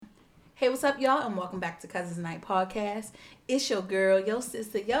Hey, what's up, y'all? And welcome back to Cousins Night Podcast. It's your girl, your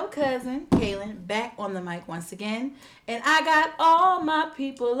sister, your cousin, Kaylin, back on the mic once again. And I got all my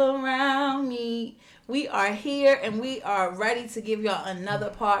people around me. We are here and we are ready to give y'all another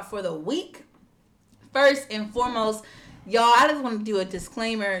part for the week. First and foremost, y'all, I just want to do a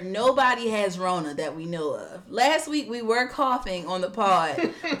disclaimer. Nobody has Rona that we know of. Last week we were coughing on the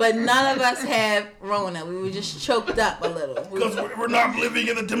pod, but none of us have Rona. We were just choked up a little. Because we're not living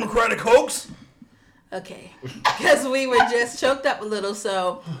in the Democratic hoax? Okay. Because we were just choked up a little,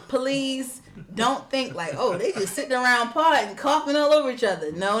 so please don't think like, oh, they just sitting around pod and coughing all over each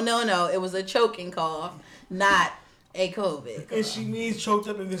other. No. It was a choking cough, not a COVID cough. And she means choked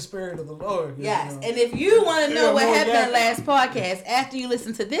up in the spirit of the Lord. Yes, and if you want to know what happened last podcast, after you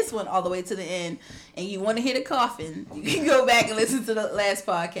listen to this one all the way to the end, and you want to hear the coughing, you can go back and listen to the last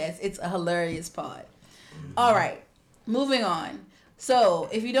podcast. It's a hilarious pod. All right, moving on. So,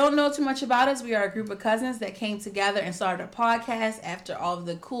 if you don't know too much about us, we are a group of cousins that came together and started a podcast after all of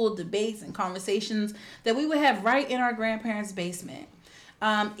the cool debates and conversations that we would have right in our grandparents' basement.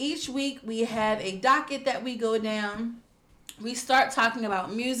 Each week we have a docket that we go down. We start talking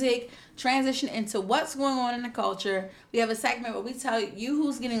about music, transition into what's going on in the culture. We have a segment where we tell you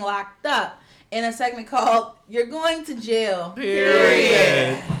who's getting locked up in a segment called You're Going to Jail.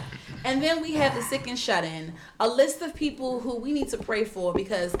 Period. And then we have the sick and shut in, a list of people who we need to pray for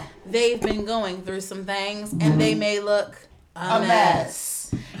because they've been going through some things and they may look a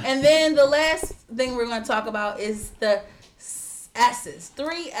mess. And then the last thing we're going to talk about is the S's,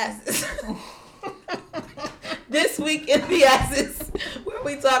 3 S's. This week in the S's, where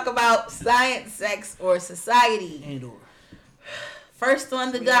we talk about science, sex, or society. And/or. First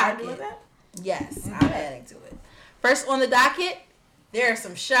on the docket. Yes, I'm adding to it. First on the docket, there are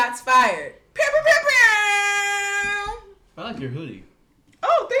some shots fired. Pew, pew, pew, pew. I like your hoodie.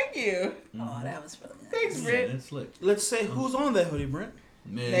 Oh, thank you. Oh, that was really nice. Thanks, Yeah, Brent. that's slick. Let's say who's on that hoodie, Brent.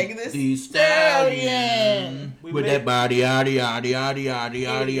 Megan Thee Stallion. We With made- that body, yaddy, yaddy, yaddy, yaddy,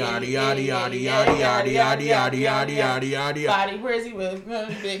 yaddy, yaddy, yaddy, yaddy, yaddy, yaddy, yaddy, yaddy, yaddy, yaddy, yaddy. Body crazy with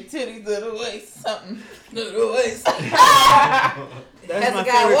big titties, little waist, something. Little waist. That's Has my a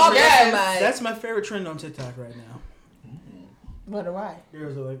guy favorite walking trend. at somebody. That's my favorite trend on TikTok right now. What do I?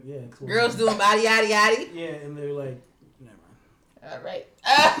 Girls are like, yeah. Cool. Girls doing body, yaddy, yaddy. Yeah, and they're like, never mind. All right.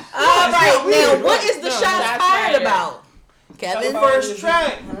 All right, weird, now what right? is the No, shots shots fired fired. about? Kevin? The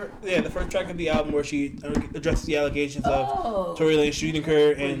first track of the album where she addresses the allegations of Tory Lanez shooting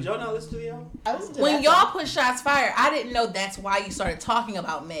her. Mm. And did y'all not listen to the album? I listened to When that y'all song. put shots fired, I didn't know that's why you started talking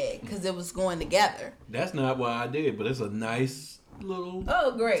about Meg, because it was going together. That's not why I did, but it's a nice little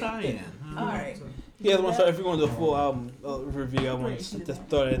Oh, great. tie-in. All right. Yeah, the one. So if you're going to do a full album review, I want to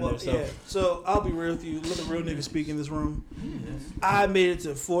throw that in there. So, so I'll be real with you. Let a real nigga speak in this room. I made it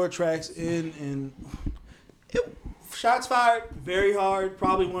to 4 tracks in, and shots fired, very hard.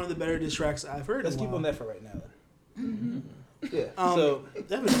 Probably one of the better diss tracks I've heard. Let's in a keep while. on that for right now. Then. Yeah. So,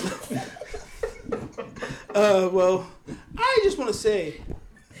 well, I just want to say,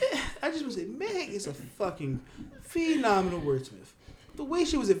 Meg is a fucking phenomenal wordsmith. The way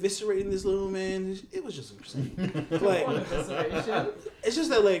she was eviscerating this little man, it was just insane. Like, it's just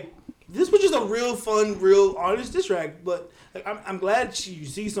that, like, this was just a real fun, real honest diss track. But like, I'm glad you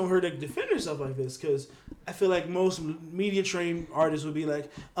see some of her to defend herself like this, because I feel like most media trained artists would be like,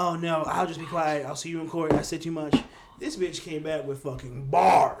 oh no, I'll just be quiet. I'll see you in court. I said too much. This bitch came back with fucking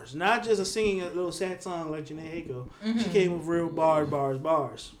bars, not just singing a little sad song like Janae Aiko. She came with real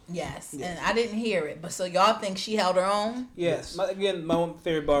bars. Yes, and I didn't hear it, but so y'all think she held her own? Yes. My one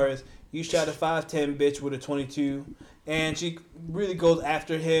favorite bar is, you shot a 5'10" bitch with a 22. And she really goes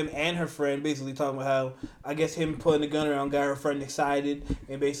after him and her friend, basically talking about how, I guess, him putting the gun around got her friend excited,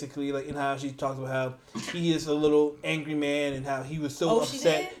 and basically, like, in how she talks about how he is a little angry man and how he was so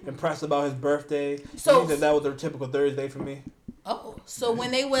upset and pressed about his birthday. So that was a typical Thursday for me. Oh, so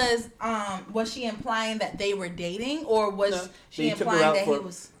when they was she implying that they were dating, or was she implying that he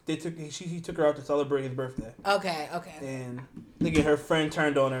was? He took her out to celebrate his birthday. Okay. And again, her friend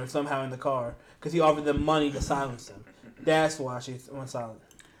turned on her somehow in the car because he offered them money to silence him. That's why she went silent.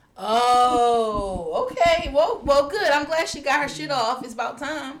 Oh, okay. Well, good. I'm glad she got her shit off. It's about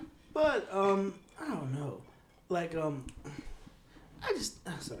time. But I don't know. Like sorry.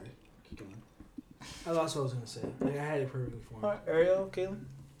 Keep going. I lost what I was gonna say. Like, I had it perfectly formed. All right, Ariel, Caitlin.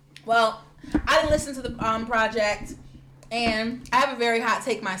 Well, I didn't listen to the project, and I have a very hot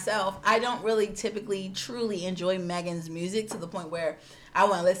take myself. I don't really typically truly enjoy Megan's music to the point where I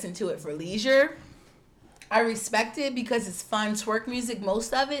want to listen to it for leisure. I respect it because it's fun twerk music,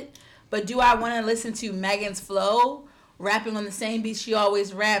 most of it. But do I want to listen to Megan's flow rapping on the same beat she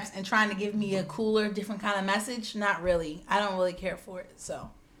always raps and trying to give me a cooler, different kind of message. Not really. I don't really care for it. So,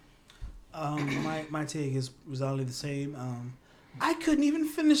 my take was only the same. I couldn't even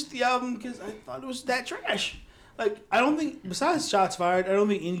finish the album because I thought it was that trash. Like, I don't think, besides Shots Fired, I don't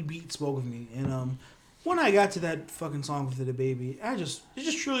think any beat spoke of me. And when I got to that fucking song with the baby, it just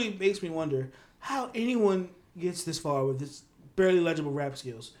truly makes me wonder how anyone gets this far with this barely legible rap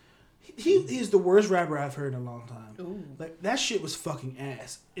skills. He is the worst rapper I've heard in a long time. Ooh. Like, that shit was fucking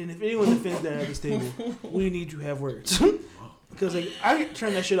ass. And if anyone defends that at this table, we need to have words. Because like, I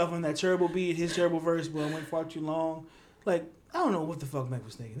turned that shit off on that terrible beat, his terrible verse, but it went far too long. Like, I don't know what the fuck Mac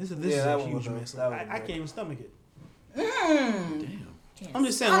was thinking. This is a huge mess. Like, I can't even stomach it. Damn. I'm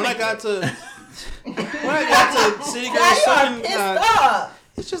just saying, when I got to City Girls Sucking Cock,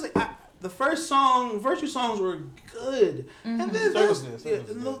 it's just like the first two songs were good, and then those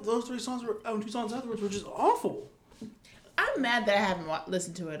 2 songs afterwards were just awful. I'm mad that I haven't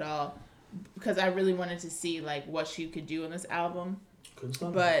listened to it all because I really wanted to see like what she could do on this album.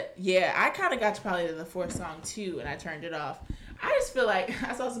 But yeah, I kind of got to probably the 4th song too, and I turned it off. I just feel like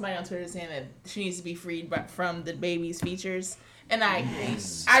I saw somebody on Twitter saying that she needs to be freed from the baby's features, and I agree.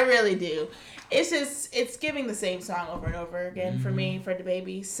 I really do. It's giving the same song over and over again for me for the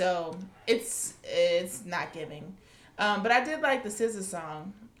baby, so it's not giving. But I did like the SZA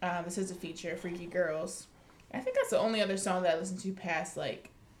song, the SZA feature, "Freaky Girls." I think that's the only other song that I listened to past like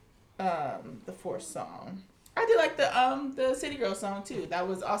the 4th song. I did like the City Girl song too. That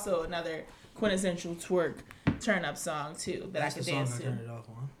was also another quintessential twerk turn up song too that That's I could the dance song to. I turned it off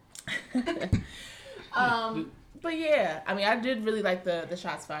on. But yeah, I mean, I did really like the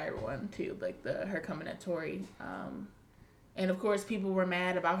Shots Fired one too, like her coming at Tory. And of course, people were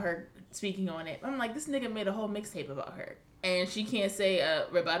mad about her speaking on it. I'm like, this nigga made a whole mixtape about her, and she can't say a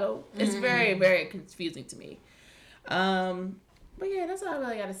rebuttal. It's very, very confusing to me. But yeah, that's all I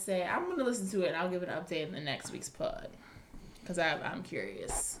really got to say. I'm gonna listen to it, and I'll give an update in the next week's pod because I'm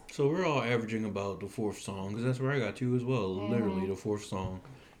curious. So we're all averaging about the 4th song, because that's where I got to as well. Literally the 4th song.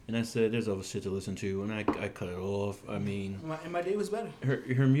 And I said, there's other shit to listen to, and I cut it off. I mean... And my day was better.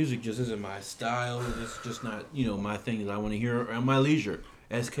 Her music just isn't my style. It's just not, my thing that I want to hear at my leisure.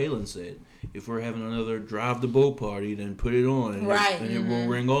 As Kaylin said, if we're having another drive the boat party, then put it on, and it will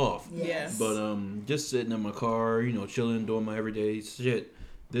ring off. Yes. But just sitting in my car, chilling, doing my everyday shit,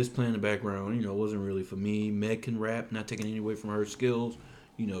 this playing in the background, wasn't really for me. Meg can rap, not taking any away from her skills.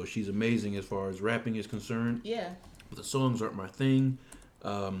 She's amazing as far as rapping is concerned. Yeah. But the songs aren't my thing.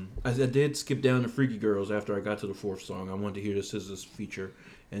 I did skip down to Freaky Girls after I got to the 4th song. I wanted to hear the SZA's feature,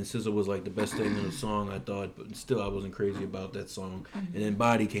 and SZA was like the best thing in the song, I thought, but still I wasn't crazy about that song. And then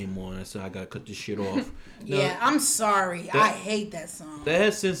Body came on. I said I gotta cut this shit off. Yeah, I'm sorry. I hate that song. That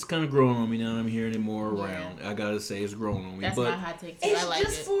has since kind of grown on me now that I'm hearing it more around. I gotta say it's grown on me. That's but my hot take too. It's I like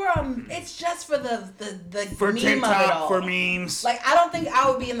just it. it's just for the For meme TikTok, of it all. for memes. Like, I don't think I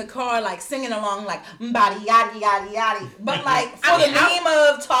would be in the car like singing along like body yada yada yada. But like for the meme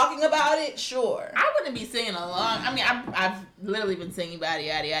of talking about it, sure. I wouldn't be singing along. I mean, I've literally been singing body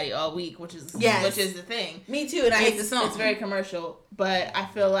yada yada all week, which is the thing. Me too, and I hate the song. It's very commercial, but I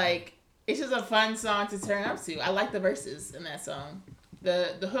feel like it's just a fun song to turn up to. I like the verses in that song.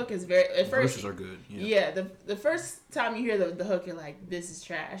 The hook is very at first. Verses are good. Yeah, the first time you hear the hook, you're like, this is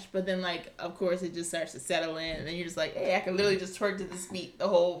trash. But then like, of course, it just starts to settle in, and then you're just like, hey, I can literally just twerk to this beat the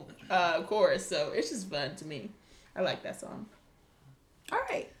whole chorus. So it's just fun to me. I like that song. All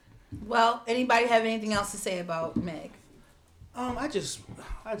right. Well, anybody have anything else to say about Meg? I just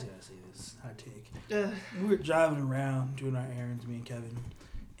gotta say this hot take. We were driving around doing our errands, me and Kevin,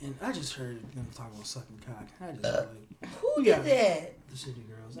 and I just heard them talking about sucking cock. I just like, who did that? The City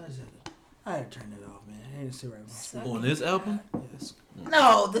Girls. I had to turn that off, man. I had to sit right with my On this album? Yes.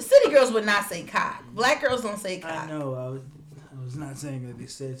 No, the City Girls would not say cock. Black girls don't say cock. I know. I was not saying that they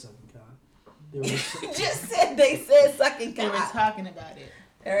said sucking cock. They were You just said they said sucking They were cock. talking about it.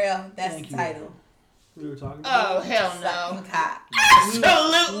 Ariel, that's Thank the you. title. We were talking Oh, about hell Sucking no. cock.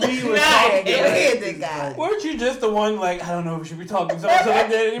 Absolutely We were not. talking Go about ahead, it. the guy. Weren't you just the one like, I don't know if we should be talking something like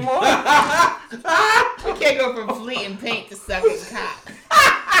that anymore? You can't go from fleet and paint to sucking cock.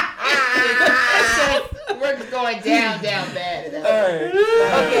 We're going down bad. Alright.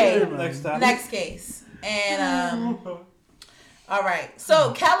 Okay. Next time. Next case. And all right.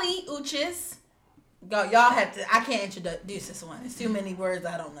 So Kelly Uchis. Go, y'all have to. I can't introduce this one. It's too many words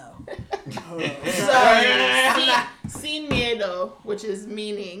I don't know. Sin miedo, which is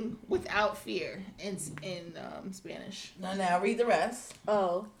meaning without fear in Spanish. Now read the rest.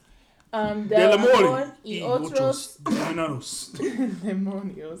 Oh. Del amor y y otros demonios.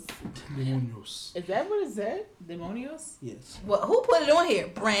 demonios. Demonios. Is that what it said? Demonios? Yes. Well, who put it on here?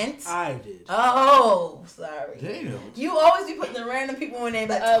 Brent. I did. Oh, sorry. Damn. You always be putting the random people in there,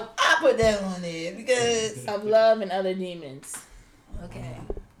 like, I put that on there because. Of love and other demons. Okay.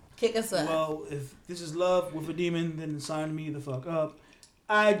 Kick us up. Well, if this is love with a demon, then sign me the fuck up.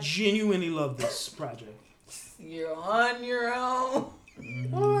 I genuinely love this project. You're on your own.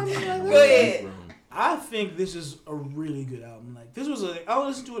 Well, I mean, Go ahead. I think this is a really good album. Like, this was I'll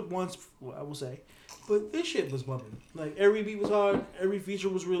listen to it once, I will say, but this shit was bumping. Like, every beat was hard, every feature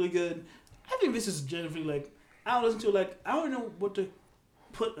was really good. I think this is generally like, I'll listen to it, like, I don't know what to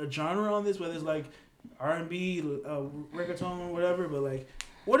put a genre on this, whether it's like R&B, reggaeton, whatever, but like,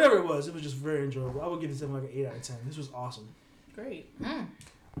 whatever it was just very enjoyable. I would give this like an 8 out of 10. This was awesome. Great.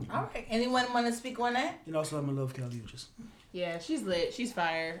 All right. Anyone want to speak on that? And also, I'm in love with Kali Uchis. Yeah, she's lit. She's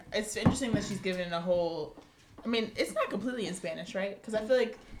fire. It's interesting that she's given a whole. I mean, it's not completely in Spanish, right? Because I feel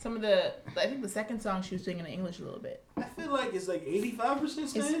like I think the second song she was singing in English a little bit. I feel like it's like 85%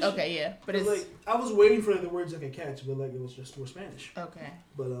 Spanish. Okay, yeah, but it's like, I was waiting for the words I could catch, but like it was just more Spanish. okay.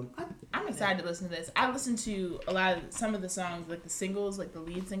 But I'm excited to listen to this. I listened to some of the songs, like the singles, like the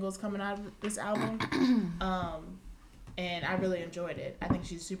lead singles coming out of this album, and I really enjoyed it. I think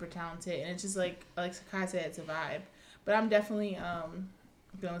she's super talented, and it's just like Sakai said, it's a vibe. But I'm definitely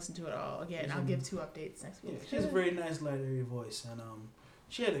gonna listen to it all again. I'll give 2 updates next week. yeah, she has a very nice light airy voice, and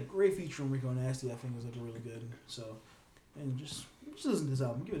she had a great feature on Rico Nasty. I think was like really good. So, and just listen to this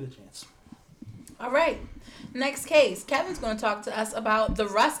album, give it a chance. All right. Next case. Kevin's going to talk to us about the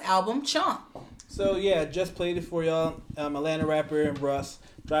Russ album, Chomp. So yeah, just played it for y'all. Atlanta rapper Russ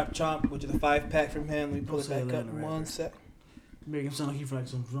dropped Chomp, which is a 5-pack from him. Let me pull it back up in 1 sec. Make him sound like he from like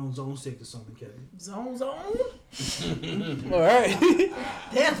some zone stick or something, Kevin. Zone. All right.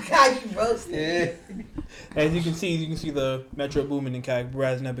 Damn, God, you roasted. As you can see the Metro Boomin and Kai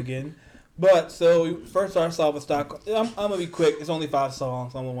rising up again. But so first starts off with stock. I'm gonna be quick. It's only 5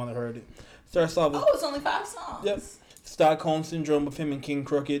 songs. I'm the one that heard it. Starts off with It's only 5 songs. Yep. Stockholm Syndrome with him and King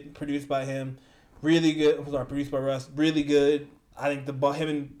Crooked, produced by him. Really good. Produced by Russ. Really good. I think him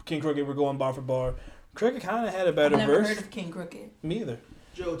and King Crooked were going bar for bar. Crooked kind of had a better I've never verse. heard of King Crooked. Me either.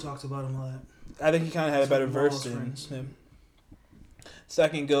 Joe talks about him a lot. I think he kind of had a better verse than him.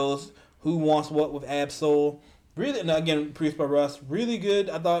 Second goes Who Wants What with Ab-Soul. Really, and again, produced by Russ. Really good.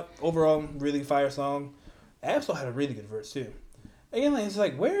 I thought overall, really fire song. Ab-Soul had a really good verse too. Again, it's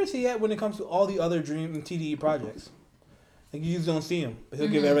like, where is he at when it comes to all the other Dream and TDE projects? Like, you just don't see him. But he'll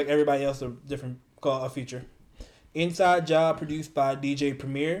give everybody else a different feature. Inside Job, produced by DJ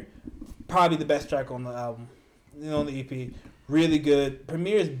Premier. Probably the best track on the album. On the EP. Really good.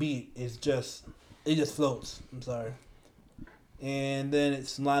 Premier's beat is just floats. I'm sorry. And then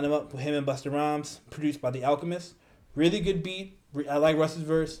it's Line 'Em Up with him and Busta Rhymes, produced by The Alchemist. Really good beat. I like Russ's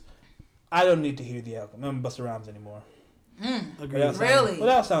verse. I don't need to hear The Alchemist, Busta Rhymes anymore. Really?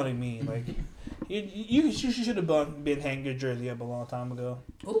 Without sounding mean, like you should have been hanging your jersey up a long time ago.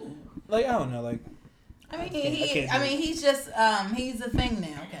 Ooh. Like, I don't know, like. He's just he's a thing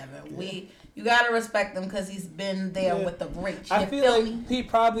now, Kevin. Yeah. You gotta respect him because he's been there with the greats. I feel like he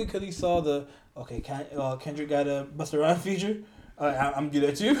probably, because he saw the Kendrick got a Busta Rhymes feature. I'm good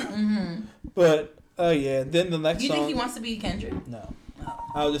at you. Mm-hmm. But yeah, then the next song. You think he wants to be Kendrick? No. Oh.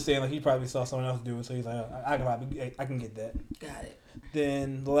 I was just saying, like, he probably saw someone else do it, so he's like, I can get that. Got it.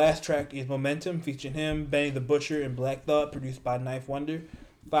 Then the last track is Momentum, featuring him, Benny the Butcher, and Black Thought, produced by Knife Wonder.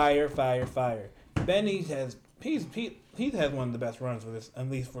 Fire, fire, fire. Benny has one of the best runs for this, at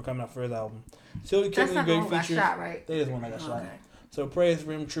least for coming out for his album. Silly Killing, great feature. Shot, right? That is one that got shot. Okay. So praise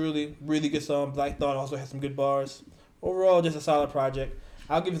for him, truly, really good song. Black Thought also has some good bars. Overall, just a solid project.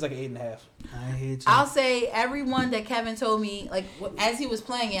 I'll give it like an 8.5. I'll say everyone that Kevin told me, like, as he was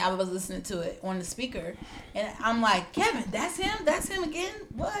playing it, I was listening to it on the speaker, and I'm like, Kevin, that's him again?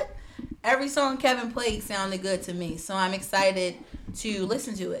 What? Every song Kevin played sounded good to me, so I'm excited to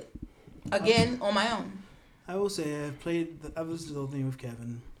listen to it again on my own. I will say I've listened to the whole thing with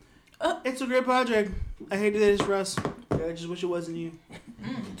Kevin. It's a great project. I hate that it's Russ. I just wish it wasn't you.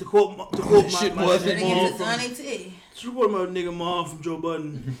 To quote my nigga mom from Joe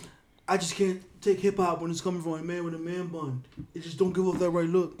Budden, I just can't take hip hop when it's coming from a man with a man bun. It just don't give up that right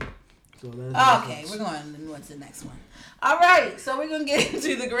look. So that's okay, we're going to move on to the next one. All right, so we're going to get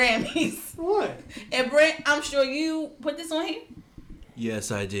into the Grammys. What? And Brent, I'm sure you put this on here?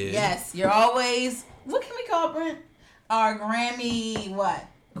 Yes, I did. Yes, you're always, what can we call Brent? Our Grammy, what?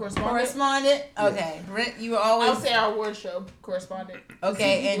 Correspondent? Okay. Yeah. Brent, you were always... I'll say our award show correspondent.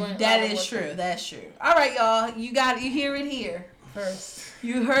 Okay, and that is true. That's true. All right, y'all. You hear it here First.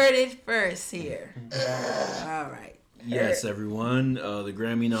 You heard it first here. All right. Yes, everyone. The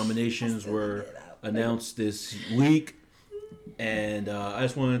Grammy nominations were announced this week. And I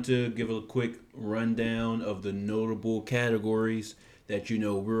just wanted to give a quick rundown of the notable categories that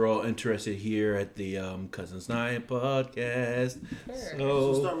we're all interested here at the Cousins Night podcast. Sure.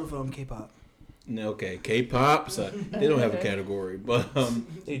 So start with K-pop. Okay, K-pop. So they don't have a category, but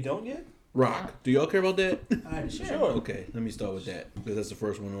They don't yet? rock. Do y'all care about that? Sure. Okay, let me start with that because that's the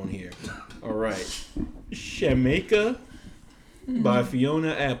first one on here. All right, Shamika by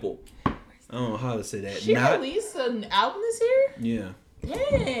Fiona Apple. I don't know how to say that. She released an album this year? Yeah.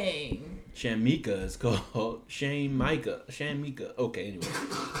 Dang. Shamika is called Shamika. Okay, anyway.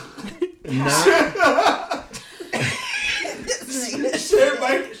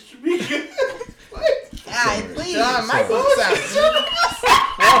 God, please. John Michael sounds. That's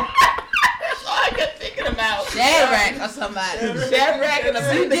all I kept thinking about. Shadrach or somebody. Shadrach and You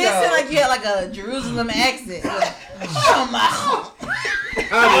did Abednego. sound like you had like a Jerusalem accent. Oh my.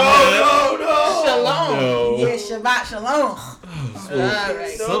 Shalom. No. Yeah, Shabbat Shalom. All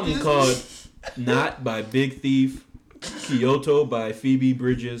right. Something called Not by Big Thief, Kyoto by Phoebe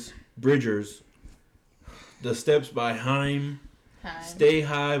Bridgers, The Steps by Haim, Hi. Stay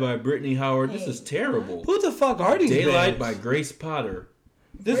High by Brittany Howard. This is terrible. Who the fuck are these Daylight bands? by Grace Potter.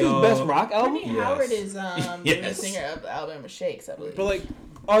 This is best rock album? Brittany Yes. Howard is the Yes. singer of Alabama Shakes, I believe. But like,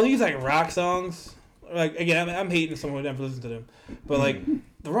 are these like rock songs? Like again, I'm hating someone who never listened to them, but like,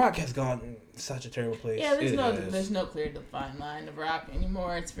 the rock has gone in such a terrible place. yeah, It has. there's no clear defined line of rock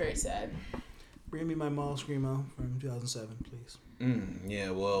anymore. It's very sad. Bring me my Mall Screamo from 2007, please.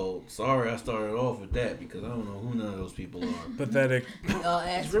 Yeah, well, sorry I started off with that because I don't know who none of those people are. Pathetic.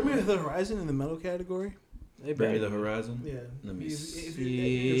 Is Bring Me the Horizon in the metal category? They Bring Me bad. the Horizon. Yeah. Let me If see.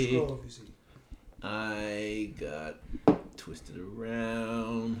 you scroll up, you see. I got twisted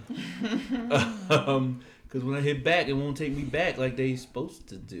around. Because when I hit back, it won't take me back like they supposed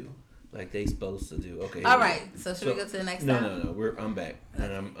to do. Okay. All right. So should we go to the next No. time? I'm back,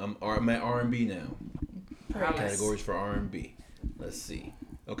 and I'm at R&B now. Promise. Categories for R&B. Let's see.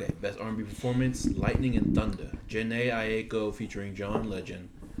 Okay, best R&B performance: Lightning and Thunder, Jhené Aiko featuring John Legend,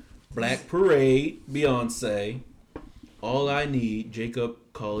 Black Parade, Beyonce, All I Need, Jacob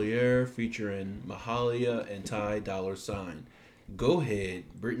Collier featuring Mahalia and Ty Dolla $ign, Go Ahead,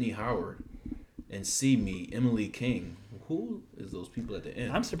 Brittany Howard, and See Me, Emily King. Who is those people at the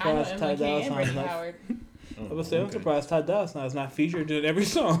end? I'm I know surprised Ty Emily Dolla King and $ign's Brittany not. Howard. I was saying, I'm surprised Ty Dolla $ign is not featured in every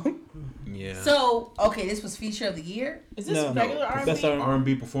song. Yeah. So okay, this was feature of the year. Is this No. regular No, R&B? best R&B.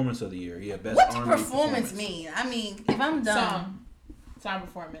 R&B performance of the year. Yeah, best What's R&B performance mean? I mean, if I'm done, Song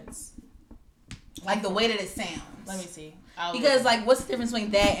performance. like the way that it sounds. Let me see. Because like, what's the difference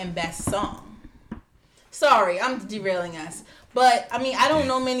between that and best song? Sorry, I'm derailing us. But I mean, I don't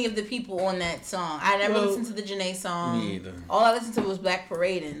know many of the people on that song. I never listened to the Jhené song. Me either. All I listened to was Black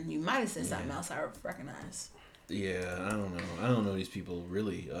Parade, and you might have said something else I recognize. Yeah, I don't know. I don't know these people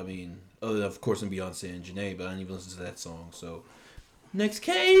really. I mean, other than, of course, than Beyonce and Jhené, but I didn't even listen to that song. So, next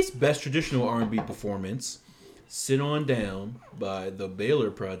case, best traditional R&B performance: "Sit On Down" by the Baylor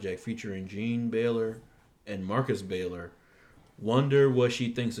Project, featuring Gene Baylor and Marcus Baylor. "Wonder What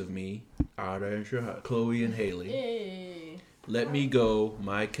She Thinks of Me," Chloe and Haley. Yay. "Let Me Go,"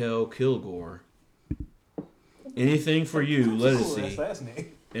 Michael Kilgore. "Anything for You," Let It Cool, that's See.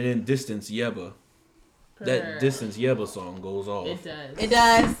 fascinating. And then "Distance," Yebba. That "Distance" Yebba song goes off. It does. It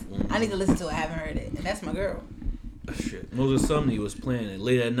does. I need to listen to it. I haven't heard it, and that's my girl. Shit. Moses Sumney was playing it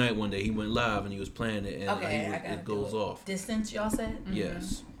late at night one day. He went live and he was playing it, and Okay, I gotta it goes do it. off. Distance, y'all said.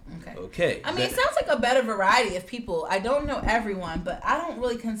 Yes. Okay. Okay. I mean, it sounds like a better variety of people. I don't know everyone, but I don't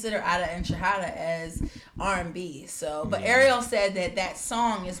really consider Ada and Shahada as R&B. So, but Ariel said that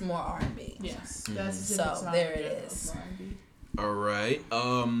song is more R&B. Yes. That's a So, specific song there of it is. R&B. All right.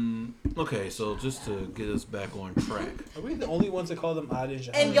 Okay. So just to get us back on track. Are we the only ones that call them Ada and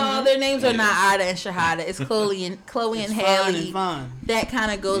Shahada? And y'all, their names are not Ada and Shahada. It's Chloe and It's Haley. fine. That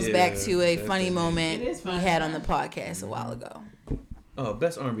kind of goes back Yeah, to a that's funny it. moment It is we fine. had on the podcast a while ago. Oh,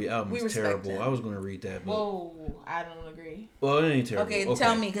 best R&B album We is respect terrible. it. I was gonna read that, but Whoa, I don't agree. well, it ain't terrible. Okay,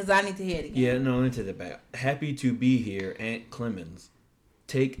 tell me because I need to hear it again. Yeah, no, let me take that back. "Happy to Be Here," Ant Clemens.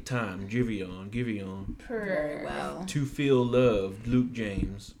 "Take Time," Giveon. Very well. "To Feel Love," Luke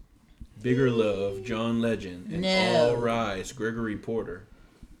James. "Bigger Love," John Legend. And No. "All Rise," Gregory Porter.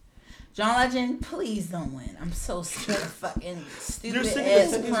 John Legend, please don't win. I'm so sick of fucking stupid sick of the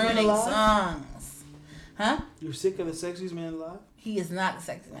ass Sexiest Man crooning Alive? songs. Huh? You're sick of the sexiest man alive? He is not the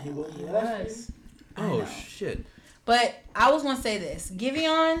sexy man. He was. Yes. I Oh know. shit. But I was gonna say this.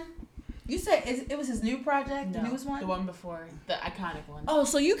 Giveon, You said it was his new project, the No, newest one? the one before, the iconic one. Oh,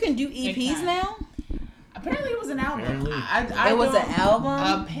 so you can do EPs now? Apparently it was an album. Apparently. I It was don't- an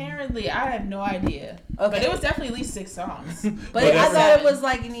album? Apparently, I have no idea. Okay. But it was definitely at least 6 songs. But I Whatever. thought it was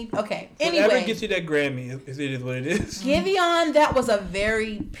like an EP. Okay. Whatever Anyway, gets you that Grammy, it is what it is. Giveon, that was a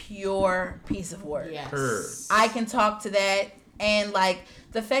very pure piece of work. Yes. Her. I can talk to that, and like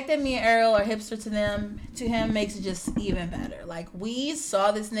the fact that me and Ariel are hipster to him makes it just even better. Like we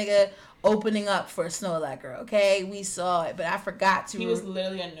saw this nigga opening up for Snow Lecker, okay? We saw it, but I forgot to. He was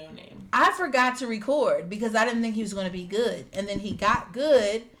literally a no-name. I forgot to record because I didn't think he was going to be good, and then he got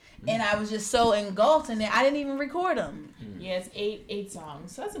good, and I was just so engulfed in it, I didn't even record him. Yeah, it's 8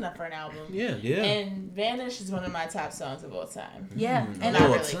 songs. So that's enough for an album. Yeah. And Vanish is one of my top songs of all time. Yeah, and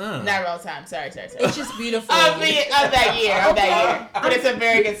All I, time. Not all time. Sorry. it's just beautiful. Of that year. But it's a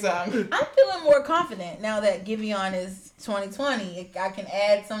very good song. I'm feeling more confident now that Giveon is 2020. I can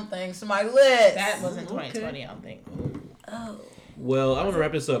add some things to my list. That wasn't 2020, I don't think. Oh. Well, I want to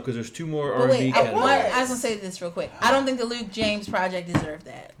wrap this up because there's 2 more But R&B wait, categories. I was gonna say this real quick. I don't think the Luke James project deserved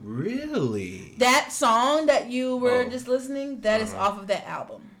that. Really? That song that you were Oh. just listening, that is off of that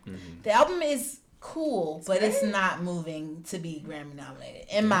album. Mhm. The album is cool, but it's great. not moving to be Grammy nominated,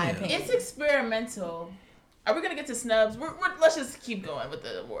 in my Damn. opinion. It's experimental. Are we going to get to snubs? Let's just keep going with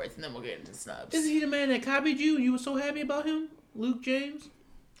the awards, and then we'll get into snubs. Isn't he the man that copied you? You were so happy about him? Luke James?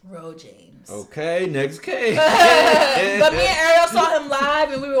 Ro James. Okay, next case. But me and Ariel saw him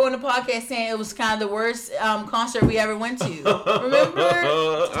live, and we were on the podcast saying it was kind of the worst concert we ever went to. Remember?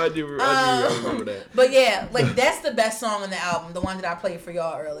 I do remember that. But yeah, like that's the best song on the album. The one that I played for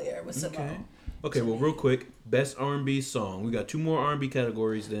y'all earlier with Simone. Okay, well, real quick, best R&B song. We got 2 more R&B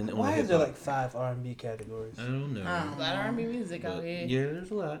categories then. On Why the is there hip-hop. like 5 R&B categories? I don't know. A lot of R&B music out But, here. yeah, there's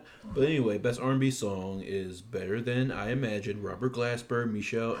a lot. But anyway, best R&B song is Better Than I Imagined. Robert Glasper,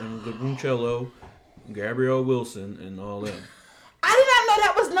 Michelle Angeloncello, Gabrielle Wilson, and all them. I did not know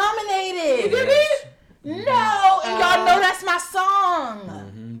that was nominated. Yes. No, and y'all know that's my song.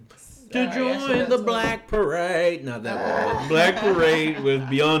 Mhm. Sorry, To I should've join the told Black Parade. Not that one. But Black Parade with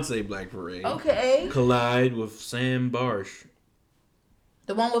Beyonce Black Parade. Okay. Collide with Sam Barsh.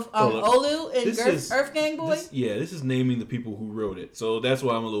 The one with Hold up. Olu and This Earth, is- Earth Gang Boy? This is naming the people who wrote it. So that's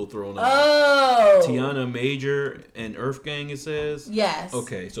why I'm a little thrown off. Oh. Tiana Major and Earth Gang, it says. Yes.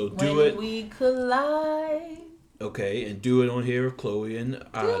 Okay, so When do it. we collide. Okay, and do it on here with Chloe and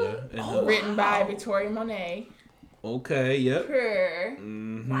Ada. And, Written by Wow. Victoria Monet. okay, yep. Her.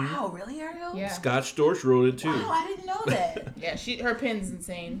 hmm Wow, really, Ariel? Yeah. Scott Storch wrote it too. Wow, I didn't know that. Yeah, her pen's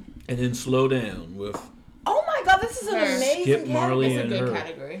insane. And then Slow Down with Oh my god, this is an Her. amazing Skip Marley It's a and good her.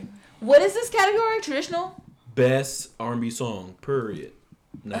 category. What is this category? Traditional? Best R&B song, period.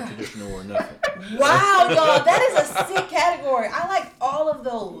 Not traditional or nothing. Wow, y'all, that is a sick category. I like all of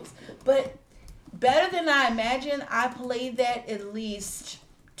those. But Better Than I Imagined, I played that at least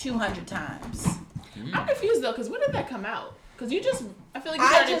 200 times. I'm confused though, because when did that come out? Because I feel like you I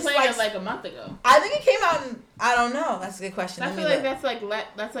started just playing like- it like a month ago. I think it came out in, I don't know. That's a good question. I Let feel me like look.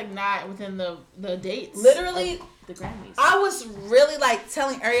 that's like not within the dates. Literally, of the Grammys. I was really like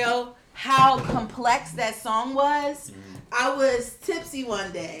telling Ariel how complex that song was. I was tipsy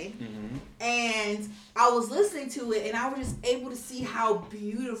one day and I was listening to it and I was just able to see how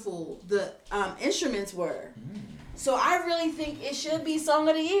beautiful the instruments were. So I really think it should be Song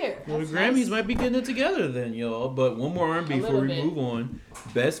of the Year. Well, the Grammys might be getting it together then, y'all. But one more R&B A before little we bit. move on.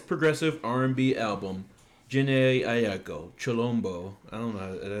 Best progressive R&B album, Jhené Aiko, Chilombo. I don't know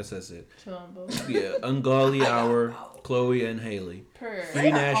how that's it. Chilombo. Yeah, Ungodly Hour, Aiko. Chloe and Haley. Her. Free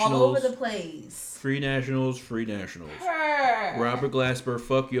They are all over Nationals. the place. Free Nationals, Free Nationals. Her. Robert Glasper,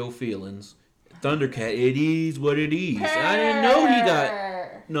 Fuck Your Feelings. Thundercat, It Is What It Is. I didn't know he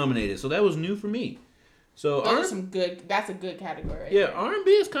got nominated, so that was new for me. So Those are that's a good category. Right yeah, there.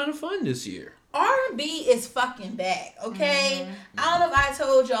 R&B is kind of fun this year. R&B is fucking back, okay? I don't know if I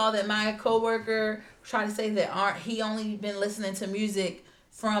told y'all that my coworker tried to say that he only been listening to music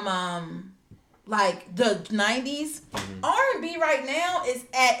from like the 90s. R&B right now is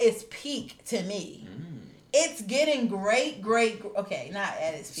at its peak to me. It's getting great. Okay, not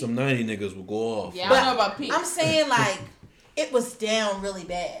at its peak. Some 90 niggas will go off. Yeah, I But don't know about Pete. I'm saying like it was down really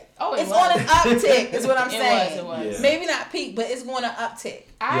bad. Oh, it it's was. on an uptick, is what I'm It saying. was. Yeah. Maybe not peak, but it's going to uptick.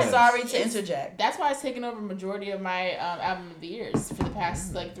 I'm Yes. Sorry to interject. That's why it's taken over majority of my album of the years for the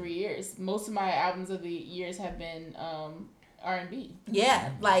past like 3 years. Most of my albums of the years have been R&B.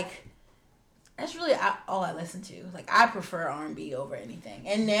 Yeah, like that's really all I listen to. Like I prefer R&B over anything.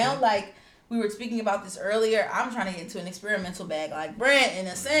 And now, like we were speaking about this earlier, I'm trying to get into an experimental bag like Brent in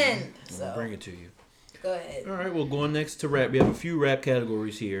a sense. I'll So bring it to you. Go ahead. All right, well, going next to rap, we have a few rap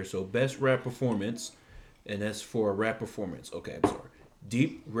categories here. So, best rap performance, and that's for a rap performance. Okay, I'm sorry.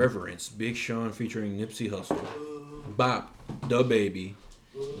 Deep Reverence, Big Sean featuring Nipsey Hussle. Bop, Da Baby.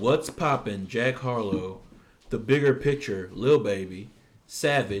 What's Poppin', Jack Harlow. The Bigger Picture, Lil Baby.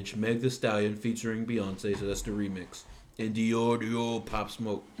 Savage, Meg Thee Stallion featuring Beyonce, so that's the remix. And Dior, Pop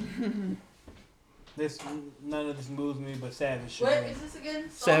Smoke. None of this moves me, but Savage. What is this again?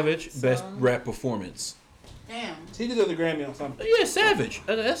 Savage, best rap performance. Damn. He deserves a Grammy on something. Yeah, Savage.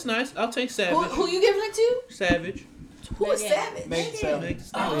 That's nice. I'll take Savage. Who you giving it to? Savage. Who is Savage? Meg Thee Stallion. Meg Thee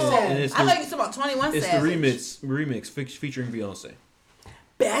Stallion. Oh, And it's I the, thought you were talking about 21 it's Savage. the remix featuring Beyonce.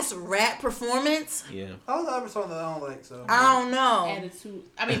 Best rap performance? Yeah. I was the other song that I don't like, so. I don't know. Attitude.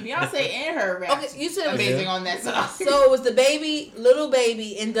 I mean, Beyonce and her rap. Okay, you said it was amazing on that song. So it was the baby, little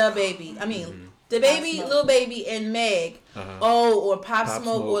baby, and Da Baby. I mean, the baby, Smoke. little baby, and Meg. Uh-huh. Oh, or Pop Pop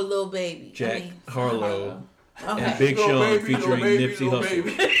Smoke, Smoke, or Lil Baby. Jack Harlow Okay. and Big Lil Sean Baby, featuring Lil Baby, Nipsey Lil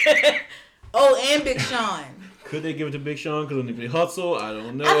Hussle. Baby. Oh, and Big Sean. Could they give it to Big Sean because of Nipsey Hussle? I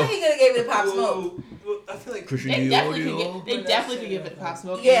don't know. I think he could have gave it to Pop Smoke. Well, I feel like Christian They definitely could Dior. get. They definitely could give it to Pop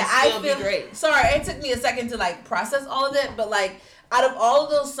Smoke. Yeah, and I still feel be great. Sorry, it took me a second to like process all of it, but like out of all of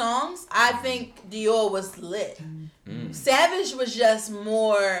those songs, I think Dior was lit. Savage was just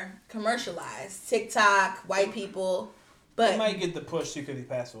more commercialized, TikTok, white people, He but might get the push too because he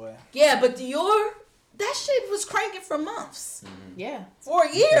passed away. yeah, but Dior, that shit was cranking for months, Yeah, for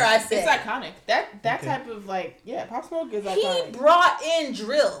a year. I it's said iconic. That Okay. type of like Pop Smoke is he iconic. brought in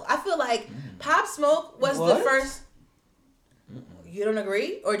drill. I feel like Pop Smoke was the What? first. You don't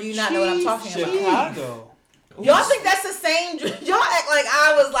agree, or do you not know what I'm talking about? Chicago. Y'all think that's the same? Y'all act like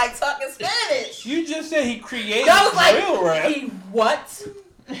I was like talking Spanish. You just said he created Y'all was like, drill rap. he what?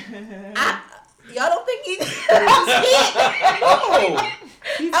 Y'all don't think he? I'm scared. Oh,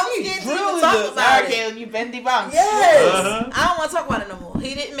 I'm scared to drill even is talk a- about Sorry, it. Caleb, you've been debunked. Yes, Uh-huh. I don't want to talk about it no more.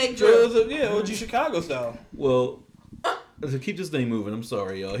 He didn't make drill drill. is OG Chicago style. Well, to keep this thing moving, I'm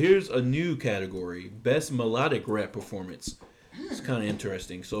sorry, y'all. Here's a new category: best melodic rap performance. It's kind of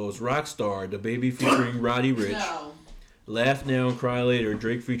interesting. So it's Rockstar, Da Baby featuring Roddy Ricch, No, Laugh Now and Cry Later,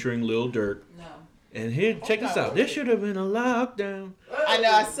 Drake featuring Lil Durk. no. And here, check this out. There should have been a lockdown. I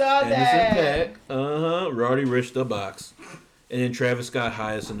know. I saw Anderson that. .Paak, Roddy Ricch, The Box, and then Travis Scott,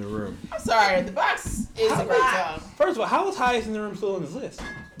 Highest in the Room. I'm sorry. The Box is a great song. First of all, how is Highest in the Room still on this list?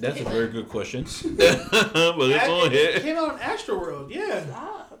 That's a very good question. But it's on It here. came out in Astroworld, yeah.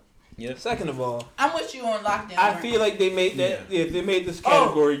 Yep. Second of all, I'm with you on lockdown. I feel like they made that. Yeah, they made this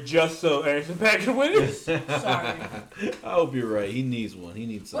category just so Anderson .Paak can win it. Sorry. I hope you're right. He needs one. He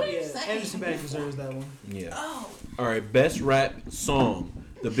needs What are something. you saying? Anderson .Paak deserves that one. Yeah. Oh, All right. Best rap song: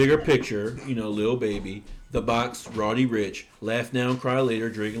 The Bigger Picture. Lil Baby. The Box. Roddy Ricch. Laugh Now and Cry Later.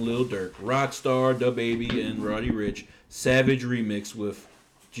 Drake and Lil Durk. Rockstar. Da Baby and Roddy Ricch. Savage remix with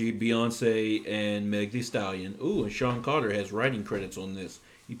Beyonce and Meg Thee Stallion. Ooh, and Sean Carter has writing credits on this.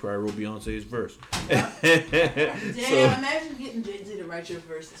 He probably wrote Beyonce's verse. damn! Imagine getting Jay-Z to write your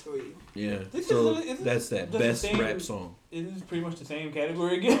verses for you. Yeah. This So is that's that the best same- rap song. It is pretty much the same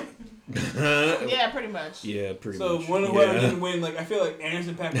category again. Yeah, pretty much. Yeah, pretty So much. whoever Yeah. didn't win, like I feel like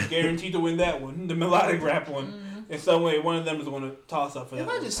Anderson .Paak is guaranteed to win that one, the melodic rap one. In some way, one of them is going to toss up for that. If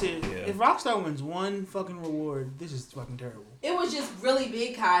I one. just said, Yeah. if Rockstar wins one fucking reward, this is fucking terrible. It was just really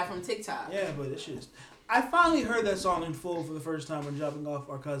big, Kai from TikTok. Yeah, but it's just. I finally heard that song in full for the first time when dropping off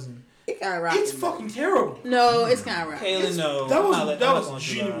our cousin. It kind of rocked. It's fucking terrible. No, it's kind of rocked. Kaylin, no. That I'm not was gonna do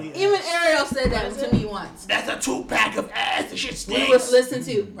genuinely. Even Ariel said that to me once. That's a 2-pack of ass. The shit We stinks. was listening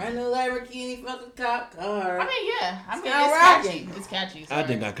to brand new Lamborghini fucking cop car. I mean, yeah. I mean, kinda it's rocking. catchy. It's catchy. I sorry.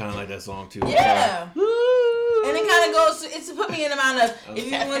 think I kind of like that song too. Yeah. And it kind of goes to, it's to put me in the mind of, if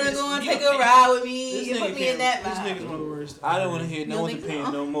you want to go and take a ride with me, you put me in that This vibe. nigga's one of the worst. I don't want to hear no You one's think opinion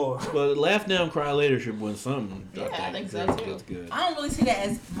so? no more. But Laugh Now and Cry Later should win something. Yeah, I think so, That's- too. That's good. I don't really see that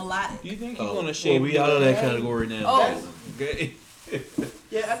as melodic. Do you think he's Oh, going to well, shave? we out of that category now. Oh. Okay.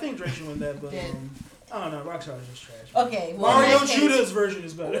 Yeah, I think Drake should win that, but Yeah. I don't know. Rockstar is just trash. Okay, well, in Mario that case- Judah's version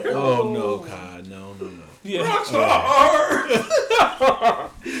is better. Oh no, God, no. Yeah.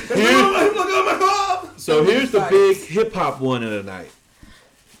 So here's the big hip hop one of the night.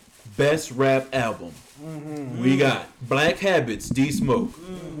 Best rap album. We got Black Habits, D Smoke.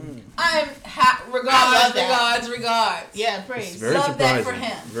 I'm I love that. regards. Yeah, It's praise. very Love that surprising. for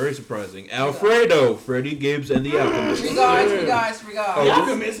him. Very surprising. Alfredo, Freddie Gibbs and the Alchemist. Regards. Oh,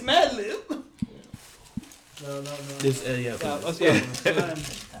 Alchemist Madlib. No. This, yeah, Let's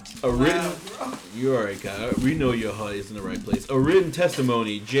go. a written. You alright, Kyle. We know your heart is in the right place. A written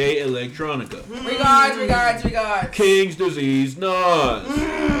testimony, J Electronica. Regards. King's Disease, Nas.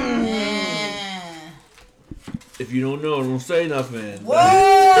 Yeah. If you don't know, don't say nothing.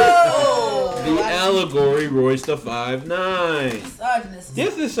 Whoa! The allegory Royce the 5'9".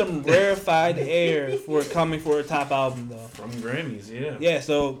 This is some rarefied air for coming for a top album, though. From Grammys, yeah. Yeah,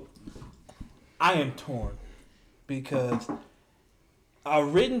 so I am torn because a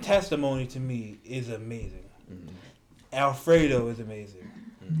written testimony to me is amazing. Mm-hmm. Alfredo is amazing.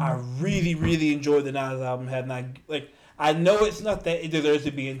 Mm-hmm. I really, really enjoyed the Nas album. I know it's not that it deserves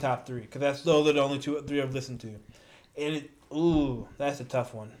to be in top 3 because those are the only 2 or 3 I've listened to, and that's a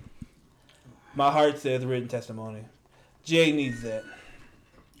tough one. My heart says written testimony. Jay needs that.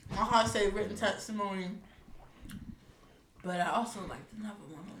 My heart says written testimony, but I also like another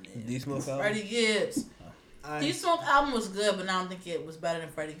one on there. D-Smoke album? Freddie Gibbs. D-Smoke album was good, but I don't think it was better than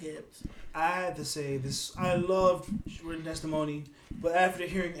Freddie Gibbs. I have to say this. I loved written testimony, but after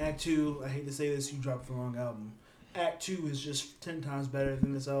hearing Act 2, I hate to say this, you dropped the wrong album. Act 2 is just 10 times better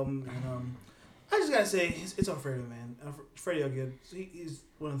than this album, and I just gotta say it's Alfredo, man. Freddie Gibbs, he's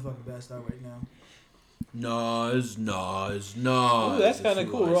one of the fucking best out right now. Nas. Ooh, that's kind of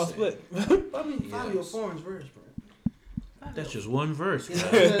cool. We're all split. I mean, Fabio Foreign's verse, bro. That's just one verse.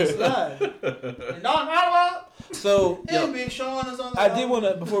 So, Big Sean is on the I did want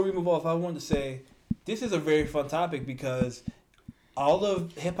to, before we move off, I wanted to say this is a very fun topic because all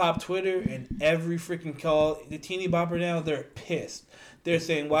of hip hop Twitter and every freaking call, the teeny bopper now, they're pissed. They're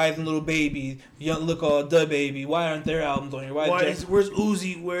saying, why isn't Little Baby, Young Look All Da Baby, why aren't their albums on here? Where's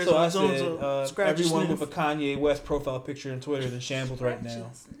Uzi? Where's so I Zonzo? said, everyone with a Kanye West profile picture in Twitter is in shambles right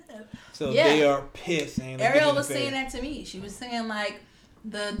now. So Yeah. they are pissed. Ariel was saying that to me. She was saying like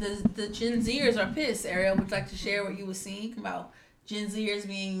the Gen Zers are pissed. Ariel, would you like to share what you were seeing about Gen Zers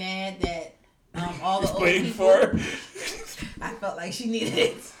being mad that all the old people? I felt like she needed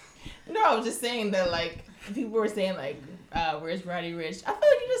it. No, I was just saying that like people were saying like, where's Roddy Rich? I feel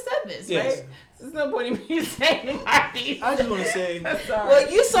like you just said this, Yes. right? There's no point in me saying Roddy. I just want to say,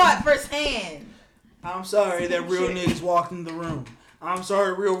 Well, you saw it firsthand. I'm sorry that real niggas walked in the room. I'm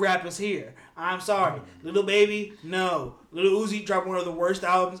sorry real rappers here. I'm sorry. Little Baby, no. Little Uzi dropped one of the worst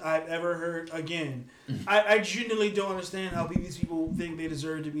albums I've ever heard again. I genuinely don't understand how these people think they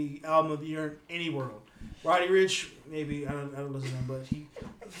deserve to be album of the year in any world. Roddy Rich, maybe, I don't listen to him,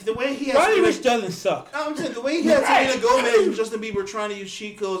 but the way he has Roddy Rich doesn't suck. I'm saying the way he had Selena Gomez and Justin Bieber trying to use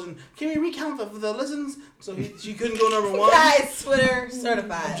cheat codes and can we recount the listens? So she couldn't go number 1. Guys, Twitter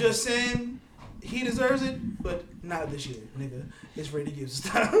certified. I'm just saying he deserves it, but not this year, nigga. It's Freddie Gibbs'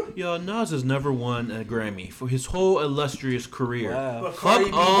 style. Yo, Nas has never won a Grammy for his whole illustrious career. Wow. But Fuck Cardi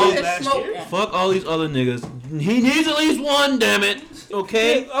B all- won last year. Fuck all these other niggas. He needs at least one, damn it.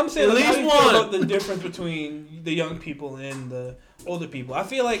 Okay? I'm saying at like, how least do you feel one. about the difference between the young people and the older people. I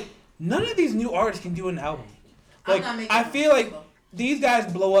feel like none of these new artists can do an album. Like I feel like these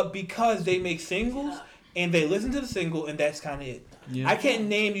guys blow up because they make singles and they listen to the single and that's kind of it. Yeah. I can't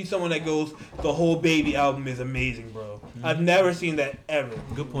name you someone that goes, the whole Baby album is amazing, bro. I've never seen that ever.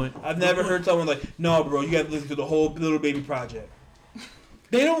 Good point. I've never heard someone like, no, bro, you got to listen to the whole Little Baby project.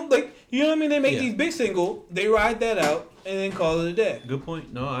 They don't, like, you know what I mean? They make these big singles, they ride that out, and then call it a day. Good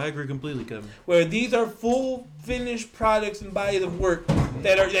point. No, I agree completely, Kevin. Where these are full finished products and bodies of work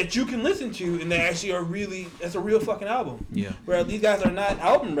that you can listen to and they actually are really, that's a real fucking album. Yeah. Where these guys are not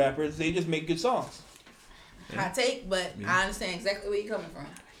album rappers, they just make good songs. Hot take, but I understand exactly where you're coming from.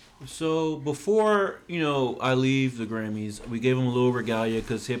 So before, I leave the Grammys, we gave them a little regalia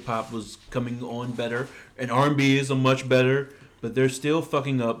because hip hop was coming on better and R&B is a much better, but they're still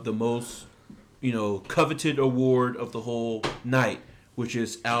fucking up the most, coveted award of the whole night, which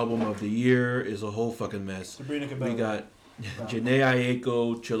is album of the year, is a whole fucking mess. Sabrina Cabello. We got Jhené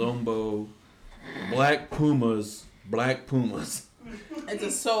Aiko, Chilombo, Black Pumas. It's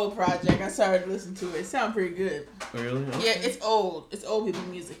a soul project. I started to listen to it. It sounds pretty good. Really? Okay. Yeah, it's old. It's old people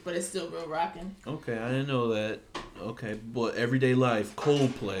music, but it's still real rocking. Okay, I didn't know that. Okay, but Everyday Life,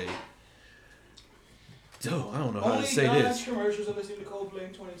 Coldplay. Oh, I don't know how to say this. Commercials I've listened to Coldplay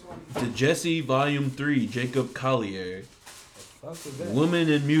in 2020. The Jesse Volume 3, Jacob Collier. Fuck is that? Woman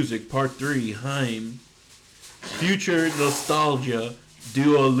in Music, Part 3, Haim. Future Nostalgia,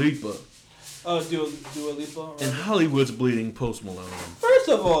 Dua Lipa. Oh, Dua Lipa. Right? And Hollywood's Bleeding, Post Malone. First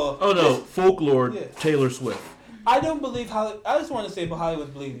of all, Oh no, Folklore, Yeah. Taylor Swift. I don't believe I just want to say about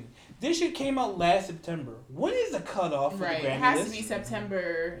Hollywood's Bleeding. This shit came out last September. When is the cutoff for Right. the Grammy It has list? to be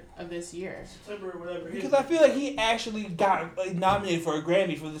September of this year. September or whatever. Because I feel like he actually got nominated for a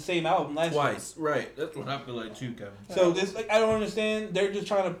Grammy for the same album last year. Twice, right. That's what I feel like too, Kevin. So this, I don't understand. They're just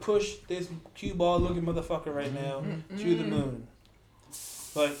trying to push this cue ball looking motherfucker right now to the moon.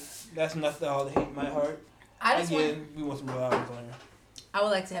 But that's not all the hate in my heart. I just Again, we want some real albums on here. I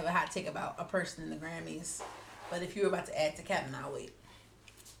would like to have a hot take about a person in the Grammys. But if you were about to add to Kevin, I'll wait.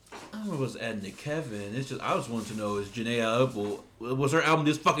 I don't know what's adding to Kevin. It's just I was wanting to know, is Janae Apple, was her album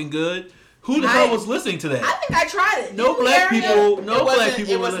this fucking good? Who the hell was listening to that? I think I tried it. No black people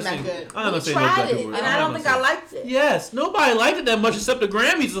were listening. That I'm not saying no tried black it, people were. and I don't think I liked it. Yes, nobody liked it that much except the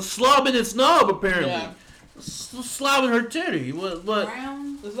Grammys. A slobbing and snob apparently. Yeah. Slobbing her titty. What?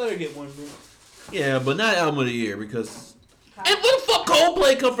 Brown. Let's let her get one. Bro. Yeah, but not album of the year because. And where the fuck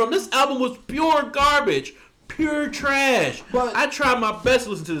Coldplay come from? This album was pure garbage. Pure trash. But I tried my best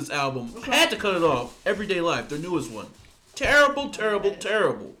to listen to this album. I had to cut it off. Everyday Life, their newest one. Terrible, terrible,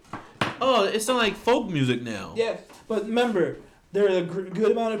 terrible. Oh, it sounds like folk music now. yes, but remember, there are a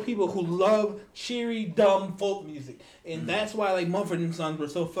good amount of people who love cheery, dumb folk music, and that's why like Mumford & Sons were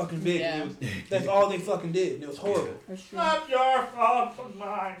so fucking big. Yeah. That's all they fucking did. And it was horrible. Not your fault but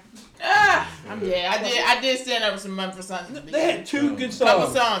mine. I'm dead. I did stand up with some Mumford Sons. They had two good a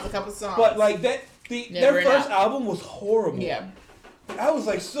couple songs. but like that, Never their first enough. album was horrible. Yeah. I was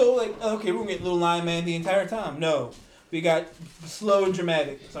like okay, we're gonna get Little Lion Man the entire time. No, we got slow and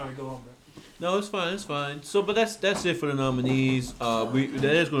dramatic. Sorry, go on, bro. No, it's fine. It's fine. So, but that's it for the nominees. That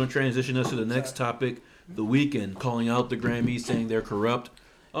is going to transition us to the next topic. The Weeknd calling out the Grammys, saying they're corrupt.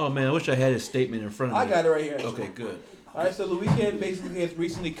 Oh man, I wish I had his statement in front of me. I got it right here. Okay, good. All right, so The Weeknd basically has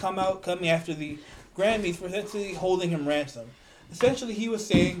recently coming after the Grammys for essentially holding him ransom. Essentially, he was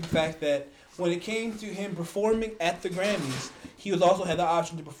saying the fact that when it came to him performing at the Grammys, he also had the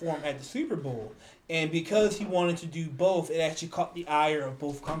option to perform at the Super Bowl. And because he wanted to do both, it actually caught the ire of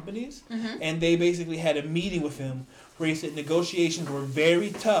both companies. Mm-hmm. And they basically had a meeting with him where he said negotiations were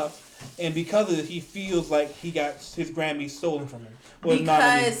very tough. And because of this, he feels like he got his Grammys stolen from him.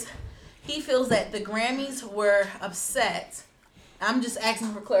 Because he feels that the Grammys were upset. I'm just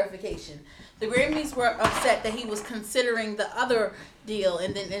asking for clarification. The Grammys were upset that he was considering the other deal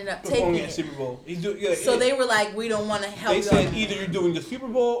and then ended up taking performing at it. Super Bowl. So they were like, we don't want to help They you. said either you're doing the Super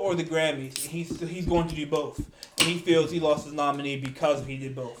Bowl or the Grammys. He's going to do both. And he feels he lost his nominee because he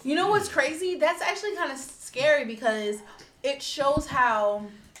did both. You know what's crazy? That's actually kind of scary because it shows how,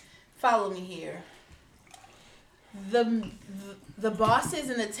 follow me here, the bosses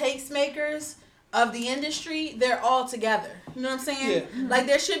and the tastemakers of the industry, they're all together. You know what I'm saying? Yeah. Like,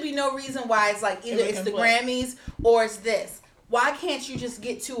 there should be no reason why it's like either It it's the conflict. Grammys or it's this. Why can't you just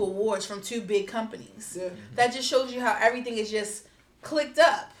get 2 awards from 2 big companies? Yeah. That just shows you how everything is just clicked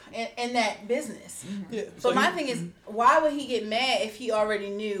up in that business. Yeah. But my thing is, why would he get mad if he already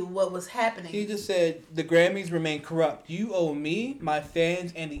knew what was happening? He just said the Grammys remain corrupt. You owe me, my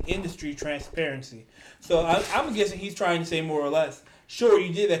fans, and the industry transparency. So I'm guessing he's trying to say more or less, sure,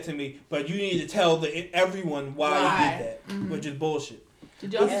 you did that to me, but you need to tell everyone why you did that, which is bullshit.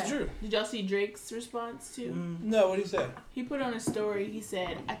 Did y'all, Which is true. did y'all see Drake's response too? No, what did he say? He put on a story, he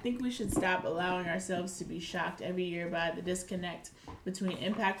said, I think we should stop allowing ourselves to be shocked every year by the disconnect between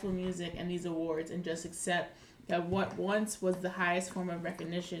impactful music and these awards and just accept that what once was the highest form of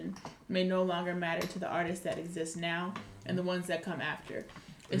recognition may no longer matter to the artists that exist now and the ones that come after.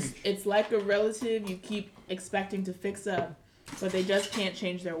 It's like a relative you keep expecting to fix up, but they just can't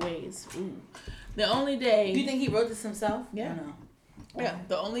change their ways. Ooh. The only day... Do you think he wrote this himself? Yeah. Or no? Yeah,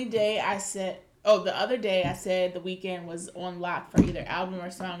 the other day I said The Weeknd was on lock for either album or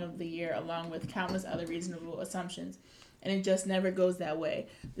song of the year along with countless other reasonable assumptions. And it just never goes that way.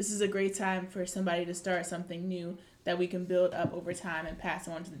 This is a great time for somebody to start something new that we can build up over time and pass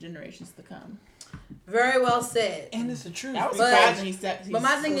on to the generations to come. Very well said. And it's the truth. That was But- surprising he said. But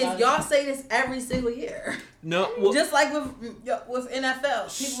my thing is, y'all say this every single year. No, well, Just like with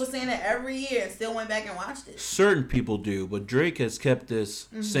NFL. People were saying it every year and still went back and watched it. certain people do, but Drake has kept this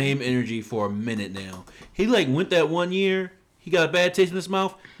same energy for a minute now. He went that one year. He got a bad taste in his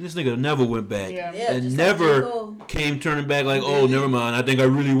mouth. And this nigga never went back. Yeah. Yeah, And just like never J. Cole. came turning back like, oh, never mind. I think I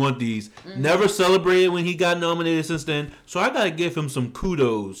really want these. Never celebrated when he got nominated since then. So I got to give him some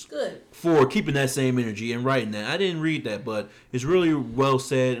kudos Good. for keeping that same energy and writing that. I didn't read that, but it's really well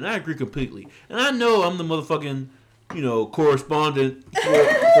said, and I agree completely. And I know I'm the motherfucking, correspondent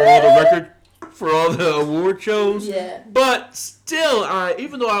for all the award shows. Yeah. But still,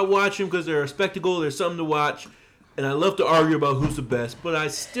 even though I watch them because they're a spectacle, there's something to watch, and I love to argue about who's the best, but I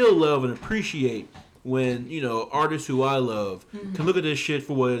still love and appreciate when, artists who I love can look at this shit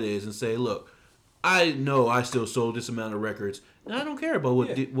for what it is and say, look, I know I still sold this amount of records, and I don't care about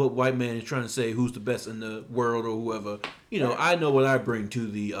what white man is trying to say who's the best in the world or whoever. I know what I bring to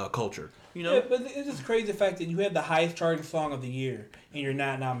the culture. Yeah, but it's just crazy the fact that you had the highest charting song of the year and you're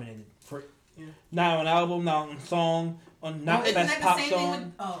not nominated for Not on album, not on song, on not Isn't best that the pop same thing song.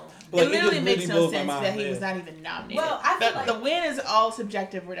 with, oh. But It literally just makes really no blows my sense mind, that he yeah. was not even nominated. Well, I feel like the win is all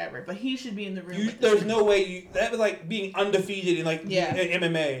subjective, whatever. But he should be in the room. with There's this. no way that was like being undefeated in like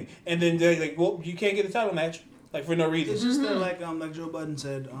MMA, and then they're like, well, you can't get a title match like for no reason. It's just that like Joe Budden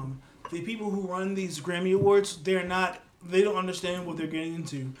said, the people who run these Grammy Awards, they don't understand what they're getting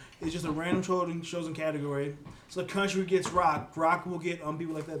into. It's just a random chosen category. So the country gets rock. Rock will get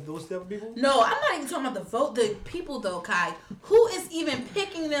people like that. Those type of people. No, I'm not even talking about the people though, Kai. Who is even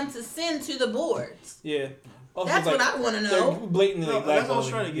picking them to send to the boards? Yeah. Also, That's like, what I want to they're know. blatantly No, that's what I was blackballing.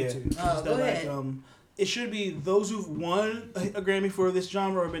 trying to get to. It's Oh, just go that, ahead. it should be those who've won a Grammy for this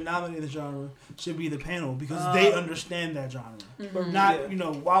genre or been nominated in this genre should be the panel because they understand that genre. Mm-hmm.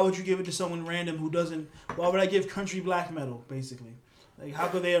 Not, why would you give it to someone random who doesn't? Why would I give country black metal, basically? Like, how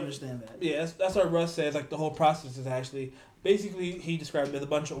could they understand that? Yeah, that's what Russ says. Like the whole process is actually basically he described it as a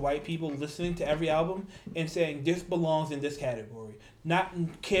bunch of white people listening to every album and saying this belongs in this category, not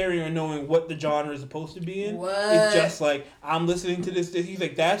caring or knowing what the genre is supposed to be in. What? It's just like I'm listening to this. He's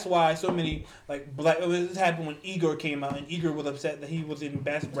like, that's why so many like black. This happened when Igor came out, and Igor was upset that he was in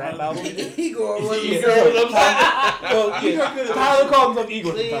best rap album. Igor was Tyler called himself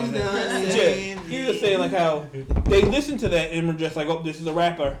Igor. Please sometimes. don't Yeah, say he was saying like how they listened to that and were just like, oh, this is a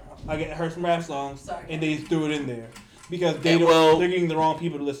rapper. I heard some rap songs, Sorry. and they threw it in there because they And don't. They're getting the wrong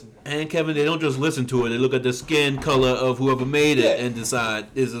people to listen. And Kevin, they don't just listen to it; they look at the skin color of whoever made it and decide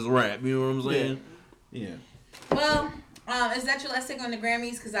is this rap. You know what I'm saying? Yeah. Well, is that your last take on the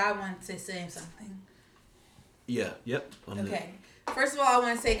Grammys? Because I want to say something. Yeah. Yep. Okay. First of all, I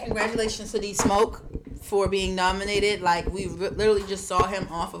want to say congratulations to D Smoke for being nominated. Like, we literally just saw him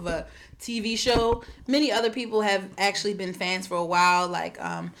off of a TV show. Many other people have actually been fans for a while. Like,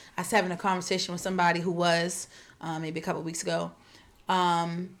 I was having a conversation with somebody who was maybe a couple weeks ago.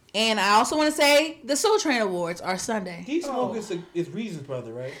 And I also want to say the Soul Train Awards are Sunday. D Smoke is Reason's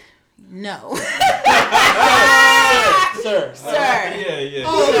brother, right? No. Sir. Yeah.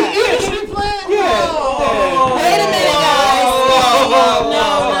 Oh, the industry plan? Yeah. Wait a minute, guys.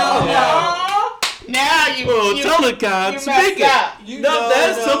 No. Now you. Well, you tell it, God. you Speak messed it. up. No,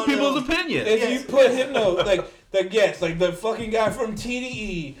 that's some people's opinion. If you put Hypno, like the fucking guy from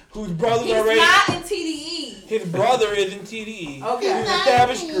TDE, whose brother's He's already. not in TDE. His brother is in TDE. Okay. He's an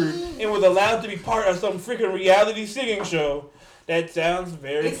established group and was allowed to be part of some freaking reality singing show. That sounds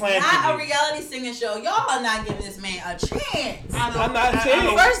very It's planned. not a reality singing show. Y'all are not giving this man a chance. I'm not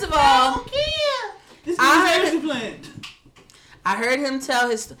saying. First of all, This I is heard- industry plan. I heard him tell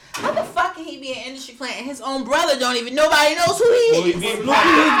his. How the fuck can he be an industry plant and his own brother don't even? Nobody knows who he Well, is. he's being Look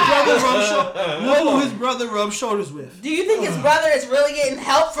who his brother rubbed shoulders with. Do you think his brother is really getting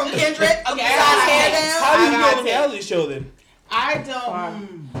help from Kendrick? Okay, besides hair down? How do you I go on got a reality show then? I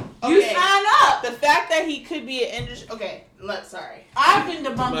don't. You Okay. sign up. The fact that he could be an industry. Okay, sorry. I've been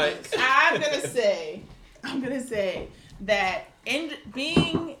debunked. Mike. This. I'm gonna say that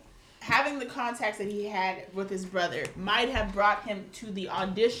having the contacts that he had with his brother might have brought him to the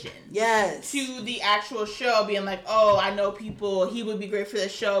audition. Yes. To the actual show, being like, oh, I know people. He would be great for the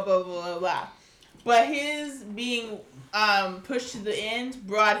show. Blah blah blah blah. But his being pushed to the end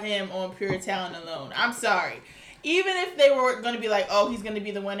brought him on pure talent alone. I'm sorry. Even if they were going to be like, oh, he's going to be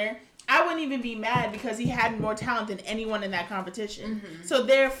the winner, I wouldn't even be mad because he had more talent than anyone in that competition. Mm-hmm. So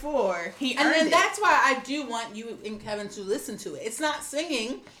therefore, he And earned then it. that's why I do want you and Kevin to listen to it. It's not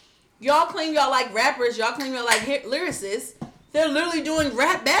singing. Y'all claim y'all like rappers. Y'all claim y'all like lyricists. They're literally doing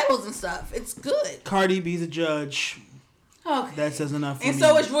rap battles and stuff. It's good. Cardi B's a judge. Okay. That says enough for And me.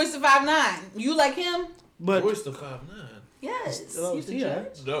 so is Royce the 5'9". You like him? But Where's the 5'9"? Yes. Oh, He's the T.I.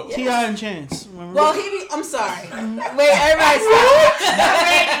 judge. No. Yeah. T.I. and Chance. Remember? Well, I'm sorry. Wait, everybody stop.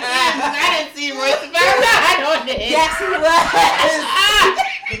 I didn't see Royce the 5'9" on there. Yes, he was.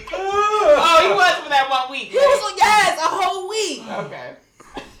 Oh, he was for that 1 week. He was, yes, a whole week. Okay.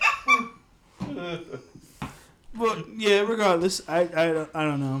 But yeah, regardless, I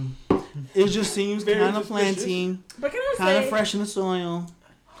don't know. It just seems Very kind of suspicious. planting, But can I kind say, of fresh in the soil.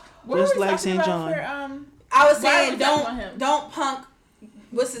 what just were we like talking St. about John. for, I was Why saying was that on him? don't punk.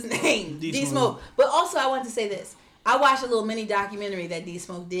 What's his name? D D Smoke. Smoke. But also, I want to say this. I watched a little mini documentary that D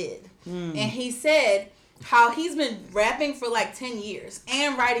Smoke did, and he said how he's been rapping for like 10 years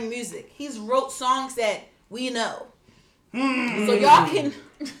and writing music. He's wrote songs that we know, so y'all can.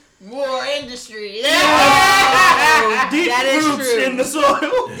 war industry? Deep That is roots true. in the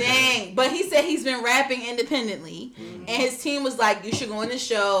soil. Dang. But he said he's been rapping independently, and his team was like, "You should go on the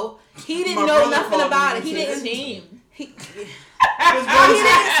show." He didn't My know brother nothing called about me it. He and didn't. said, Team. He, He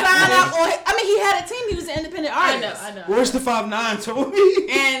didn't sign up on. I mean, he had a team. He was an independent artist. I know. Where's the 5'9" told me?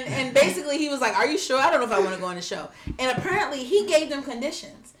 And basically he was like, "Are you sure? I don't know if I want to go on the show." And apparently he gave them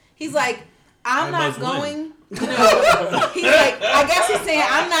conditions. He's like, "I'm not going." You know, he's like, I guess he's saying,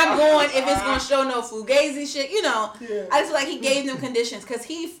 "I'm not going if it's gonna show no fugazi shit." You know, Yeah. I just feel like he gave them conditions because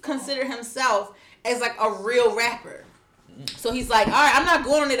he considered himself as like a real rapper. So he's like, "All right, I'm not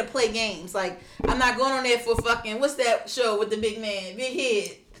going on there to play games. Like, I'm not going on there for fucking what's that show with the big man, big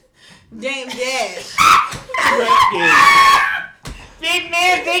head, Dame Dash." Big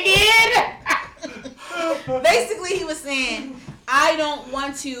man, big head. Basically, he was saying, "I don't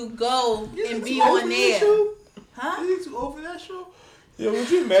want to go and be on there." Huh? Is he too old for that show? Yeah, would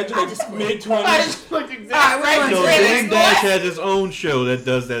you imagine I like just- mid-20s? I just looked exactly All right, right. we're No, on Dame Dash has his own show that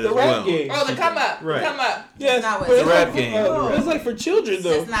does that The as rap well. game. Oh, the come up. Right. Come up. Yes, not what but it's it's rap like, game. It's like for children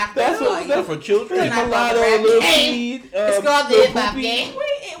though. It's not That's that what. long. Not for children. It's not called Mulatto, the rap Lil game. Peep, It's called the Lil hip hop Poopy. game. Wait,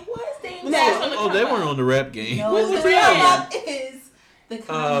 it was Dame No. Dash on the Oh, they come weren't up. on the rap game. No, What's the the real come up is the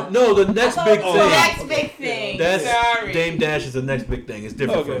come up. No, the next I big thought it was thing. Next big thing. That's Sorry. Dame Dash is the next big thing. It's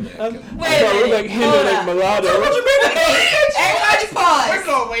different Okay. from that. Wait I a thought it was minute. like him Hold and like up. mulatto. Everybody We're pause.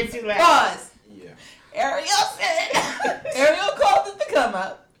 going way too loud. Pause. Yeah. Ariel said, Ariel called it the come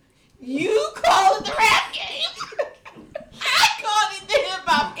up. You call it the rap game. I called it the hip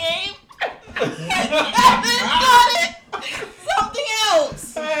hop game. Kevin called it something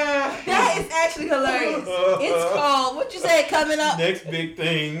else. That is actually hilarious. It's called, what you say, coming up? Next big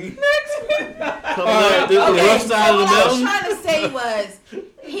thing. Next. Coming up the Okay, rough side so of the what I was mountain. trying to say was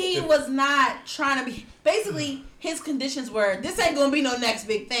he was not trying to be. Basically, his conditions were, this ain't gonna be no next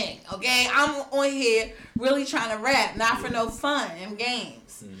big thing. Okay, I'm on here really trying to rap, not for no fun and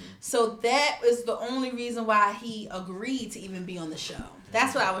games. So that is the only reason why he agreed to even be on the show.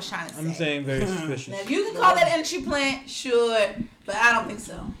 That's what I was trying to say. I'm saying very Now, suspicious. if you can call that entry plant, sure, but I don't think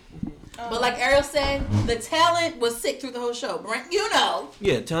so. But like Ariel said, the talent was sick through the whole show. Brent, you know.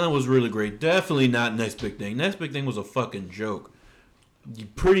 Yeah, talent was really great. Definitely not next big thing. Next big thing was a fucking joke.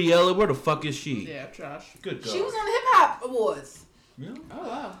 Pretty Yellow, where the fuck is she? Yeah, Josh. Good God. She was on the Hip Hop Awards. Oh,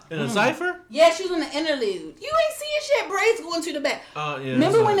 wow. In a cipher? Yeah, she was on the interlude. You ain't seeing shit. Braids going to the back. Yeah.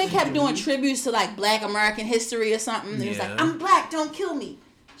 Remember when they kept doing tributes to like Black American history or something? It was Yeah. like, I'm black, don't kill me.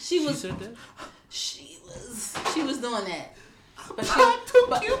 She She was said that? she was doing that. But,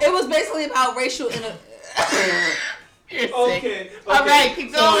 it was basically about racial Okay. All right,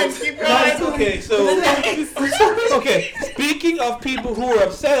 keep going. Keep going. Okay, so okay. Speaking of people who were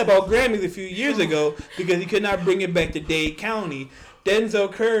upset about Grammys a few years ago because he could not bring it back to Dade County,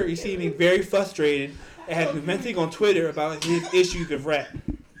 Denzel Curry seeming very frustrated and has been venting on Twitter about his issues with rap.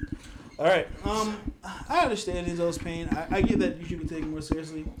 All right. I understand Denzel's pain. I get that you should be taken more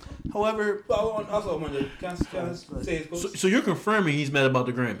seriously. However, I also wanted to say his So you're confirming he's mad about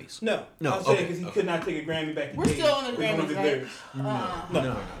the Grammys? No, No, I'm saying okay, because he okay. could not take a Grammy back to We're Dade. still on the It was one of Grammys, his right? lyrics.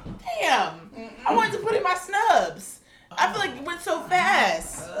 No. Damn. I wanted to put in my snubs. I feel like it went so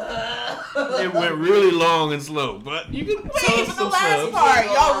fast. It went really long and slow, but you can tell Wait us for the some last stuff. part.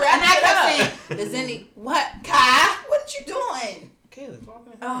 Y'all and wrap I it kept up. saying, "Does any what, Kai? What you doing?" Caleb,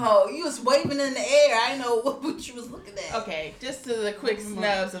 talking. Oh, you was waving in the air. I didn't know what you was looking at. Okay, just to the quick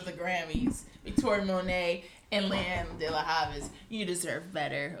snubs of the Grammys. Victoria Monet and Landela Havas. You deserve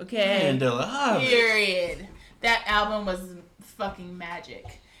better, okay? Mandela Harvey. Period. That album was fucking magic.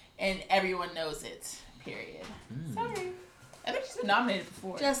 And everyone knows it. Period. Sorry. I think she's been nominated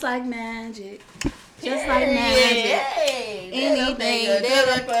before. Just like magic. Period. Just like magic. Hey, Anything and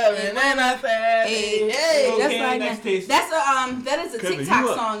then I said, Hey, hey, Okay, just like next magic. taste. That's a that is a Kevin, TikTok you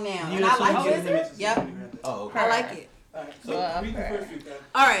up? song now, You and up I like something? it. Yep, Oh, okay. I like it. Alright, so read the first few guys.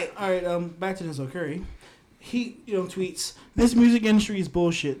 All right. all right. Back to Denzel Curry. He, tweets, "This music industry is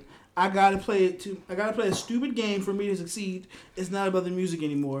bullshit. I gotta play a stupid game for me to succeed. It's not about the music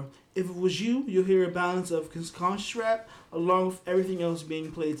anymore. If it was you, you'll hear a balance of conscious rap along with everything else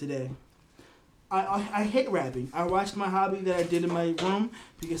being played today. I hate rapping. I watched my hobby that I did in my room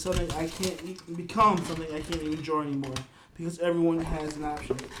because something I can't become something I can't enjoy anymore. Because everyone has an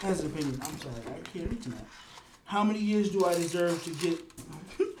option, has an opinion. I'm sorry, I can't read tonight. How many years do I deserve to get?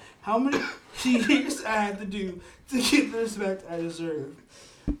 How many years I have to do to get the respect I deserve?"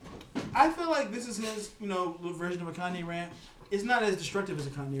 I feel like this is his, the version of a Kanye rant. It's not as destructive as a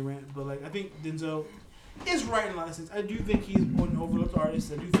Kanye rant, but like I think Denzel is right in a lot of sense. I do think he's an overlooked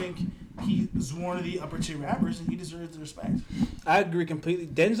artist. I do think he's one of the upper tier rappers, and he deserves the respect. I agree completely.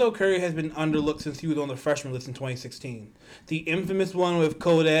 Denzel Curry has been underlooked since he was on the freshman list in 2016. The infamous one with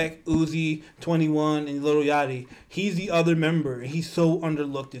Kodak, Uzi, 21, and Lil Yachty. He's the other member, and he's so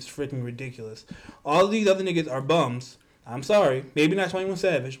underlooked, it's freaking ridiculous. All of these other niggas are bums, I'm sorry, maybe not 21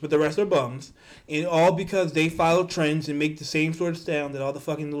 Savage, but the rest are bums. And all because they follow trends and make the same sort of sound that all the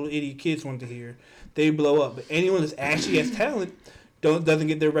fucking little idiot kids want to hear. They blow up. But anyone that's actually has talent doesn't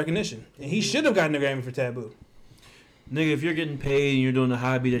get their recognition. And he should have gotten a Grammy for Taboo. Nigga, if you're getting paid and you're doing a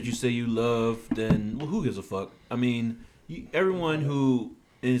hobby that you say you love, then who gives a fuck? I mean, everyone who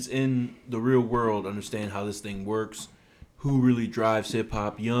is in the real world understand how this thing works. Who really drives hip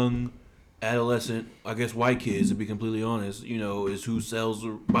hop? Young, adolescent, I guess white kids, to be completely honest, is who sells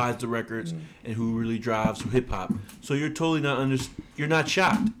or buys the records and who really drives hip hop. So you're totally you're not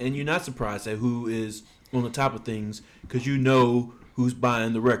shocked and you're not surprised at who is on the top of things because you know who's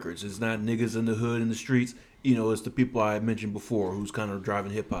buying the records. It's not niggas in the hood in the streets. It's the people I mentioned before who's kind of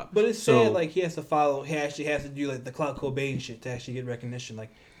driving hip hop. But it's sad, like, he actually has to do, like, the Clout Cobain shit to actually get recognition.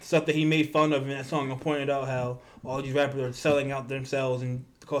 Like, stuff that he made fun of in that song and pointed out how all these rappers are selling out themselves and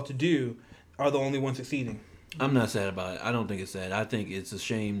called to do are the only ones succeeding. I'm not sad about it. I don't think it's sad. I think it's a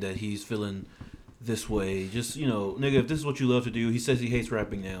shame that he's feeling this way. Just, nigga, if this is what you love to do, he says he hates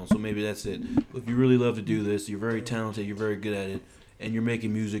rapping now, so maybe that's it. If you really love to do this, you're very talented, you're very good at it, and you're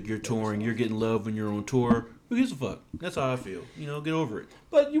making music, you're touring, you're getting love when you're on tour, who gives a fuck? That's how I feel. Get over it.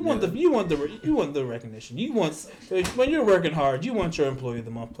 But you want the recognition. When you're working hard, you want your Employee of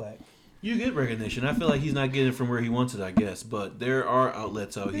the Month plaque. You get recognition. I feel like he's not getting it from where he wants it, I guess. But there are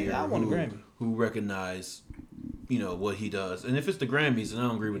outlets out here who recognize, what he does. And if it's the Grammys, then I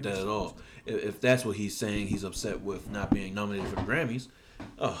don't agree with that at all. If that's what he's saying, he's upset with not being nominated for the Grammys.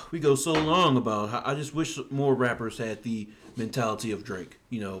 Oh, we go so long about how I just wish more rappers had the mentality of Drake,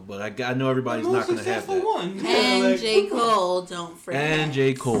 but I know everybody's not going to have that. And J. Cole, don't forget. And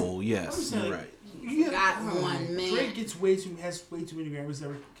J. Cole, yes, you're right. Got one, man. Drake has way too many Grammys to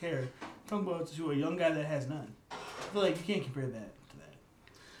ever care. Talking about to a young guy that has none. I feel like you can't compare that to that.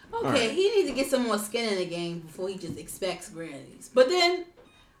 Okay, right. He needs to get some more skin in the game before he just expects Grammys. But then,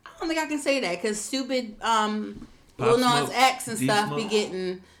 I don't think I can say that because stupid Lil Nas X and stuff be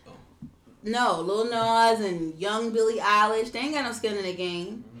getting... No, Lil Nas and young Billie Eilish, they ain't got no skin in the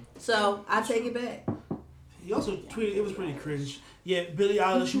game. So, I take it back. He also tweeted, it was pretty cringe. Yeah, Billie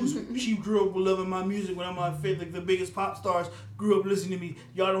Eilish, she grew up loving my music when I'm my favorite, like the biggest pop stars grew up listening to me.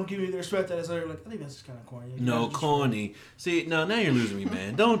 Y'all don't give me the respect that I deserve. Like, I think that's just kind of corny. No, corny. See, now you're losing me,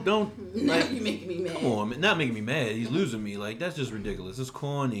 man. Don't. Now you're making me mad. Come on, man. Not making me mad. He's losing me. Like, that's just ridiculous. It's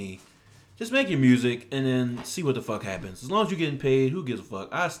corny. Just make your music and then see what the fuck happens. As long as you're getting paid, who gives a fuck?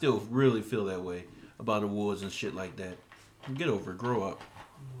 I still really feel that way about awards and shit like that. Get over it. Grow up.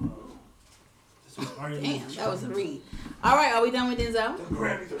 Damn, that was a read. All right, are we done with Denzel? The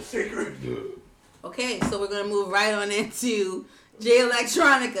Grammys are sacred. Okay, so we're going to move right on into Jay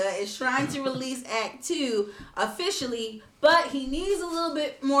Electronica is trying to release Act 2 officially, but he needs a little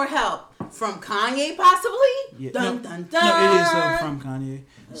bit more help from Kanye, possibly? Yeah. Dun, dun, dun. No, it is from Kanye.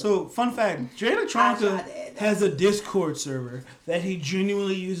 So, fun fact, Jay Electronica has a Discord server that he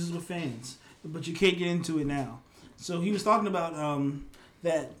genuinely uses with fans, but you can't get into it now. So, he was talking about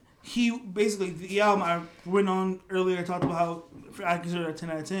that he basically, the album I went on earlier, talked about how I consider it a 10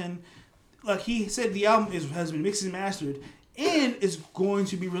 out of 10. Like, he said the album has been mixed and mastered and is going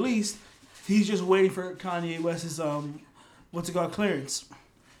to be released. He's just waiting for Kanye West's, clearance.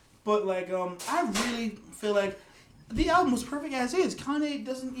 But, like, I really feel like the album was perfect as is. Kanye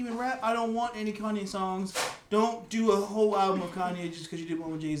doesn't even rap. I don't want any Kanye songs. Don't do a whole album of Kanye just because you did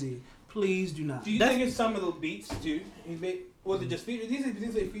one with Jay-Z. Please do not. Do you think it's some of the beats, too? Was it just features?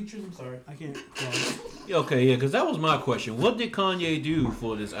 These say features? I'm sorry. I can't. Okay, yeah, because that was my question. What did Kanye do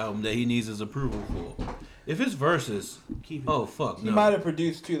for this album that he needs his approval for? If it's verses, oh, fuck, no. He might have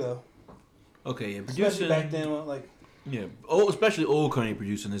produced, too, though. Okay, yeah, producing. Especially back then, like... Yeah, especially old Kanye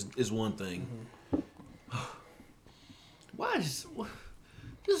producing is one thing. Mm-hmm. Why just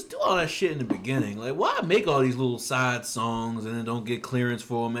do all that shit in the beginning? Like, why make all these little side songs and then don't get clearance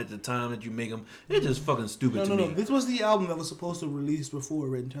for them at the time that you make them? It's just fucking stupid to me. No. This was the album that was supposed to release before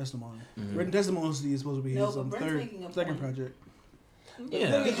Written Testimony. Mm-hmm. Written Testimony is supposed to be his second project.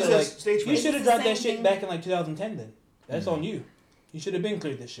 Yeah. You should have dropped that shit back in like 2010 then. That's on you. You should have been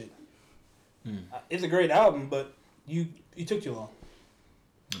cleared this shit. It's a great album, but you took too long.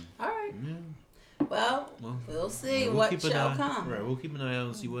 All right. Yeah. Well, we'll see what shall come. Right, we'll keep an eye out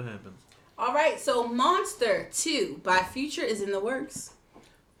and see what happens. All right, so Monster 2 by Future is in the works.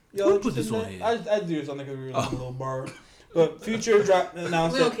 Who put this on here? I do this on like a little bar. But Future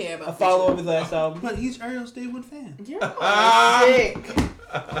announced a follow-up of his last album. But he's Ariel's Day One fan. You're sick.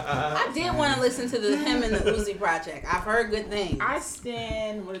 I did want to listen to him and the Uzi project. I've heard good things. I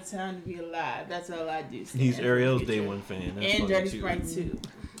stand What It's Time to Be Alive. That's all I do. He's Ariel's Day One fan. That's and Dirty Sprite 2.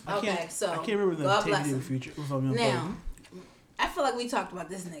 Okay, so I can't remember the tape with Future. Now, I feel like we talked about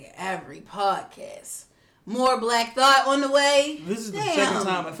this nigga every podcast. More Black Thought on the way. This is the Damn. second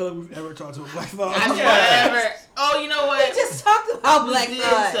time I feel like we've ever talked about Black Thought. I never. Oh, you know what? We just talked about Black We did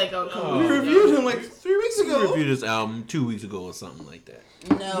Thought. say go come We on. reviewed him like 3 weeks We ago. reviewed this album 2 weeks ago or something like that.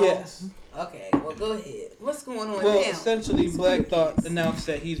 No. Yes. Okay, well, go ahead. What's going on Well, now? essentially, Black Thought announced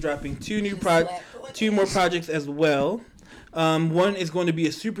that he's dropping two more projects as well. One is going to be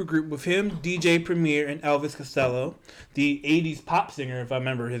a super group with him, DJ Premier and Elvis Costello, the 80s pop singer, if I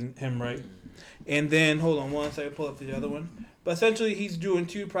remember him right. And then, hold on one second, pull up the other one. But essentially, he's doing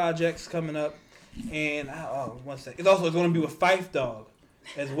 2 projects coming up. And, one second. It's going to be with Phife Dawg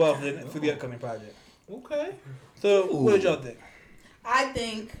as well for the upcoming project. Okay. So, what did y'all think? I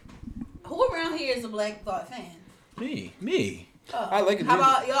think, who around here is a Black Thought fan? Me. Oh. I like it. How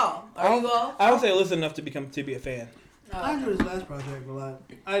about y'all? Are you all? I would say listen enough to be a fan. I enjoyed his last project a lot.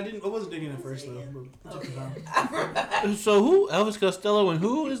 I wasn't digging it first though. But Okay. So who? Elvis Costello and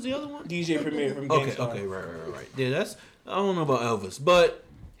who is the other one? DJ Premier from Okay, Gangstar. okay, right. Yeah, that's I don't know about Elvis, but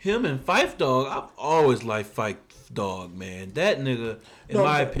him and Phife Dawg, I've always liked Phife Dawg, man. That nigga, in No, my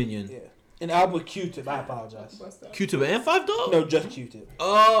I'm sorry. opinion, Yeah. An album with Q-Tip. I apologize. Q-Tip and Phife Dawg. No, just Q-Tip.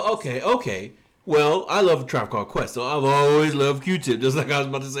 Oh, okay. Well, I love a Tribe Called Quest, so I've always loved Q-Tip, just like I was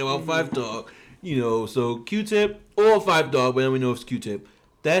about to say about Phife Dawg. You know, so Q-Tip or Phife Dawg, but then we know it's Q-Tip.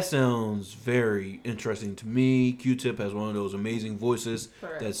 That sounds very interesting to me. Q-Tip has one of those amazing voices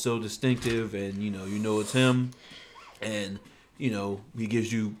that's so distinctive, and you know it's him, and he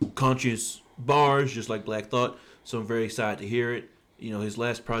gives you conscious bars just like Black Thought. So I'm very excited to hear it. His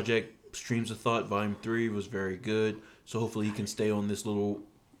last project, Streams of Thought Volume 3, was very good. So hopefully he can stay on this little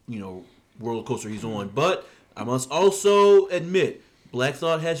roller coaster he's on. But I must also admit, Black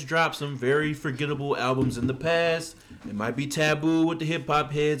Thought has dropped some very forgettable albums in the past. It might be taboo with the hip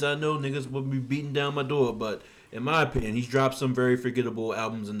hop heads. I know niggas will be beating down my door, but in my opinion, he's dropped some very forgettable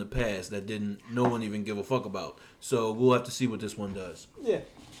albums in the past that no one even give a fuck about. So we'll have to see what this one does. Yeah.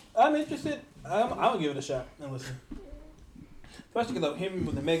 I'm interested. I'm gonna give it a shot and listen. Especially because him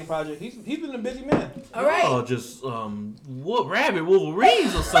with the Megan project, he's been a busy man. All right. Oh, just rabbit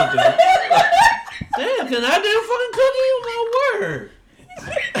Wolverines or something. Damn, can I damn fucking cookie? My word.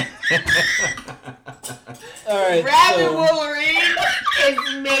 All right. Rabbit Wolverine is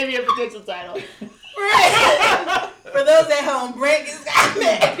maybe a potential title. Right. For those at home, Brent just got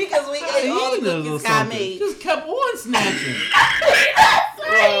mad because we ate all the cookies got made. Just kept on snatching.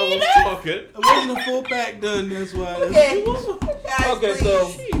 Sorry. Talking. it wasn't a full pack done. That's why. Okay. Guys, Okay,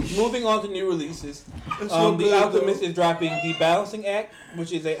 please. so moving on to new releases. It's so The good, Alchemist though. is dropping The Balancing Act,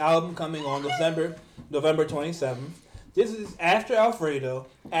 which is an album coming on November 27th. This is after Alfredo,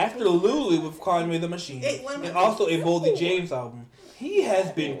 after Lulu with Conway the Machine, Hey, what am I- and also a Boldy James album. He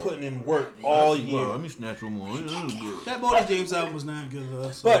has been putting in work all year. Let me snatch one more. That Boldy James album was not good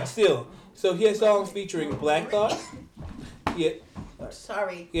though. So. But still, so he has songs featuring Black Thought.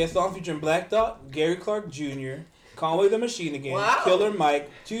 Sorry. He has songs featuring Black Thought, Gary Clark Jr., Conway the Machine again, Wow. Killer Mike,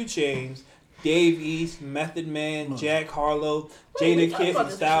 2 Chainz, Dave East, Method Man, Jack Harlow, we Jada talked Kiss about and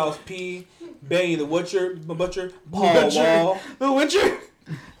this Styles P, Benny the Butcher, Paul Wall, The Witcher.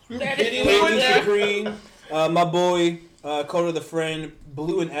 Lady Supreme, my boy, Coda the Friend,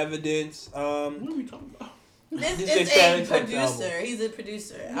 Blue in Evidence. What are we talking about? This This is is a Static producer. album. He's a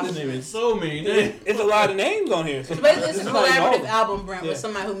producer. His name is so many names. It's a lot of names on here. So But this it's a is not even all of collaborative them. album, Brent, Yeah. with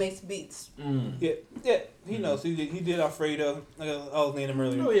somebody who makes beats. Yeah, he knows. He did Alfredo. I was naming him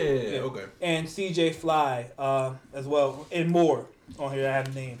earlier. Oh yeah. Okay. And CJ Fly as well, and more on here I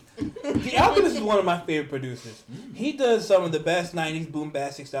have named. The Alchemist is one of my favorite producers. He does some of the best 90s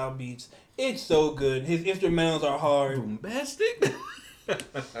bombastic style beats. It's so good. His instrumentals are hard. Bombastic.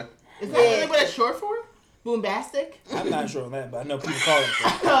 Is that what it's short for? Boombastic? I'm not sure on that, but I know people call it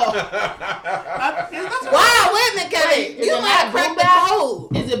that. Wow, wait a minute, Kevin. Wait, is You it might not crack boom the bap?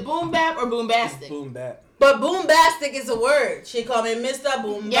 code. Is it boom bap or boombastic? Boom bap. But boombastic is a word. She called me Mr.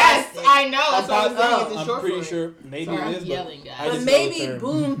 Boombastic. Yes, I know. That's what I'm Oh, saying. It's a I'm short pretty for it. sure maybe Sorry, it I'm is, yelling, but guys. I But just maybe know the term.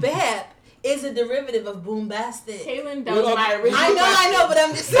 boom bap is a derivative of boombastic. Kaylin, that was my original I know, but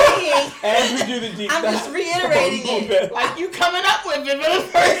I'm just saying. As we do the deep I'm just dive reiterating on it. boom bap. Like you coming up with it for the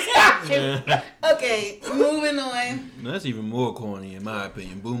first time. Okay, moving on. That's even more corny in my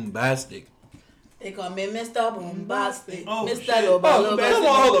opinion. Bombastic. They call me Mr. Boombastic. Oh, Mr. shit. Oh, Loba. man, come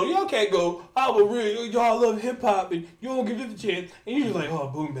on, hold on. Y'all can't go, y'all love hip hop and you don't give it a chance. And you're just like, oh,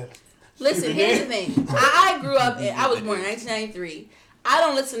 boom bap. Listen, here's the thing. I grew up, I was born in 1993. I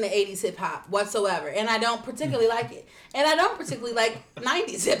don't listen to 80s hip hop whatsoever, and I don't particularly like it. And I don't particularly like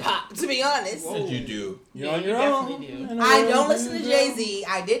 90s hip hop, to be honest. What did you do? You're on your definitely own. do. I don't listen to Jay-Z.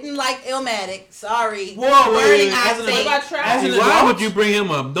 I didn't like Illmatic. Sorry. Whoa, Burning as Octane. an- What about Travis? as an Why adult? would you bring him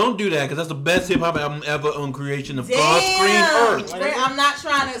up? Don't do that, because that's the best hip hop album ever on creation of God's green Damn. earth. I'm not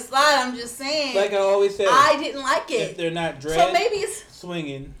trying to slide. I'm just saying. Like I always said, I didn't like if it. they're not dread So maybe it's.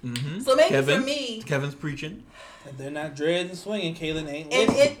 swinging, Mm-hmm. So maybe Kevin, for me. Kevin's preaching. if they're not dread and swinging, Kaylin ain't And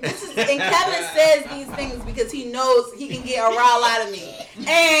listening. and Kevin says these things because he knows he can get a rile out of me.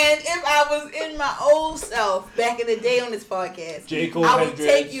 And if I was in my old self back in the day on this podcast, J. Cole I has would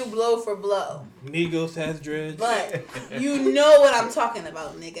dreads. take you blow for blow. Migos has dreads. But you know what I'm talking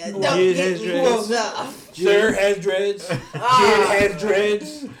about, nigga. Don't Jid get has me dreads. mixed up. Sir has dreads. Jid has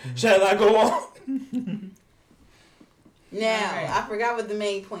dreads. Shall I go on? Now, Alright. I forgot what the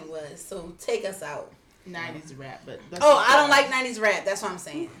main point was, so take us out. 90s rap, but that's Oh, I don't like 90s rap. That's what I'm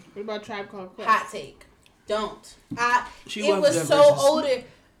saying. What about Tribe Called Quest? Hot take. Don't. She It loved was that so versus- older.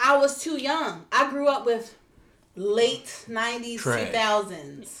 I was too young. I grew up with late 90s, Trash.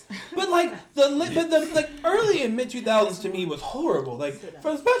 2000s. But like the early and mid 2000s to me was horrible. Like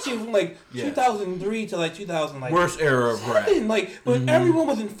especially from like Yeah. 2003 to like 2000 like Worst era of rap. like when everyone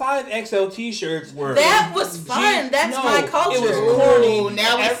was in 5XL t-shirts. Word. That was fun. That's no, my culture. it was corny. Ooh,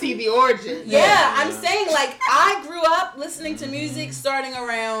 now we see the origin. Yeah, I'm saying like I grew up listening to music starting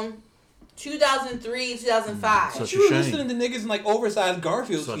around 2003, 2005. Such You a were shame. listening to niggas in like oversized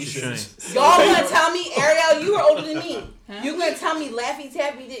Garfield Such a t-shirts. Y'all gonna tell me, Ariel, you were older than me. Huh? You gonna tell me Laffy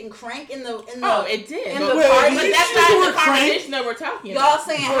Taffy didn't crank in the Oh, it did. in But, the wait, party? but you that's sure not were the conversation that we're talking Y'all about.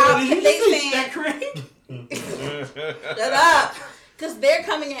 saying how Did you they say saying shut up, because they're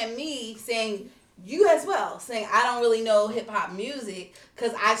coming at me saying you as well, saying I don't really know hip hop music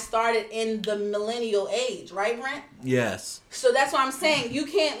because I started in the millennial age, right, Brent? Yes. So that's what I'm saying. You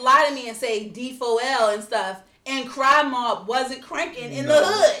can't lie to me and say D4L and stuff. And Cry Mob wasn't cranking in the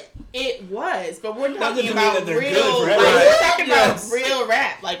hood. It was, but we're That talking doesn't mean about that they're real. good Like, forever. we're talking Yes. about real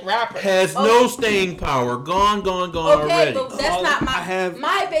rap, like rappers. Has no staying power. Gone Okay, already. but that's not my. I have-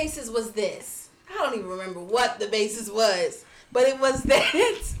 My basis was this. I don't even remember what the basis was, but it was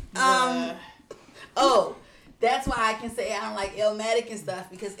that. Oh, that's why I can say I don't like Illmatic and stuff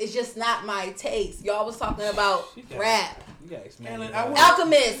because it's just not my taste. Y'all was talking about rap, You guys, And man. I want-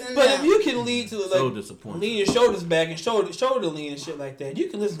 Alchemist, and But them. if you can lead to So like disappointing. lean your shoulders back and shoulder lean and shit like that, you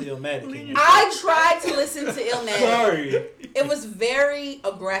can listen to Illmatic. Lean and- your- I tried to listen to Illmatic. Sorry. It was very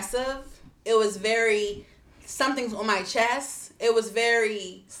aggressive. It was very something's on my chest. It was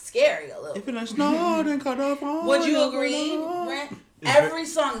very scary a little. If it's not, then cut off all Would you your agree, love. Brent? Every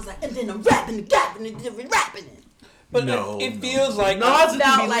song is like, and then I'm rapping the gap and then rapping it. But No, it no. feels like Nas felt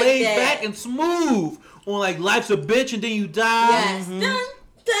can be like laid that. back and smooth on like Life's a Bitch and Then You Die. Yes. Dun,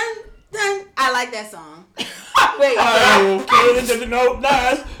 dun, dun. I like that song. Wait. oh, Kaylin doesn't know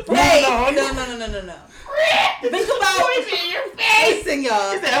Nas. Wait. Moving on. No. Think about in your face. Listen,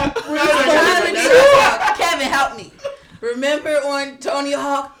 y'all. No, Trying to be the- Kevin, help me. Remember on Tony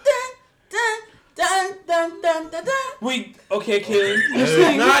Hawk? Dun, dun, dun, dun, dun. Okay, Kaylin.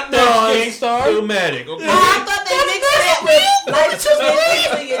 It's not That's Nas. Gangstar. Illmatic. Okay. Oh, I thought they mixed it with Life's a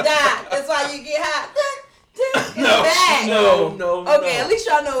Bitch until you die. That's why you get hot. Dun, dun, in the back. No. Okay, at least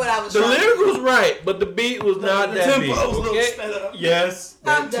y'all know what I was The trying to lyric was right, but the beat was not that beat. tempo was a little Okay? sped up. Yes.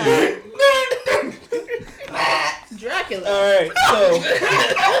 I'm that too. done. Dracula. All right,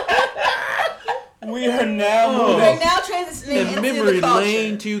 so we are now Oh. We're moving. now transitioning And into memory the culture.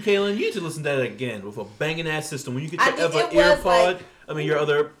 lane too, Kaylin. You need to listen to that again with a banging ass system. When you get I your think other it was AirPod, like- I mean your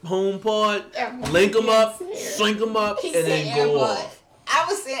other home pod, link them up, sync them up, He and said then go AirPod. off. I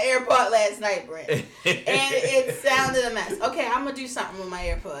was saying AirPod last night, Brent, and it sounded a mess. Okay, I'm gonna do something with my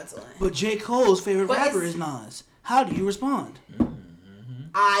AirPods on. But J. Cole's favorite But rapper it's- is Nas. How do you respond?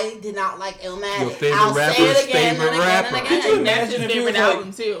 I did not like Illmatic. Your favorite I'll say rapper's it again favorite and again rapper. and Could you again. And that's imagine his if he favorite was like-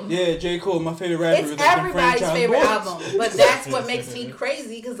 album too. Yeah, J. Cole, my favorite rapper. It's is like the everybody's Franchise favorite Boys. album, but that's what makes me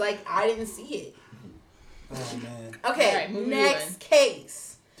crazy because like I didn't see it. Oh man. Okay, Alright, moving next on.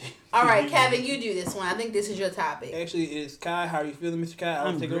 case. All right, Kevin, you do this one. I think this is your topic. Actually, it's Kai. How are you feeling, Mr. Kai? I'll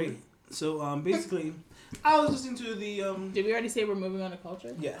I'm take great. over. So basically, I was listening to the Did we already say we're moving on to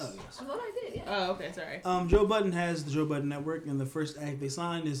culture? Yes. I thought I did. Yeah. Oh, okay, sorry. Joe Budden has the Joe Budden Network, and the first act they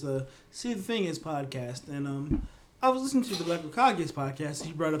signed is the See the Thing Is podcast. And I was listening to the Black Okage's podcast. And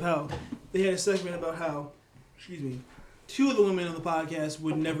he brought up how they had a segment about how, two of the women on the podcast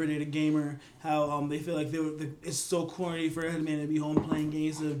would never date a gamer. How they feel like it's so corny for a man to be home playing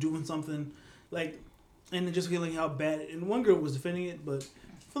games instead of doing something like, and then just feeling how bad. And one girl was defending it, but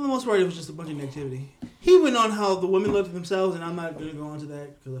For the most part, it was just a bunch of negativity. He went on how the women looked at themselves, and I'm not going to go into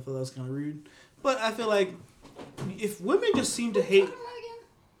that because I feel that was kind of rude. But I feel like if women just seem to hate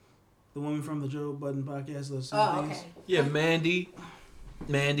the woman from the Joe Budden podcast, those things. Okay. Yeah, Mandy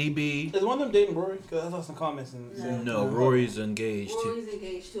B. Is one of them dating Rory? Because I saw some comments. No, Rory's engaged. Rory's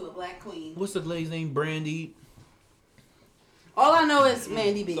engaged to a black queen. What's the lady's name? Brandy. All I know is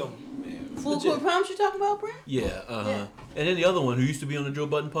Mandy B. So, Full Court Promise you talking about, Brent? Yeah, Yeah. And then the other one who used to be on the Joe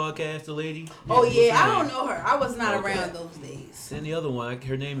Budden podcast, the lady. Oh, What's yeah. her I name? don't know her. I was not Okay. around those days. Then the other one,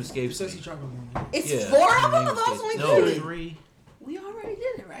 her name escapes Sexy me. chocolate woman. It's Yeah, 4 her of them? name Or those escapes- only No, 3? 3. We already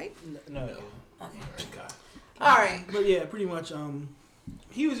did it, right? no. Okay. God. All right. But yeah, pretty much.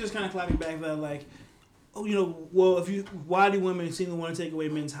 He was just kind of clapping back that like, oh, you know, well, why do women seem to want to take away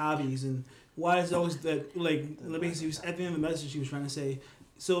men's hobbies, and why is it always that like basically at the end of the message she was trying to say.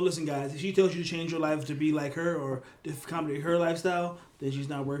 So listen, guys, if she tells you to change your life to be like her or to accommodate her lifestyle, then she's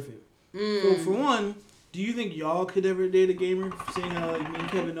not worth it. So for one, do you think y'all could ever date a gamer? Seeing how like me and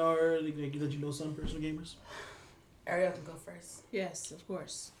Kevin are, like that you know some personal gamers. Ariel can go first. Yes, of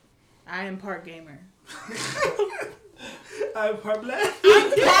course. I am part gamer. I'm part black.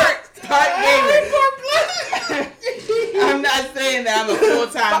 Part gamer. I'm not saying that I'm a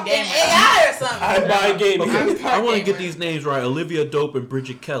full-time gamer. AI or something. I buy gaming. Okay, I want to gamer. get these names right. Olivia Dope and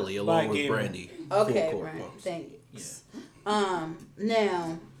Bridget Kelly, along with gamer. Brandy. Okay, Full court Brian. pumps. Thanks.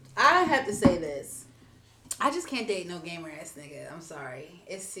 Now, I have to say this. I just can't date no gamer ass nigga. I'm sorry.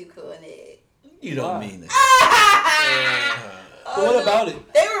 It's too cool in it. You don't Why? mean that. But what about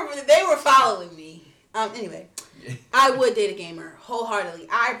it? They were following me. Anyway, I would date a gamer wholeheartedly.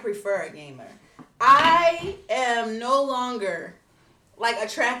 I prefer a gamer. I am no longer like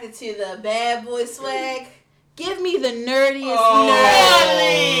attracted to the bad boy swag. Give me the nerdiest nerd.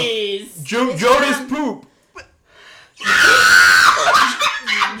 Please. Jonas Poop.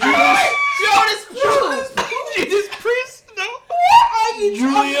 Jonas Poop. Jesus Priest? No. What are you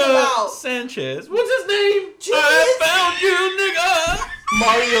talking Julia about? Sanchez. What's his name? Julius? I found you, nigga.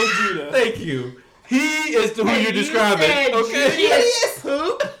 Mario Judah. Thank you. He is the who you're describing. said Okay. Julius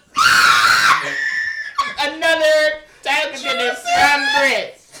Poop. Another title contender from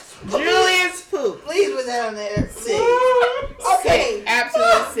Brit. Julius Poop. Please put that on there. Okay.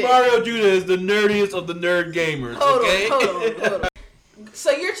 Absolutely sick. Mario Judah is the nerdiest of the nerd gamers. Hold Okay. on.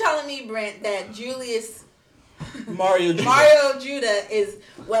 So you're telling me, Brent, that Mario Judah. Mario Judah is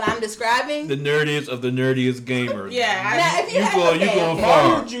what I'm describing? The nerdiest of the nerdiest gamers. Yeah. Now, if You going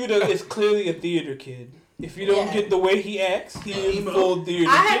Mario far. Judah is clearly a theater kid. If you don't Yeah. get the way he acts, he is full theater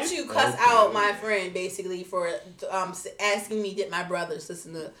I had kid. to cuss Okay. out my friend basically for asking me did my brothers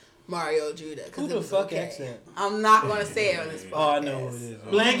listen to Mario Judah. 'cause Who it the was fuck okay. acts that? I'm not going to say it on this podcast. Oh, I know who it is.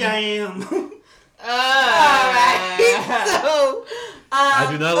 Blank I am. Alright. So, I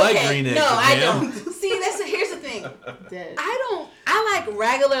do not like green eggs, No, I ma'am. don't. See, here's the thing. Dead. I like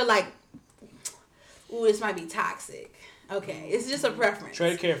regular, like, ooh, this might be toxic. Okay, it's just a preference.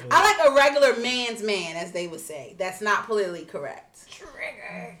 Tread carefully. I like a regular man's man, as they would say. That's not politically correct.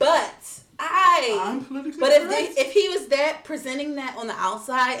 But I'm politically But correct. if he was that presenting that on the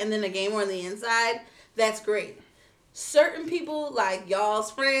outside and then a gamer on the inside, that's great. Certain people, like y'all's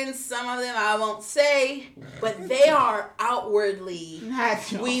friends, some of them I won't say, but they are outwardly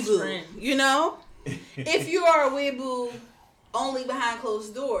Not your weeboo. friend. You know? If you are a weeboo only behind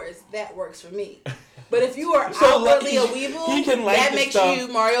closed doors, that works for me. But if you are So, like, outwardly a weeboo, he can like that the makes stuff. you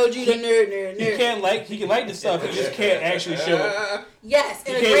Mario Judah nerd. He can like the stuff. He just can't actually show it. Yes,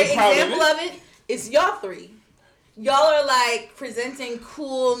 and You a can't great be proud of example of it is y'all three. Y'all are like presenting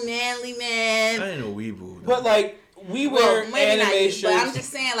cool, manly I man. ain't no weeboo. But like we wear maybe not anime you, but I'm shirts. just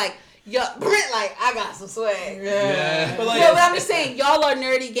saying like y'all, Brent, like I got some swag. Yeah. But like, No, but I'm just saying y'all are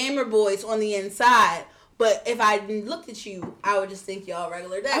nerdy gamer boys on the inside. But if I looked at you, I would just think y'all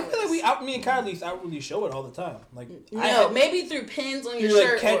regular I daggers. feel like me and Kyle at least outwardly show it all the time. Like I No, have maybe through pins on your like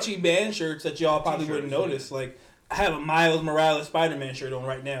shirt. catchy band shirts that y'all probably wouldn't notice. Like I have a Miles Morales Spider-Man shirt on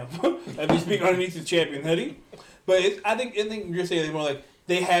right now. As we speak underneath the champion hoodie. But I think you're saying it's more like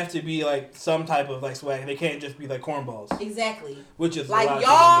they have to be like some type of like swag. They can't just be like cornballs. Exactly. Which is Like a lot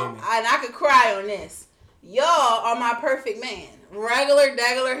y'all, of people in and I could cry on this. Y'all are my perfect man. Regular,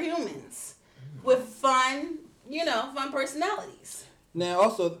 daggler humans with fun, fun personalities. Now,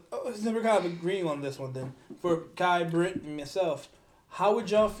 also, since we're kind of agreeing on this one, then for Kai, Brent, and myself, how would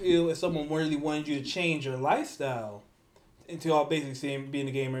y'all feel if someone really wanted you to change your lifestyle into all basically being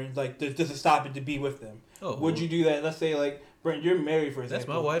a gamer, like just to stop it to be with them? Oh, Would you do that? Let's say like Brent, you're married for example. That's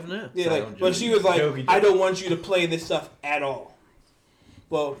my wife now. Yeah, Sorry, like, I'm but joking. she was like, Joking, I joking. don't want you to play this stuff at all.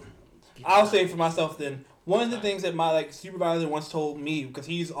 Well, I'll say for myself then, One of the things that my supervisor once told me, because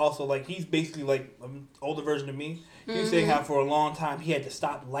he's also he's basically an older version of me. He was saying how for a long time he had to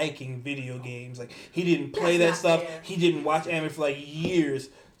stop liking video games. Like he didn't play that stuff. Fair. He didn't watch anime for years.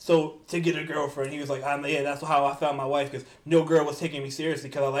 So to get a girlfriend, he was like, that's how I found my wife, because no girl was taking me seriously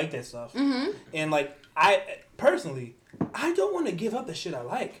because I like that stuff. Mm-hmm. And I personally, I don't want to give up the shit I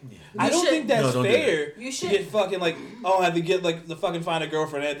like. Yeah. I don't think that's fair. You should get fucking I have to get to fucking find a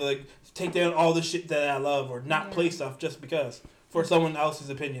girlfriend. I have to take down all the shit that I love or not play stuff just because for someone else's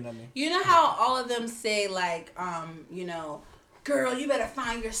opinion of me. You know how all of them say girl, you better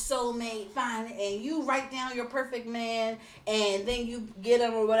find your soulmate, and you write down your perfect man, and then you get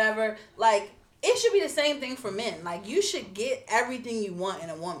him or whatever. It should be the same thing for men. You should get everything you want in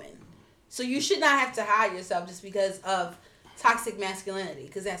a woman. So you should not have to hide yourself just because of toxic masculinity,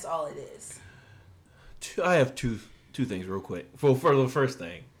 because that's all it is. I have two things real quick. For the first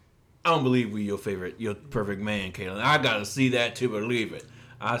thing, I don't believe your perfect man, Caitlin. I gotta see that to believe it.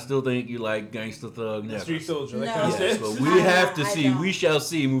 I still think you like Gangsta Thug Never. Street Soldier. No. Yes, but we have to see. We shall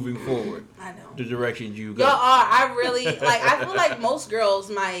see moving forward. I know. The direction you go. Y'all are. I really, I feel like most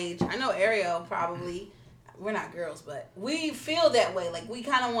girls my age, I know Ariel probably, we're not girls, but we feel that way. We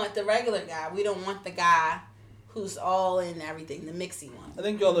kind of want the regular guy. We don't want the guy who's all in everything, the mixy one. I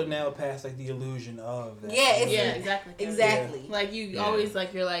think y'all are now past the illusion of that. Yeah, exactly. Yeah. You always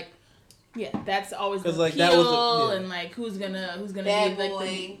you're yeah, that's always the appeal, that was and who's gonna Bad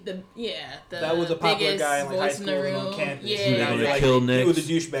be the that was a popular guy in high school and on campus. Yeah, he was a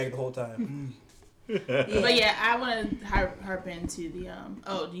douchebag the whole time. But yeah, I want to harp into the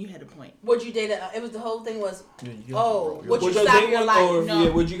you had a point. Would you date it was the whole thing was would you stop your life? Or,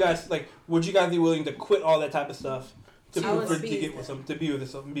 no. Would you guys be willing to quit all that type of stuff to be with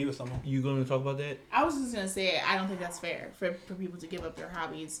someone? You gonna talk about that? I was just gonna say I don't think that's fair for people to give up their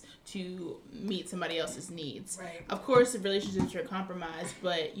hobbies to meet somebody else's needs. Right. Of course, the relationships are compromised,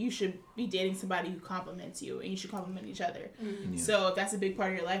 but you should be dating somebody who compliments you, and you should compliment each other. Mm-hmm. Yeah. So if that's a big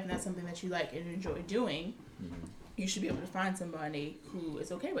part of your life and that's something that you like and enjoy doing, you should be able to find somebody who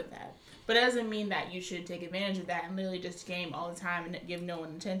is okay with that. But it doesn't mean that you should take advantage of that and literally just game all the time and give no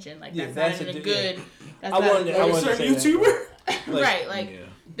one attention. That's not a good. That's I wanted to say YouTuber. Right,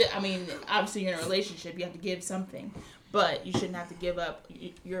 I mean, obviously you're in a relationship, you have to give something, but you shouldn't have to give up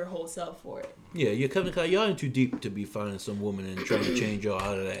your whole self for it. Yeah, y'all ain't too deep to be finding some woman and trying to change y'all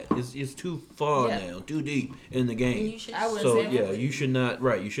out of that. It's too far now, too deep in the game. You should not.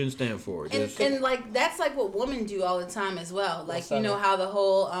 Right, you shouldn't stand for it. And that's what women do all the time as well. How the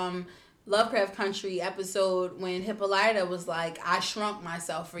whole Lovecraft Country episode when Hippolyta was I shrunk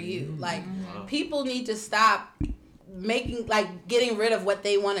myself for you. People need to stop getting rid of what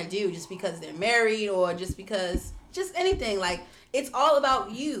they want to do just because they're married or just anything. It's all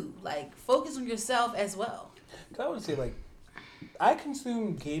about you. Focus on yourself as well. I would say I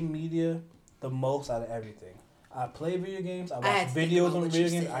consume game media the most out of everything. I play video games. I watch videos on video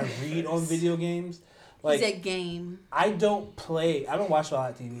games. I read on video games. He said game. I don't watch a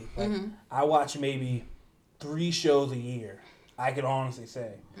lot of TV. I watch maybe 3 shows a year. I can honestly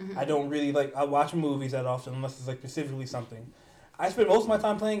say. Mm-hmm. I don't really I watch movies that often unless it's specifically something. I spend most of my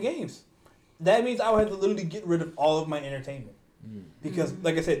time playing games. That means I would have to literally get rid of all of my entertainment. Because,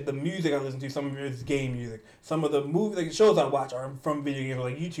 like I said, the music I listen to, some of it is game music. Some of the movies, shows I watch are from video games,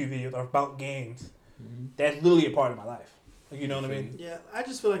 or YouTube videos are about games. Mm-hmm. That's literally a part of my life. You know what I mean? Yeah, I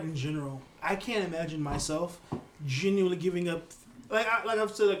just feel in general, I can't imagine myself genuinely giving up.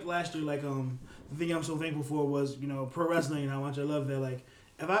 I've said last year, the thing I'm so thankful for was pro wrestling and how much I love that.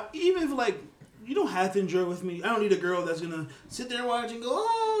 If you don't have to enjoy it with me. I don't need a girl that's gonna sit there and watch and go,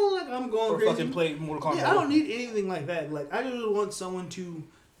 I'm going crazy. Or fucking play Mortal Kombat. Yeah, I don't need anything like that. I just want someone to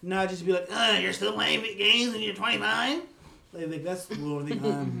not just be you're still playing games and you're 25. That's the only thing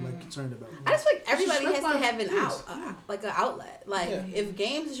I'm concerned about. I just everybody has to have an outlet. If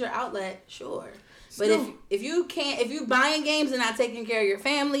games is your outlet, sure. But if you buying games and not taking care of your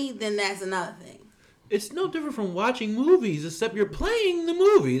family, then that's another thing. It's no different from watching movies, except you're playing the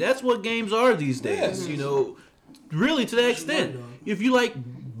movie. That's what games are these days. Yes. Really to that extent. If you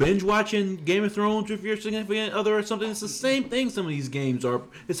binge watching Game of Thrones with your significant other or something, it's the same thing some of these games are,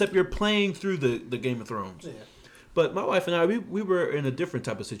 except you're playing through the Game of Thrones. Yeah. But my wife and I, we were in a different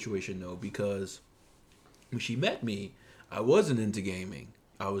type of situation, though, because when she met me, I wasn't into gaming.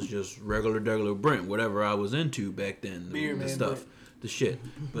 I was just regular Brent, whatever I was into back then, the stuff, the shit.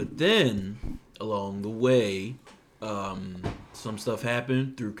 But then, along the way, some stuff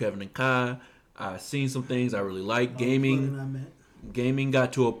happened through Kevin and Kai. I seen some things I really liked. Gaming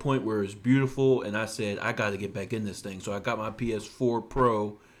got to a point where it's beautiful, and I said, I got to get back in this thing. So I got my PS4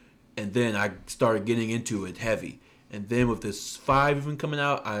 Pro, and then I started getting into it heavy. And then with this 5 even coming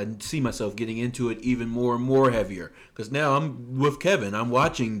out, I see myself getting into it even more and more heavier. Because now I'm with Kevin. I'm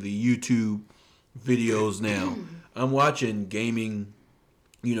watching the YouTube videos now. I'm watching gaming,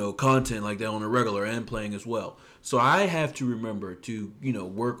 content like that on a regular and playing as well. So I have to remember to,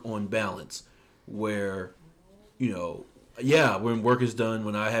 work on balance where, when work is done,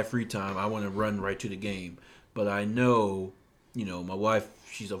 when I have free time, I want to run right to the game. But I know, my wife,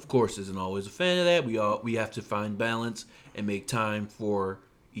 she's of course isn't always a fan of that. We have to find balance and make time for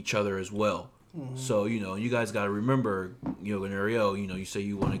each other as well. Mm-hmm. So, you guys got to remember, in Ariel, you say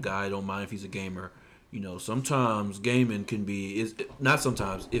you want a guy, don't mind if he's a gamer. Sometimes gaming can be, not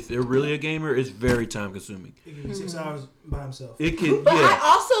sometimes, if they're really a gamer, it's very time consuming. It can be 6 hours by himself. It can, but I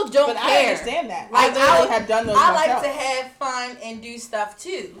also don't care. I understand that. Like, I have done those myself. like to have fun and do stuff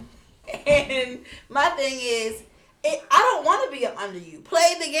too. And my thing is, I don't want to be up under you.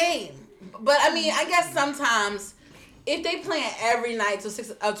 Play the game. But I mean, I guess sometimes if they playing every night till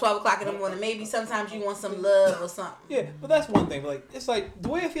 12 o'clock in the morning, maybe sometimes you want some love or something. Yeah, but that's one thing. Like, it's like the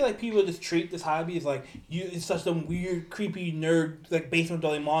way I feel like people just treat this hobby is like it's such some weird, creepy nerd like basement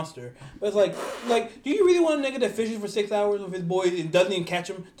dwelling monster. But it's like, do you really want a nigga that fishes for 6 hours with his boys and doesn't even catch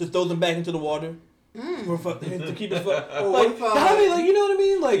them, just throws them back into the water? To keep it like, you know what I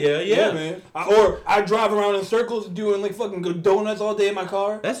mean? Like, yeah, man. I drive around in circles doing like fucking donuts all day in my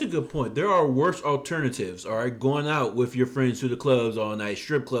car. That's a good point. There are worse alternatives. All right, going out with your friends to the clubs all night,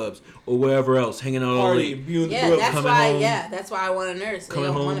 strip clubs or wherever else, hanging out all late. That's why I want a nurse. They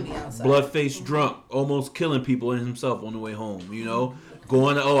don't want to be outside. Blood-faced drunk, almost killing people and himself on the way home.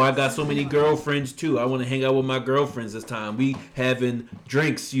 Going, I got so many girlfriends too. I want to hang out with my girlfriends this time. We having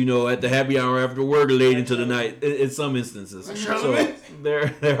drinks, at the happy hour after work late into the night. In some instances, so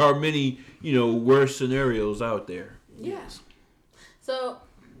there are many, worse scenarios out there. Yeah. So,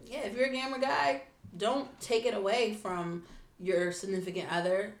 if you're a gamer guy, don't take it away from your significant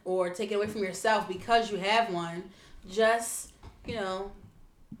other or take it away from yourself because you have one. Just,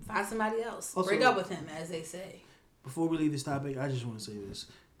 find somebody else. Also, break up with him, as they say. Before we leave this topic, I just want to say this.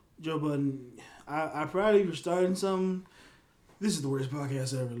 Joe Budden, I proudly for starting something. This is the worst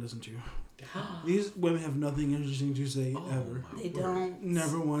podcast I ever listened to. These women have nothing interesting to say ever. They don't.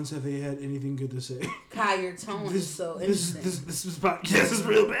 Never once have they had anything good to say. Kai, your tone is so interesting. This podcast is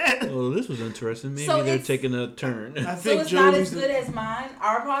real bad. Oh, this was interesting. Maybe they're taking a turn. I think it's not as good as mine,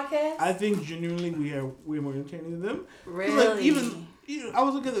 our podcast? I think genuinely we're more entertaining than them. Really? Like, I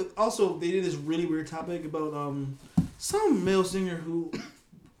was looking at also they did this really weird topic about some male singer who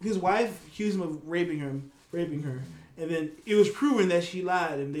his wife accused him of raping her, and then it was proven that she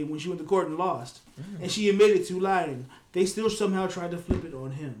lied, and when she went to court and lost, and she admitted to lying, they still somehow tried to flip it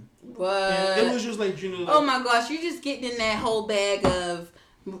on him. What? And it was just like genuinely. Oh my gosh, you're just getting in that whole bag of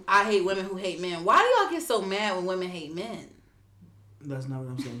I hate women who hate men. Why do y'all get so mad when women hate men? That's not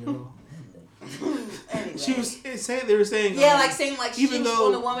what I'm saying at all. Anyway. She was saying they were saying saying even though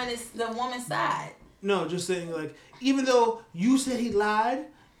on the woman's side. No, just saying like even though you said he lied,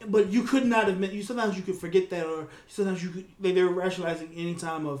 but you could not admit. Sometimes you could forget that, or sometimes you could. They were rationalizing any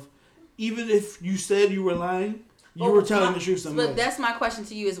time of, even if you said you were lying, you were telling the truth. But that's my question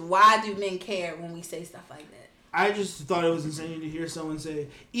to you: is why do men care when we say stuff like that? I just thought it was insane to hear someone say,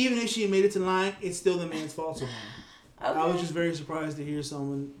 even if she made it to lying, it's still the man's fault somehow. Okay. I was just very surprised to hear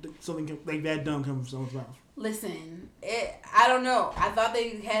something like that dumb come from someone's mouth. Listen, I don't know. I thought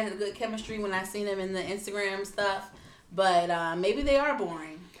they had a good chemistry when I seen them in the Instagram stuff, but maybe they are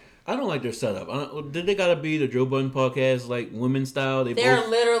boring. I don't like their setup. Did they gotta be the Joe Budden podcast like women style? They're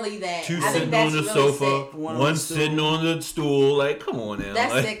literally that. Two sitting on the sofa, one sitting on the stool. Like, come on now.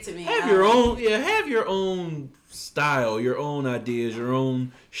 That's sick to me. Have your own style, your own ideas, your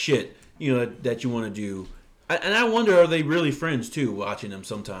own shit. That you want to do. And I wonder, are they really friends too? Watching them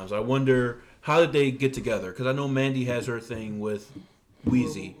sometimes, I wonder how did they get together? Because I know Mandy has her thing with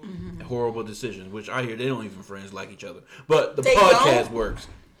Weezy, Horrible Decisions, which I hear they don't even friends like each other. But the podcast works.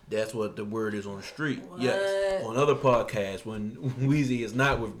 That's what the word is on the street. What? Yes. On other podcasts, when Weezy is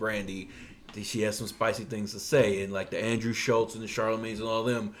not with Brandy, she has some spicy things to say, and like the Andrew Schultz and the Charlamagne's and all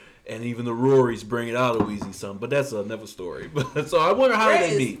them, and even the Rorys bring it out of Weezy some. But that's another story. But so I wonder how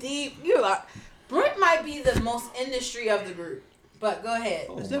they meet. Deep. Brent might be the most industry of the group, but go ahead.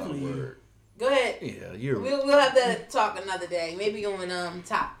 It's definitely you. Go ahead. Yeah, We'll have to talk another day. Maybe on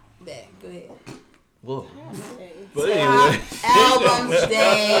top day. Go ahead. Whoa. But anyway. Albums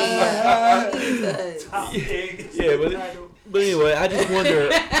day. But anyway, I just wonder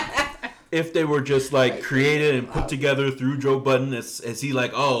if they were just like created and put together through Joe Budden as he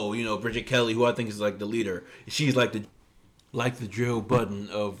like, Bridget Kelly, who I think is like the leader. She's like the like the Joe Budden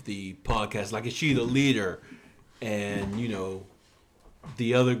of the podcast. Like, is she the leader? And, you know,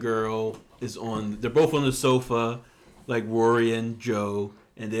 the other girl is they're both on the sofa, like Rory and Joe.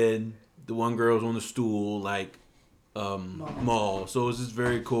 And then the one girl's on the stool, like Maul. So it's just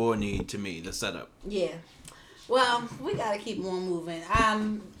very cool and neat to me, the setup. Yeah. Well, we got to keep on moving.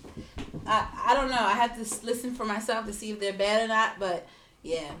 I don't know. I have to listen for myself to see if they're bad or not. But,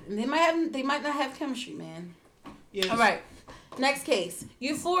 yeah. They might not have chemistry, man. Yes. All right. Next case.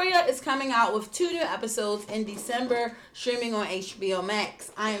 Euphoria is coming out with 2 new episodes in December, streaming on HBO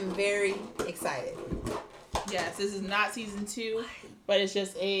Max. I am very excited. Yes, this is not season 2, but it's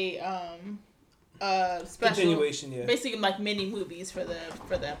just a special Continuation, yeah. Basically, like mini movies for the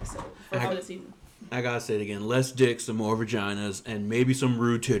episode for the season. I gotta say it again. Less dicks, some more vaginas, and maybe some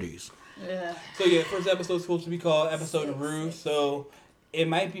rude titties. Yeah. So yeah, first episode's supposed to be called Episode of Rue. So it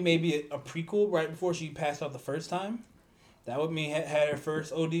might be maybe a prequel right before she passed out the first time. That would mean had her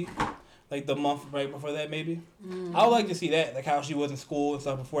first OD, like the month right before that maybe. Mm-hmm. I would like to see that, like how she was in school and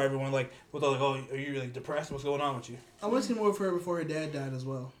stuff before everyone like was all like, oh, are you like depressed? What's going on with you? I want to see more of her before her dad died as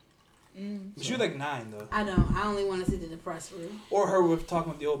well. She was like 9 though. I know. I only want to see the depressed room. Or her with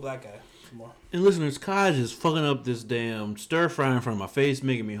talking with the old black guy some more. And listeners, Kaj is fucking up this damn stir fry in front of my face,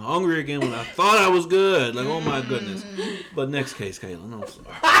 making me hungry again when I thought I was good. Like, oh my goodness. But next case, Caitlin, I'm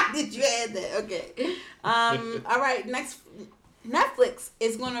sorry. Did you add that? Okay. All right. Next, Netflix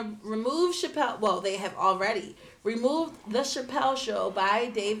is going to remove Chappelle. Well, they have already removed the Chappelle Show by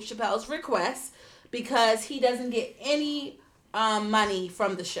Dave Chappelle's request because he doesn't get any money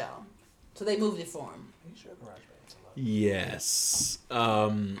from the show. So they moved it for him. Yes.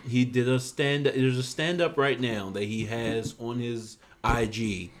 He did there's a stand-up right now that he has on his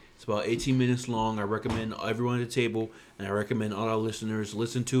IG. It's about 18 minutes long. I recommend everyone at the table, and I recommend all our listeners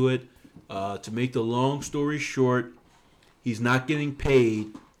listen to it. To make the long story short, he's not getting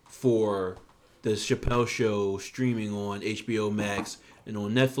paid for the Chappelle Show streaming on HBO Max and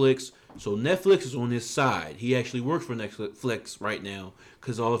on Netflix. So Netflix is on his side. He actually works for Netflix right now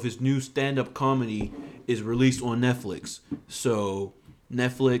because all of his new stand-up comedy is released on Netflix. So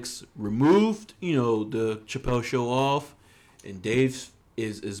Netflix removed, the Chappelle Show off, and Dave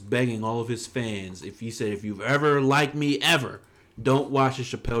is begging all of his fans. If you've ever liked me ever, don't watch the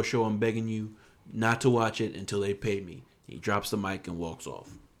Chappelle Show. I'm begging you not to watch it until they pay me. He drops the mic and walks off.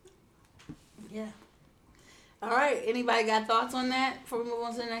 Yeah. All right. Anybody got thoughts on that before we move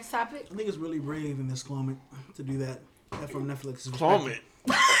on to the next topic? I think it's really brave in this climate to do that. That from Netflix's Comment.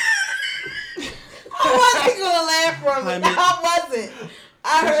 I wasn't gonna laugh from it. I wasn't.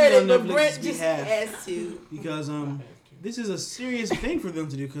 I heard it, but Brent just has to. Because this is a serious thing for them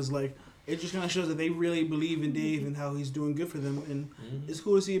to do. Because it just kind of shows that they really believe in Dave and how he's doing good for them. And it's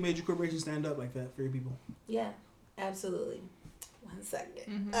cool to see a major corporation stand up like that for your people. Yeah, absolutely. 1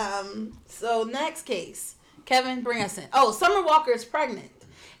 second. So next case. Kevin, bring us in. Oh, Summer Walker is pregnant.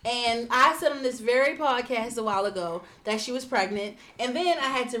 And I said on this very podcast a while ago that she was pregnant. And then I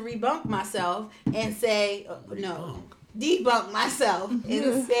had to debunk myself and say, debunk myself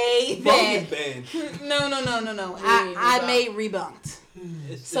and say that. No. I made rebunked.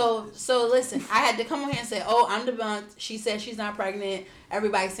 So listen, I had to come on here and say, oh, I'm debunked. She said she's not pregnant.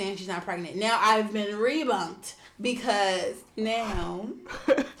 Everybody's saying she's not pregnant. Now I've been rebunked. Because now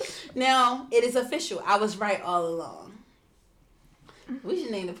it is official. I was right all along. We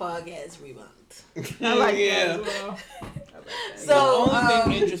should name the podcast Rebunked. I like that as well. So the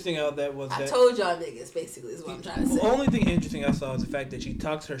only thing interesting out that was I told y'all niggas basically is what I'm trying to say. The only thing interesting I saw is the fact that she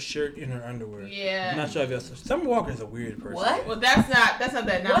tucks her shirt in her underwear. Yeah. I'm not sure if y'all saw. Summer Walker is a weird person. What? Well, that's not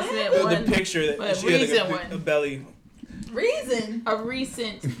the announcement one. The picture that she had a belly. A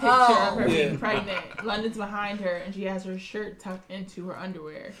recent picture of her being pregnant. London's behind her, and she has her shirt tucked into her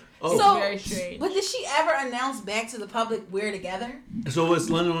underwear. Oh. It's very strange. But did she ever announce back to the public we're together? So it's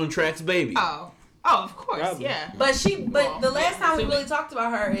London on Track's baby. Oh, of course, Probably. yeah. But the last time we really talked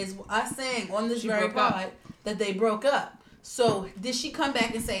about her is us saying on this very pod that they broke up. So did she come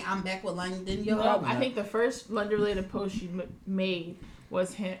back and say, I'm back with London, yo? No, I think the first London-related post she made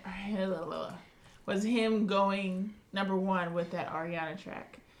was him going #1 with that Ariana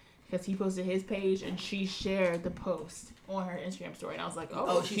track. Because he posted his page and she shared the post on her Instagram story. And I was like,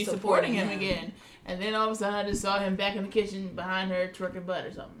 oh she's supporting him again. And then all of a sudden I just saw him back in the kitchen behind her twerking butt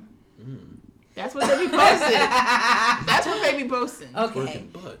or something. That's what they be posting. That's what they be posting. Okay.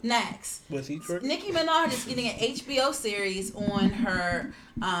 Next. Was he twerking? Nicki Minaj is getting an HBO series on her,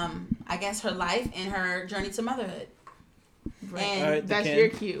 I guess her life and her journey to motherhood. Right. And All right, that's your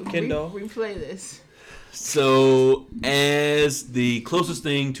cue. Kendall. Replay this. So, as the closest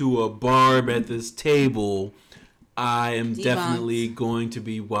thing to a Barb at this table, I am Debunked. definitely going to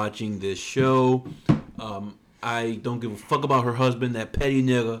be watching this show. I don't give a fuck about her husband, that petty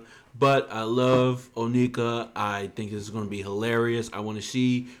nigga, but I love Onika. I think this is going to be hilarious. I want to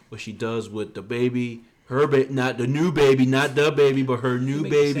see what she does with the baby. Not the new baby, not the baby, but her new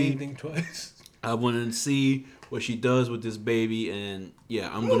baby. Same thing twice. I want to see what she does with this baby, and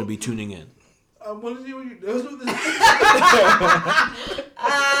yeah, I'm going to be tuning in. I want to see what you does with this.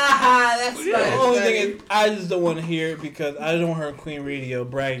 That's The funny. only thing is, I just don't want to hear it because I don't want her on Queen Radio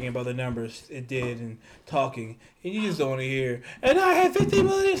bragging about the numbers it did and talking. And you just don't want to hear. And I had 50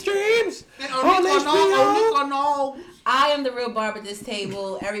 million streams on HBO. I am the real barb at this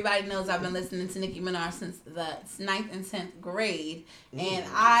table. Everybody knows I've been listening to Nicki Minaj since the 9th and 10th grade. And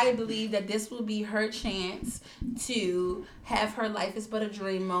I believe that this will be her chance to have her Life is But a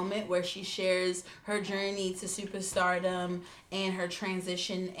Dream moment where she shares her journey to superstardom and her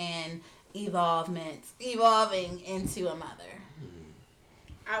transition and evolving into a mother.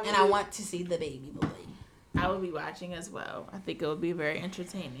 And I want to see the baby boy. I will be watching as well. I think it will be very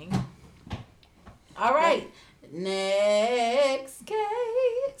entertaining. All right. Next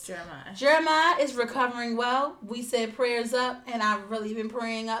case. Jeremiah is recovering well. We said prayers up, and I've really been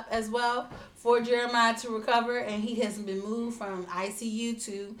praying up as well for Jeremiah to recover, and he has been moved from ICU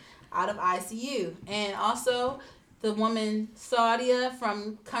to out of ICU. And also, the woman Saudia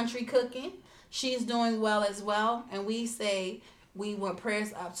from Country Cooking, she's doing well as well, and we say we want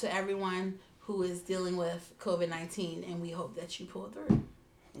prayers up to everyone who is dealing with COVID-19, and we hope that you pull through.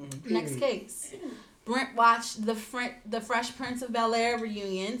 Mm-hmm. Next case. Brent watched the Fresh Prince of Bel-Air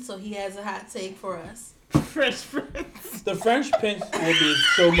reunion, so he has a hot take for us. Fresh Prince. The French Prince will be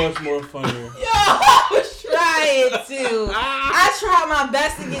so much more funnier. Yo, I was trying to. I tried my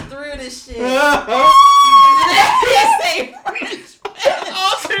best to get through this shit. Say French Prince.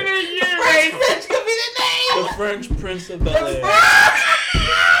 Alternate year. French Prince could be the name. The French Prince of Bel-Air.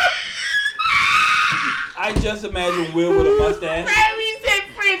 I just imagine Will with a mustache. Right when you said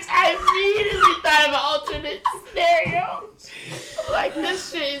French, I immediately thought of an alternate scenario. Like,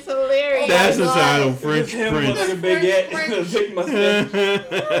 this shit is hilarious. That's the title, French Him Prince. with a baguette and a big mustache.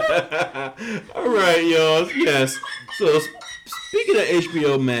 All right, y'all. Yes. So speaking of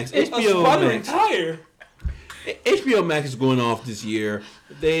HBO Max, HBO Max is going off this year.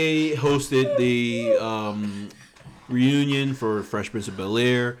 They hosted the reunion for Fresh Prince of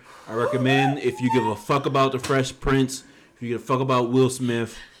Bel-Air. I recommend, if you give a fuck about the Fresh Prince, if you give a fuck about Will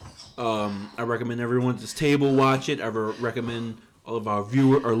Smith, I recommend everyone at this table watch it. I recommend all of our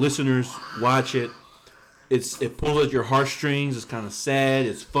listeners watch it. It pulls at your heartstrings. It's kind of sad.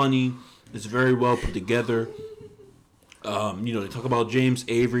 It's funny. It's very well put together. They talk about James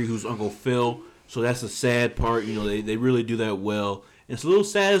Avery, who's Uncle Phil. So that's the sad part. They really do that well. And it's a little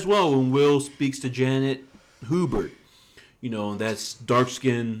sad as well when Will speaks to Janet Hubert. That's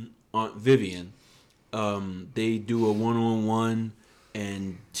dark-skinned Aunt Vivian. They do a one-on-one,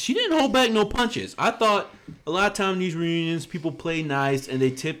 and she didn't hold back no punches. I thought a lot of time in these reunions, people play nice and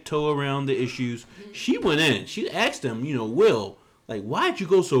they tiptoe around the issues. She went in. She asked him, Will, why'd you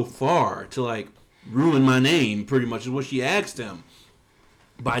go so far to, ruin my name, pretty much is what she asked him.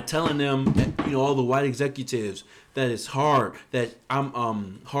 By telling them, all the white executives, that it's hard, that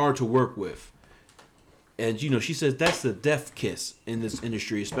I'm hard to work with. And, she says that's the death kiss in this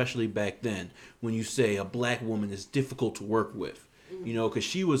industry, especially back then, when you say a black woman is difficult to work with. Because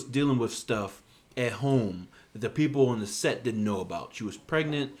she was dealing with stuff at home that the people on the set didn't know about. She was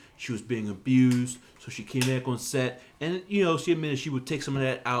pregnant. She was being abused. So she came back on set. And, she admitted she would take some of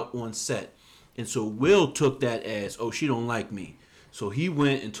that out on set. And so Will took that as, oh, she don't like me. So he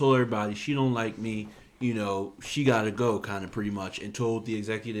went and told everybody, she don't like me. She got to go, kind of pretty much, and told the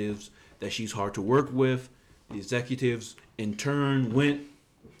executives that she's hard to work with. The executives, in turn, went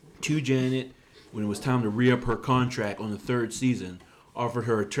to Janet when it was time to re-up her contract on the 3rd season, offered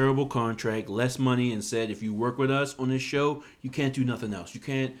her a terrible contract, less money, and said, if you work with us on this show, you can't do nothing else. You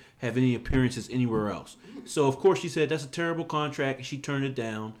can't have any appearances anywhere else. So, of course, she said, that's a terrible contract, and she turned it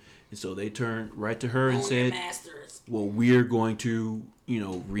down. And so they turned right to her and said, well, we're going to,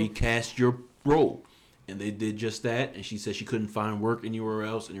 recast your role. And they did just that, and she said she couldn't find work anywhere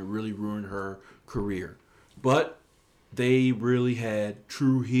else, and it really ruined her career. But they really had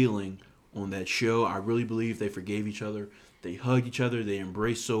true healing on that show. I really believe they forgave each other. They hugged each other. They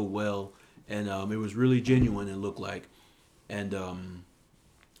embraced so well. And it was really genuine, it looked like. And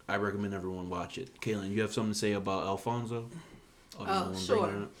I recommend everyone watch it. Kaylin, you have something to say about Alfonso? Oh,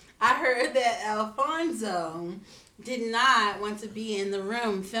 sure. I heard that Alfonso did not want to be in the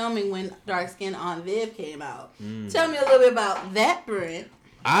room filming when Dark Skin Aunt Viv came out. Tell me a little bit about that, Brent.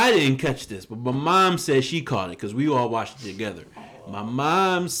 I didn't catch this, but my mom said she caught it because we all watched it together. My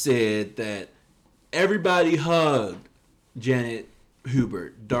mom said that everybody hugged Janet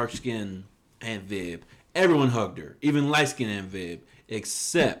Hubert, dark skin and Viv. Everyone hugged her, even light skin and Viv,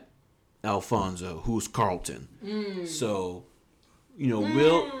 except Alfonso, who's Carlton. So,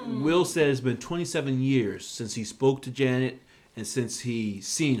 Will said it's been 27 years since he spoke to Janet and since he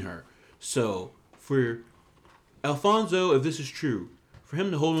seen her. So, for Alfonso, if this is true, for him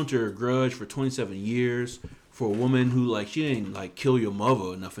to hold on to a grudge for 27 years for a woman who, like, she didn't, like, kill your mother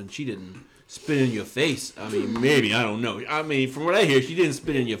or nothing. She didn't spit in your face. I mean, maybe, I don't know. I mean, from what I hear, she didn't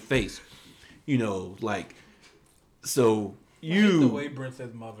spit in your face. So I like the way Brent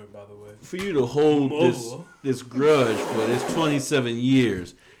says mother, by the way. For you to hold this grudge for this 27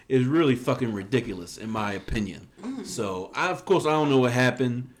 years is really fucking ridiculous, in my opinion. So, of course, I don't know what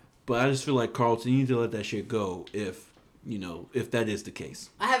happened, but I just feel like, Carlton, you need to let that shit go if that is the case.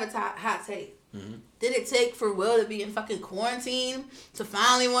 I have a hot take. Mm-hmm. Did it take for Will to be in fucking quarantine to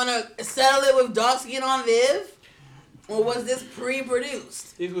finally want to settle it with dark skin on Viv? Or was this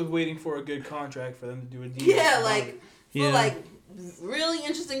pre-produced? He was waiting for a good contract for them to do a deal. Yeah, really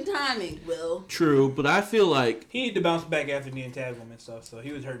interesting timing, Will. True, but I feel like he needed to bounce back after the entanglement stuff, so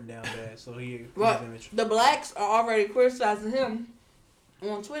he was hurting down bad. So the blacks are already criticizing him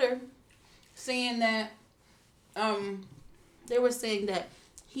on Twitter, saying that they were saying that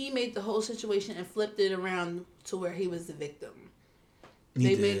he made the whole situation and flipped it around to where he was the victim.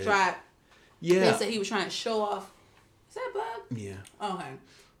 They said he was trying to show off. Is that Bug? Yeah. Okay.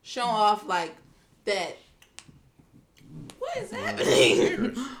 Show off like that. What is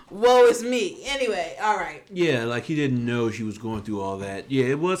happening? Woe is me. Anyway, all right. Yeah, like he didn't know she was going through all that. Yeah,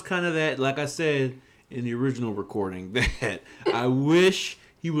 it was kind of that, like I said in the original recording, that I wish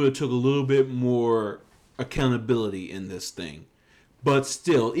he would have took a little bit more accountability in this thing. But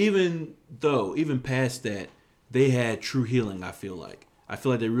still, even past that, they had true healing, I feel like. I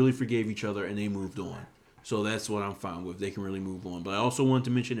feel like they really forgave each other and they moved on. So that's what I'm fine with. They can really move on. But I also wanted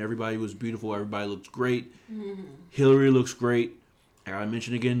to mention everybody was beautiful. Everybody looks great. Mm-hmm. Hillary looks great. I gotta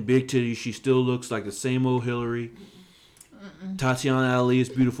mention again, big titties. She still looks like the same old Hillary. Mm-mm. Tatiana Ali is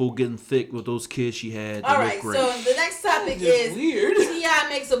beautiful, getting thick with those kids she had. All right, so the next topic is T.I.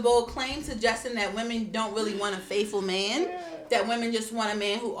 makes a bold claim suggesting that women don't really want a faithful man. That women just want a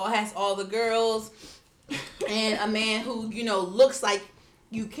man who has all the girls and a man who, looks like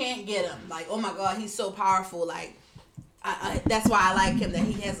you can't get him. Like, oh my God, he's so powerful. Like, that's why I like him, that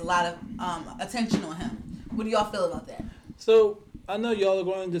he has a lot of attention on him. What do y'all feel about that? So, I know y'all are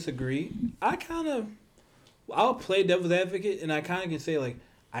going to disagree. I'll play devil's advocate, and I kind of can say, like,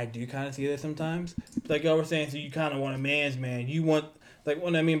 I do kind of see that sometimes. Like y'all were saying, so you kind of want a man's man. You want, like,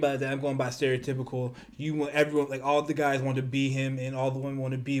 what I mean by that, I'm going by stereotypical. You want everyone, like, all the guys want to be him, and all the women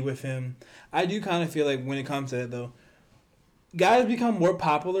want to be with him. I do kind of feel like when it comes to that, though, guys become more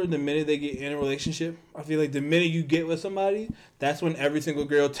popular the minute they get in a relationship. I feel like the minute you get with somebody, that's when every single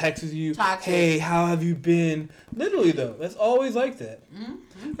girl texts you, "Hey, how have you been?" Literally, though, that's always like that.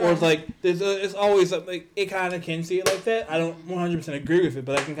 Mm-hmm. Okay. Or it's like it's always like it kind of can see it like that. I don't 100% agree with it,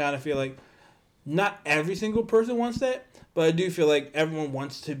 but I can kind of feel like not every single person wants that, but I do feel like everyone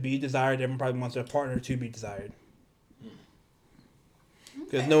wants to be desired. Everyone probably wants their partner to be desired.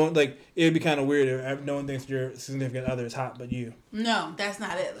 Because no one, like, it'd be kind of weird if no one thinks your significant other is hot but you. No, that's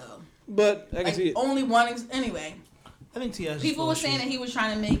not it, though. But I can see it. Only one, anyway. I think T.I. People were saying that he was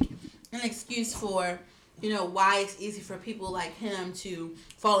trying to make an excuse for, why it's easy for people like him to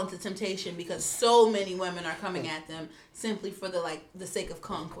fall into temptation because so many women are coming at them simply for the sake of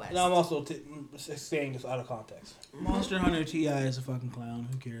conquest. And I'm also saying this out of context. Monster Hunter T.I. is a fucking clown.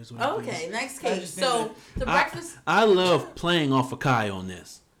 Who cares? Okay, next case. So, the breakfast... I love playing off of Kai on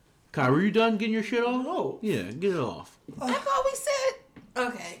this. Kai, were you done getting your shit off? No. Yeah, get it off. I thought we said...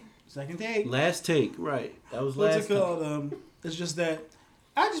 Okay. Second take. Last take, right. That was What's last it called? It's just that...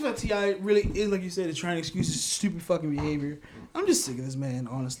 I just felt T.I. really is, like you said, is trying to excuse his stupid fucking behavior. I'm just sick of this man,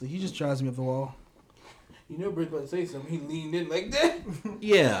 honestly. He just drives me up the wall. You know Britt's about to say something. He leaned in like that.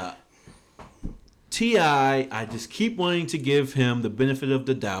 Yeah. T.I., I just keep wanting to give him the benefit of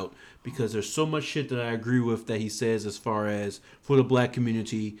the doubt because there's so much shit that I agree with that he says as far as for the black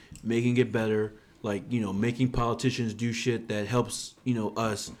community, making it better, like, making politicians do shit that helps,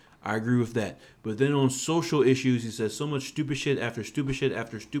 us. I agree with that. But then on social issues, he says so much stupid shit after stupid shit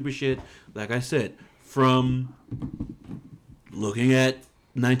after stupid shit. Like I said, from looking at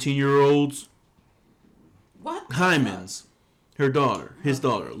 19-year-olds, what? Hymens, his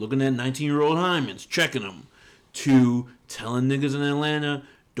daughter, looking at 19-year-old Hymens, checking them, to telling niggas in Atlanta,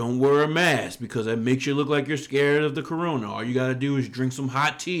 don't wear a mask because that makes you look like you're scared of the corona. All you gotta do is drink some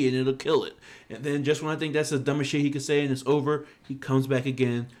hot tea and it'll kill it. And then just when I think that's the dumbest shit he could say and it's over, he comes back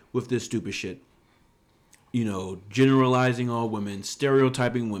again with this stupid shit. You know, generalizing all women,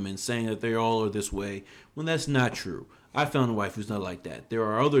 stereotyping women, saying that they all are this way, when that's not true. I found a wife who's not like that. There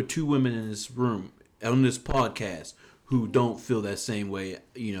are other 2 women in this room, on this podcast, who don't feel that same way,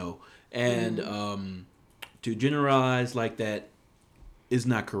 you know. And to generalize like that is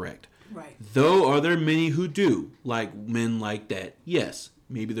not correct. Right. Though, are there many who do like men like that? Yes,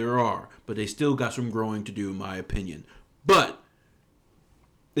 maybe there are, but they still got some growing to do, in my opinion. But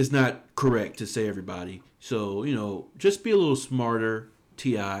it's not correct to say everybody. So, you know, just be a little smarter,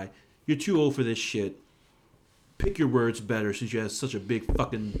 T.I. You're too old for this shit. Pick your words better since you have such a big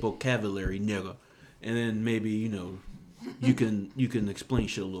fucking vocabulary, nigga. And then maybe, you know, you can explain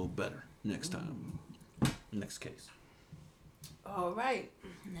shit a little better next time. Next case. All right.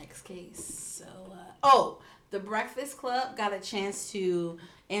 Next case. So, the Breakfast Club got a chance to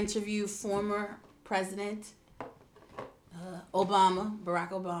interview former President Barack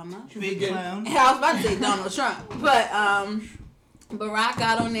Obama. Big clown. I was about to say Donald Trump, but Barack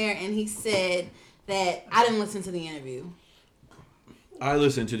got on there and he said that I didn't listen to the interview. I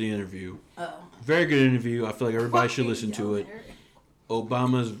listened to the interview. Oh. Very good interview. I feel like everybody should listen to it.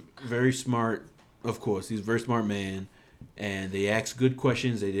 Obama's very smart. Of course, he's a very smart man. And they asked good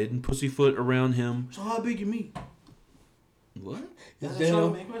questions. They didn't pussyfoot around him. So how big your meat? What? That's a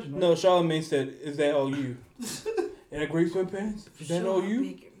Charlamagne question, right? No, Charlamagne said, "Is that all you?" And a gray sweatpants. Is that all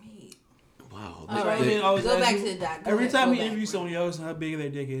you? Wow. All right. Go back to the doc. Every time he interviews someone else, how big their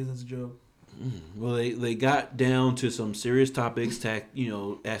dick is, that's a joke. Well, they got down to some serious topics. Asked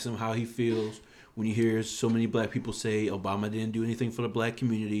him how he feels when he hears so many black people say Obama didn't do anything for the black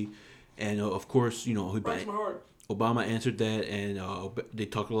community, and of course, you know, Breaks my heart. Obama answered that, and they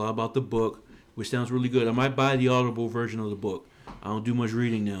talked a lot about the book, which sounds really good. I might buy the Audible version of the book. I don't do much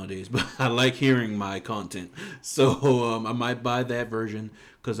reading nowadays, but I like hearing my content, so I might buy that version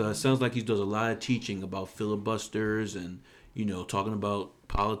because it sounds like he does a lot of teaching about filibusters and, you know, talking about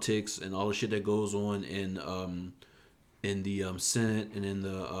politics and all the shit that goes on in the Senate and in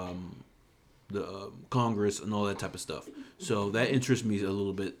the Congress and all that type of stuff. So that interests me a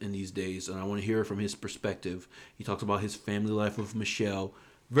little bit in these days, and I want to hear from his perspective. He talks about his family life with Michelle.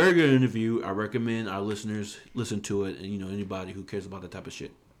 Very good interview. I recommend our listeners listen to it, and, you know, anybody who cares about that type of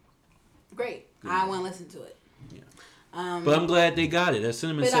shit. Great. I want to listen to it. Yeah. But I'm glad they got it. As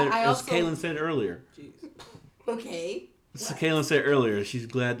Cinnamon said, as Kaylin said earlier. Okay. So Kaylin said earlier, she's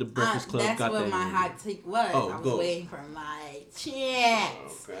glad the Breakfast Club got that. That's what my hot take was. Oh, I was waiting for my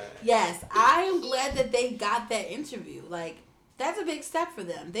chance. Okay. Yes, I am glad that they got that interview. Like, that's a big step for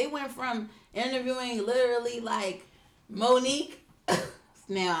them. They went from interviewing literally like Monique.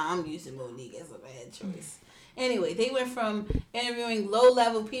 Now I'm using Monique as a bad choice. Anyway, they went from interviewing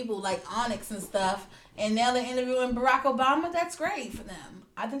low-level people like Onyx and stuff, and now they're interviewing Barack Obama. That's great for them.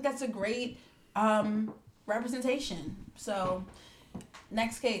 I think that's a great representation. So,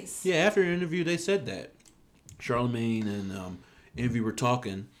 next case. Yeah, after the interview, they said that. Charlamagne and Envy were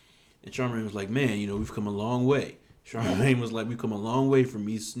talking, and Charlamagne was like, man, you know, we've come a long way. Charlamagne was like, we've come a long way from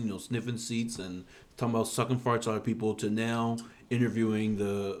me, you know, sniffing seats and talking about sucking farts out of people to now interviewing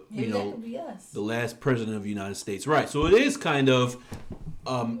the, you know, the last president of the United States. Right. So it is kind of,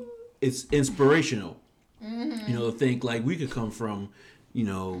 it's inspirational, you know, to think like we could come from, you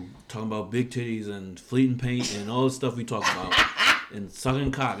know, talking about big titties and fleeting paint and all the stuff we talk about and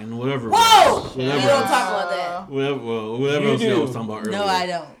sucking cock and whatever. Whoa! We don't talk about that. Whatever else I was talking about earlier. No, I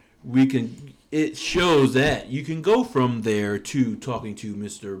don't. We can. It shows that you can go from there to talking to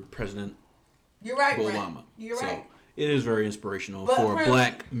Mr. President. You're right, Obama. Brent. You're right. It is very inspirational for a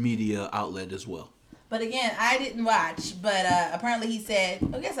black media outlet as well. But again, I didn't watch. But apparently he said,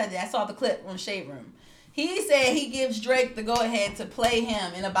 I guess I did. I saw the clip on Shade Room. He said he gives Drake the go-ahead to play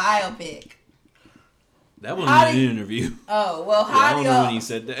him in a biopic. That wasn't an interview. Oh, well, I don't know when he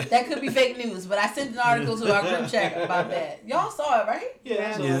said that. That could be fake news, but I sent an article to our group chat about that. Y'all saw it, right?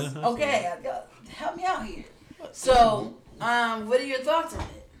 Yeah. Okay, help me out here. So, what are your thoughts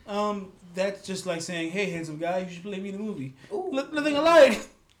on it? That's just like saying, hey, handsome guy, you should play me in the movie. Look, nothing alike.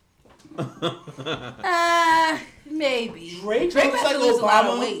 Maybe. Drake has like to lose Obama. a lot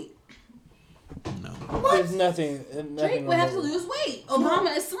of weight. No. What? There's nothing. Drake would have to lose weight.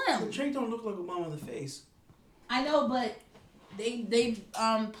 Obama is slim. Drake don't look like Obama in the face. I know, but they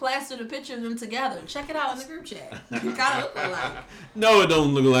plastered a picture of them together. Check it out in the group chat. You kind of look alike. No, it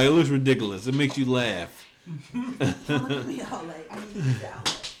don't look alike. It looks ridiculous. It makes you laugh. Look at me all like, I need to be down.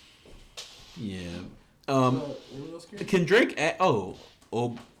 Yeah. Can Drake act?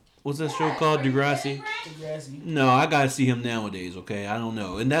 what's that show called? Degrassi? Degrassi. No, I gotta see him nowadays, okay? I don't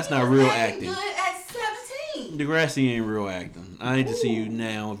know. And that's not real acting. Good at 17. Degrassi ain't real acting. I need to see you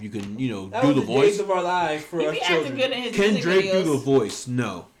now if you can, That do was the the voice. days of our lives for He us be acting children. good in his Can music Drake videos. do the voice?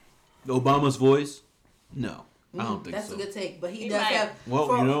 No. Obama's voice? No. I don't think That's so. a good take, but he He does might. have. Well,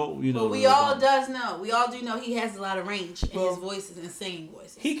 for- you know. But we all does know. We all do know he has a lot of range in Well, his voices and singing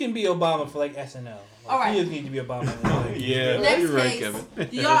voices. He can be Obama for like SNL. Like, All right. He doesn't need to be Obama. Like, Yeah, Next you're right, case, Kevin.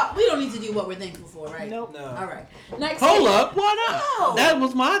 y'all, we don't need to do what we're thankful for, right? Nope. No. All right. Next Hold case. up, why not? No. That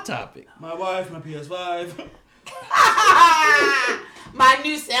was my topic. My wife, my PS5. My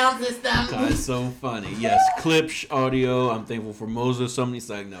new sound system. That's so funny. Yes, Klipsch audio. I'm thankful for Moses. Somebody's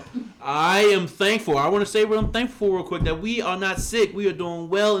like, no. I am thankful. I want to say what I'm thankful for real quick. That we are not sick. We are doing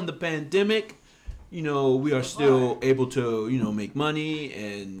well in the pandemic. We are still able to, make money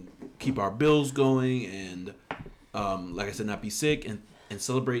and keep our bills going. And, like I said, not be sick and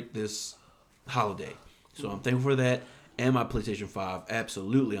celebrate this holiday. So I'm thankful for that. And my PlayStation 5.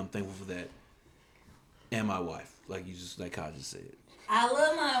 Absolutely, I'm thankful for that. And my wife. Like Kai just said. I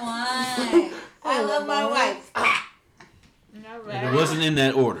love my wife. I love my wife. All And right. it wasn't in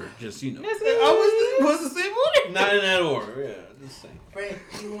that order. Just, Was the same order? Not in that order. Yeah, just saying. Brent,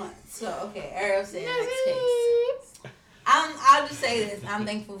 you want. So, okay, Ariel said next case. I'll just say this. I'm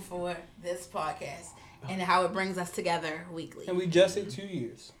thankful for this podcast and how it brings us together weekly. And we just hit 2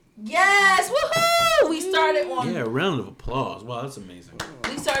 years. Yes! Woohoo! We started on Yeah, a round of applause. Wow, that's amazing.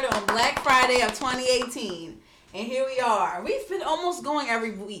 Black Friday of 2018. And here we are. We've been almost going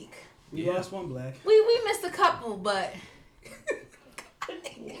every week. We lost one black. We missed a couple, but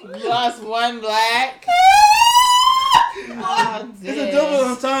Lost one black. Oh, It's a double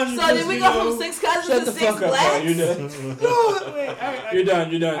entendre. so did we go from 6 cousins Shut to the 6 fuck up, blacks? bro. You're done. No, wait, You're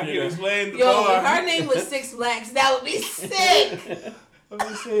done. You're done. I can You're done. explain the Yo, bar. if her name was 6 blacks, that would be sick. I'm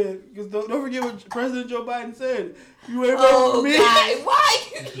just saying, because don't forget what President Joe Biden said. You ain't voting Oh for me. God, why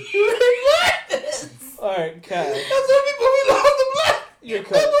you reword this? All right, cut. That's what people we lost the black. You're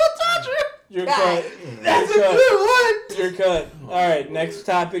Double cut. entendre. You're God. cut. That's a You're cut. good one. You're cut. All right, next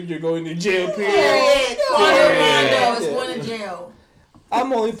topic. You're going to jail. Period. Period. Quando Period. Rondo is going to jail.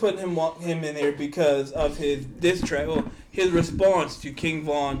 I'm only putting him in there because of his diss track, his response to King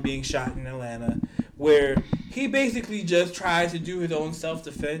Von being shot in Atlanta, where he basically just tries to do his own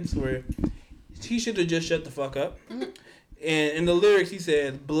self-defense, where he should have just shut the fuck up. Mm-hmm. And in the lyrics, he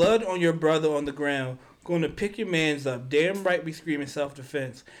says, "Blood on your brother on the ground. Going to pick your mans up. Damn right we screaming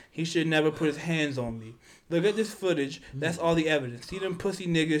self-defense. He should never put his hands on me. Look at this footage. That's all the evidence. See them pussy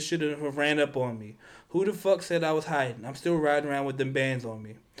niggas should have ran up on me. Who the fuck said I was hiding? I'm still riding around with them bands on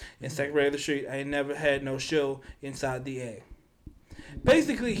me. In second grade of the street, I ain't never had no show inside the A."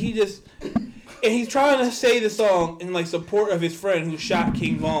 Basically, he's trying to say the song in like support of his friend who shot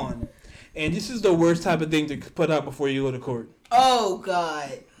King Von. And this is the worst type of thing to put out before you go to court. Oh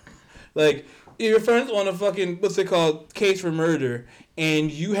God. Like, if your friend's on a fucking, what's it called, case for murder, and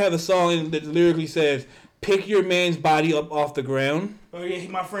you have a song that lyrically says, "Pick your man's body up off the ground." Oh yeah,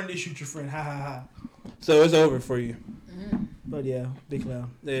 my friend did shoot your friend. Ha ha ha. So it's over for you. Mm-hmm. But yeah, big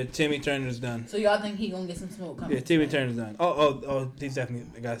clown. Yeah, Timmy Turner's done. So y'all think he gonna get some smoke coming? Yeah, Timmy Turner's done. Oh, he's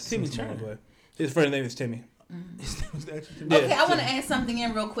definitely got Timmy some Turner. boy. His friend's name is Timmy. Okay, I want to add something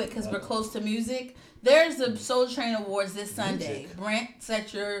in real quick because we're close to music. There's the Soul Train Awards this Sunday. Brent,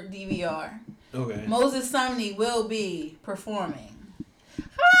 set your DVR. Okay. Moses Sumney will be performing.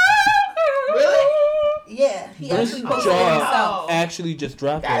 Really? Yeah, he This actually posted it job himself. actually just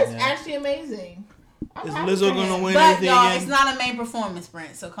dropped That right is now. actually amazing. I'm Is happy Lizzo for gonna him. win But anything y'all, again? it's not a main performance,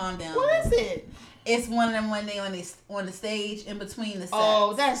 Brent. So calm down. What is it? It's one of them when they on the stage in between the sets.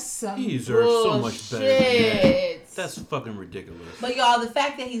 Oh, that's some He deserves so much better than bullshit. That's fucking ridiculous. But y'all, the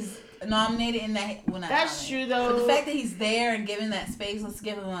fact that he's nominated in that, well, not That's nominated, true though. But the fact that he's there and giving that space, let's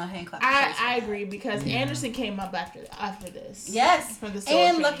give him a hand clap. I agree because Anderson came up after this. Yes, For the Soul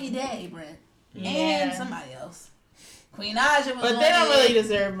and Train. Lucky Day, Brent, and Yeah. somebody else. Queen Aja was But on they don't there. really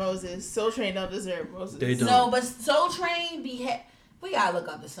deserve Moses. Soul Train don't deserve Moses. They don't. No, but Soul Train we gotta look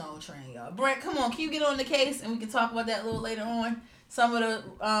up the Soul Train, y'all. Brent, come on, can you get on the case and we can talk about that a little later on? Some of the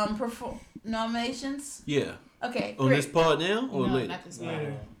nominations. Yeah. Okay, On great. this pod now or No, later? not this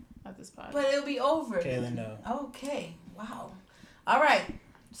Later. part. Not this part. But it'll be over. Kaylin, no. Okay, wow. All right,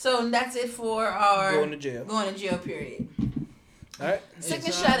 so that's it for our Going to jail. going to jail period. All right. Sick and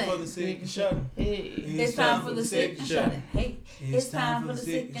It's shut time for in. the sick and shut in. Hey. It's time for the sick and shut in. Hey, it's time for the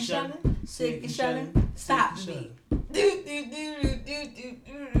sick and shut in. Sick and shut in. Stop the beat.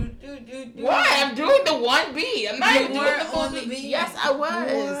 What? I'm doing the 1B. I'm not You even doing weren't the full on the beat. beat? Yes, I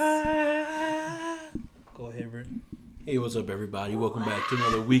was. Go ahead, Rick. Hey, what's up, everybody? Welcome back to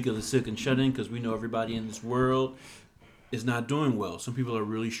another week of the Sick and Shut In, because we know everybody in this world is not doing well. Some people are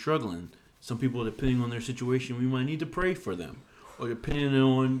really struggling. Some people, depending on their situation, we might need to pray for them. Or depending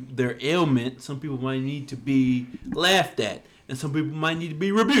on their ailment, some people might need to be laughed at. And some people might need to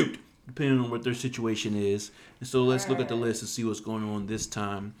be rebuked, depending on what their situation is. And so let's look at the list and see what's going on this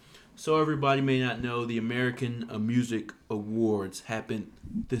time. So everybody may not know, the American Music Awards happened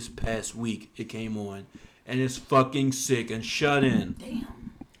this past week. It came on. And it's fucking sick and shut in.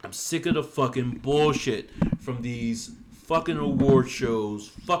 Damn. I'm sick of the fucking bullshit from these fucking award shows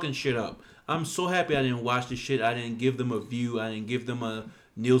fucking shit up. I'm so happy I didn't watch this shit. I didn't give them a view. I didn't give them a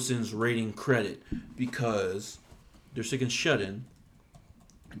Nielsen's rating credit because they're sick and shut in.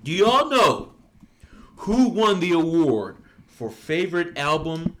 Do y'all know who won the award for favorite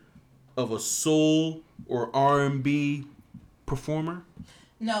album of a soul or R&B performer?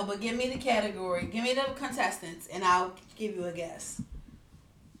 No, but give me the category. Give me the contestants, and I'll give you a guess.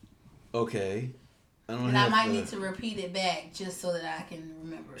 Okay. I might need to repeat it back just so that I can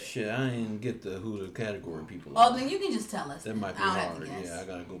remember it. Shit, I didn't get who the category people are. Oh, then you can just tell us. That might be hard. Yeah, I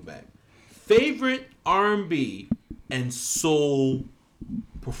gotta go back. Favorite R&B and soul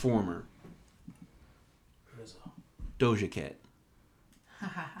performer? Doja Cat.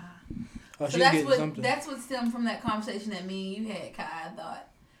 So that's what stemmed from that conversation that me and you had, Kai. I thought.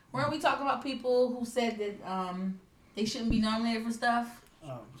 Weren't we talking about people who said that they shouldn't be nominated for stuff?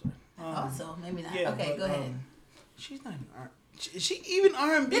 Oh, I'm sorry. So maybe not. Yeah, okay, go ahead. She's not even Is she even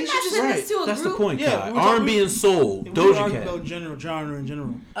R&B? Didn't She's I send this to a That's group? the point, Yeah, Kai. R&B and soul. Doja Cat. About genre in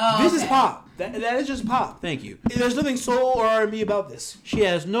general. Oh, this is pop. That is just pop. Thank you. There's nothing soul or R&B about this. She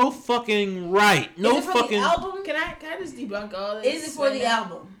has no fucking right. No is it for fucking the album? Can I just debunk all this? Is it for the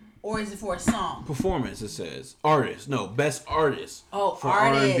album or is it for a song? performance. It says artist. No, best artist. Oh, for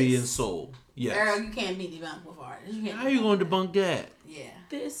artist. R&B and soul. Yes. Girl, you can't be debunked with artists. How are you going to debunk that? Yeah.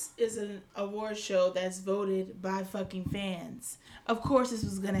 This is an award show that's voted by fucking fans. Of course, this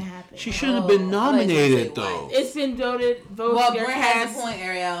was gonna happen. She shouldn't have been nominated though. It's been voted. Well, Brent has a point,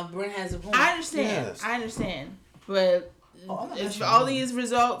 Ariel. Brent has a point. I understand. Yes. I understand. But if all these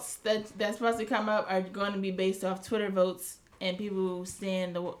results that's supposed to come up are going to be based off Twitter votes and people who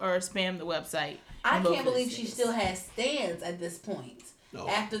spam the website. I can't believe she still has stands at this point. No.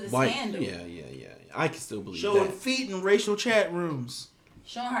 After the White. scandal. Yeah. I can still believe Showing that. feet in racial chat rooms.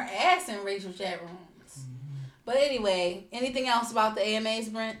 Showing her ass in racial chat rooms. But anyway, anything else about the AMAs,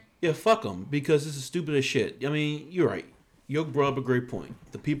 Brent? Yeah, fuck them, because this is stupid as shit. I mean, you're right. Yoke brought up a great point.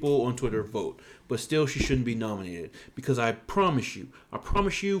 The people on Twitter vote. But still, she shouldn't be nominated. Because I promise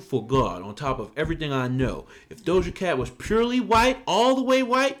you for God, on top of everything I know, if Doja Cat was purely white, all the way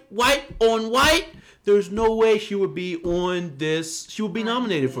white on white, there's no way she would be on this. She would be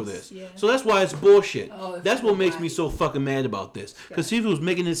nominated for this. Yeah. So that's why it's bullshit. That's what makes me so fucking mad about this. Because if he was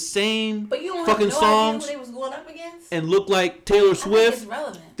making the same but you don't fucking have no songs idea who they was going up against? And look like Taylor Swift, it's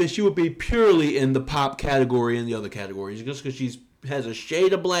relevant. then she would be purely in the pop category and the other categories. Just because she has a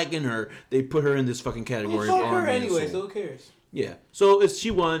shade of black in her, they put her in this fucking category. Well, of fuck her R&B and anyway, soul. so who cares? Yeah. So if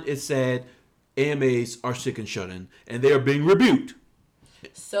she won, it's sad. AMAs are sick and shut in, and they are being rebuked.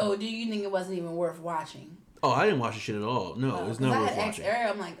 So do you think it wasn't even worth watching? Oh, I didn't watch the shit at all. No, it's not worth I had watching. asked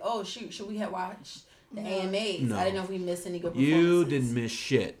Ariel, I'm like, oh shoot, should we have watched the AMAs? No. I didn't know if we missed any good performances. You didn't miss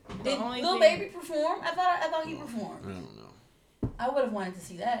shit. Did Lil Baby perform? I thought he performed. I don't know. I would have wanted to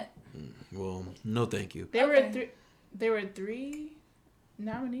see that. Well, no, thank you. There were three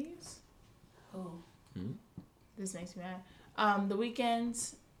nominees. Oh. This makes me mad. The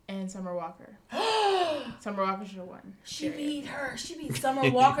Weeknd and Summer Walker. Summer Walker should have won. She beat her. She beat Summer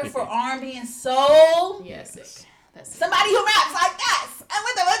Walker for R&B and soul. Yeah, sick. That's sick. Somebody who raps like this.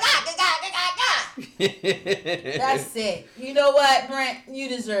 That's sick. You know what, Brent? You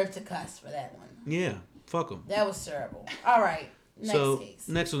deserve to cuss for that one. Yeah, fuck them. That was terrible. All right. Next case.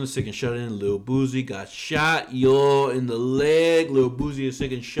 Next on the sick and shut in, Lil Boozy got shot, in the leg. Lil Boozy is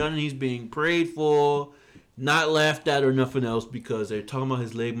sick and shut in. He's being prayed for, not laughed at or nothing else because they're talking about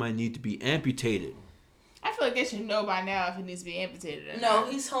his leg might need to be amputated. I feel like they should know by now if it needs to be amputated or No,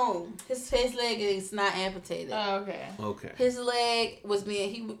 not. he's home. His leg is not amputated. Oh, okay. Okay. His leg was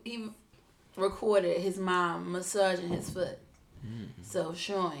being he recorded his mom massaging his foot, so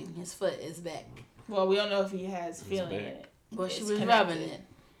showing his foot is back. Well, we don't know if he has feeling in it. Well, she It's was connected. rubbing it.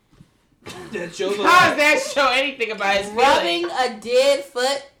 That shows How does that show anything about his Rubbing feeling? a dead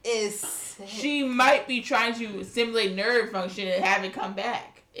foot is. She might be trying to simulate nerve function and have it come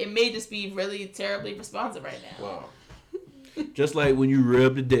back. It may just be really terribly responsive right now. Wow. Just like when you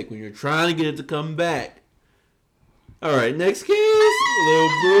rub the dick, when you're trying to get it to come back. All right, next case. Lil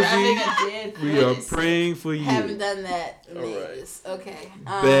Boozy. Jersey. We are praying for you. Haven't done that in All Vegas. right. Okay.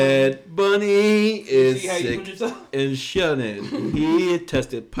 Bad Bunny is See how you sick put yourself? and shunning. He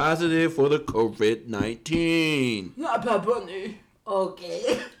tested positive for the COVID-19. Not Bad Bunny.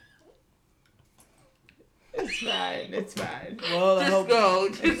 Okay. It's fine. Well, I hope Go.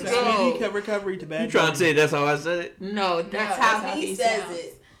 Just go. speedy recovery to bad. You trying to say that's how I said it? No, that's how he says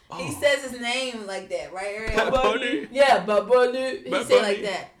it. He says his name like that, right, Ariel? Bad Bunny. Yeah, Bad Bunny. He Bad say it Bunny. like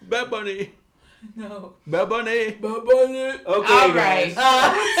that. Bad Bunny. No. Bad Bunny. Bad Bunny. Okay, All guys.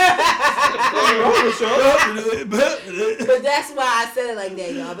 But that's why I said it like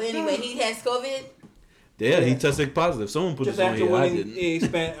that, y'all. But anyway, he has COVID. Yeah, he tested positive. Someone put Just this on after here. I winning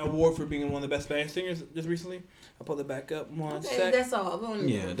didn't. a award for being one of the best Spanish singers just recently. I'll pull it back up one Okay, sec. that's all. We don't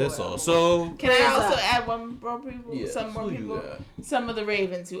need Yeah, to that's go all. out. So, Can I Where's also that? add one more people? yeah, Some more who you people. got? Some of the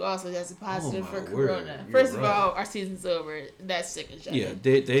Ravens who also tested positive Oh, my for word. Corona. You're First of right. all, our season's over. That's sick and shut. Yeah,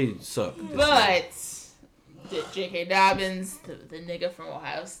 they suck. But J.K. Dobbins, the nigga from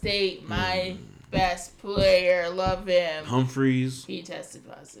Ohio State, my best player, love him. Humphreys. He tested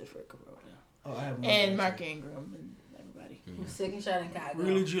positive for Corona. Oh, I have one And more. Mark Ingram and everybody. Second shot in Chicago.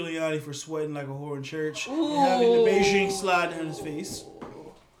 Rudy Giuliani for sweating like a whore in church Ooh. and having the Beijing slide down his face.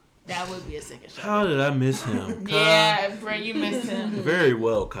 That would be a second shot. How did I miss him? Kai? Yeah, Brent, you missed him. Very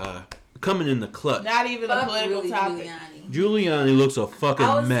well, Kai. Coming in the clutch. Not even a Fuck political Rudy topic. Giuliani. Giuliani looks a fucking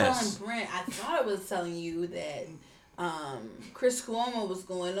I was mess. telling Brent, I thought I was telling you that Chris Cuomo was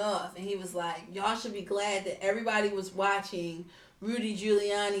going off, and he was like, y'all should be glad that everybody was watching Rudy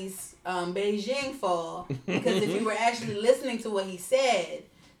Giuliani's Beijing fall, because if you were actually listening to what he said,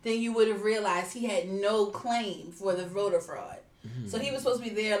 then you would have realized he had no claim for the voter fraud. So he was supposed to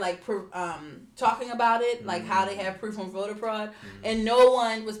be there, like, talking about it, like how they have proof on voter fraud, and no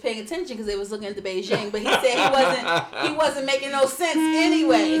one was paying attention because they was looking at the Beijing. But he said he wasn't making no sense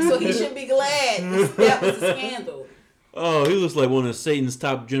anyway, so he should be glad that was a scandal. Oh, he looks like one of Satan's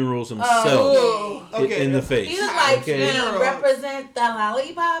top generals himself. Oh, Okay. In the face. he looked like Okay. he represent the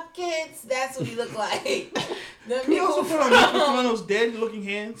lollipop kids. That's what he looked like. Them Can we also people put on Mitch from- McConnell's dead-looking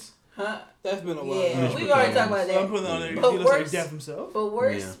hands? Huh? That's been a while. Yeah, Mitch we've already McConnell. talked about So I'm that. putting it on there But because he looks like worse- death himself. But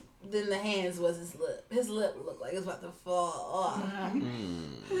worse than the hands was his lip. His lip looked like it was about to fall off.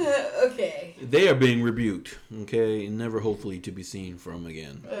 Okay. They are being rebuked, okay? And never hopefully to be seen from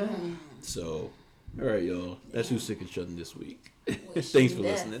again. So, all right, y'all. That's who's sick and shutting this week. Thanks for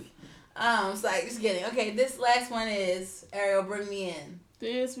death. listening. So like, just kidding. Okay, this last one is Ariel. Bring me in.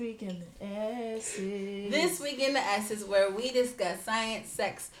 This week in the S's. This week in the S's, where we discuss science,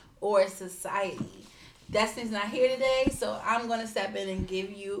 sex, or society. Destiny's not here today, so I'm gonna step in and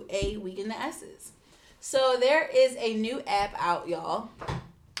give you a week in the S's. So there is a new app out, y'all.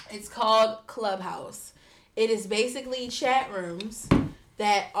 It's called Clubhouse. It is basically chat rooms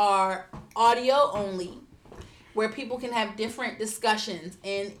that are audio only, where people can have different discussions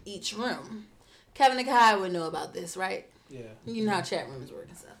in each room. Kevin and Kai would know about this, right? Yeah. You know how chat rooms work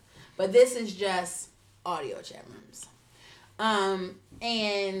and stuff. But this is just audio chat rooms.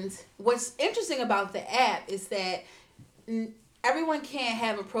 And what's interesting about the app is that everyone can't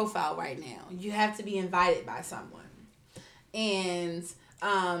have a profile right now. You have to be invited by someone. And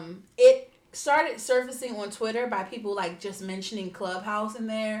it started surfacing on Twitter by people like just mentioning Clubhouse in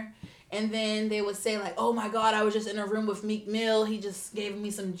there. And then they would say like, oh my God, I was just in a room with Meek Mill. He just gave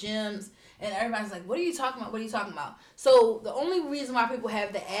me some gems. And everybody's like, what are you talking about? What are you talking about? So the only reason why people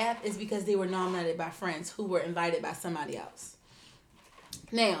have the app is because they were nominated by friends who were invited by somebody else.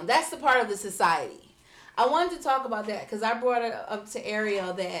 Now, that's the part of the society. I wanted to talk about that because I brought it up to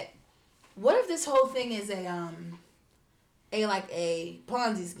Ariel that what if this whole thing is a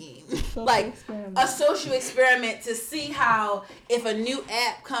Ponzi scheme, like a social experiment to see how if a new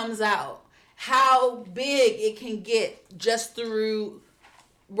app comes out, how big it can get just through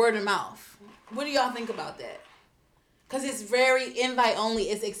word of mouth. What do y'all think about that? Because it's very invite only.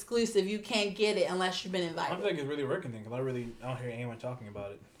 It's exclusive. You can't get it unless you've been I invited. don't think it's really working then because I don't hear anyone talking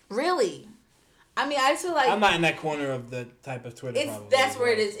about it. Really? I mean, I feel like I'm not in that corner of the type of Twitter. it's probably, that's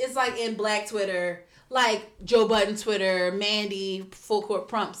where it is. It's like in Black Twitter, like Joe Budden Twitter, Mandy Full Court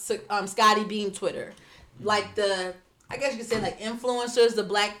Prump, Scotty Beam Twitter, like I guess you could say like influencers, the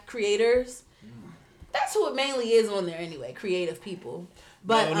Black creators. That's who it mainly is on there anyway. Creative people.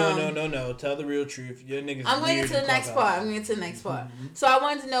 But no. Tell the real truth. Your niggas. I'm going to weird get to the in next Clubhouse. part. I'm going to get to the next part. So I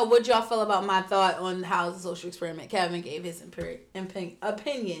wanted to know what y'all feel about my thought on how it's a social experiment. Kevin gave his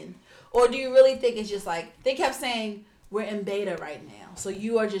opinion. Or do you really think it's just like, they kept saying, we're in beta right now. So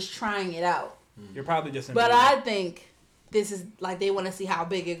you are just trying it out. You're probably just. In But beta. I think this is like they want to see how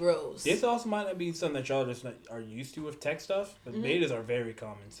big it grows. This also might not be something that y'all just are used to with tech stuff, but betas are very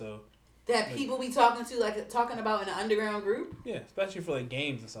common. So that people be talking about in an underground group. Yeah, especially for like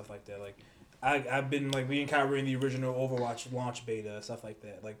games and stuff like that. Like I've been like re-encountering the original Overwatch launch beta, stuff like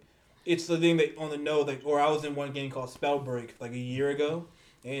that. Like it's the thing that on the know, like, or I was in one game called Spellbreak like a year ago,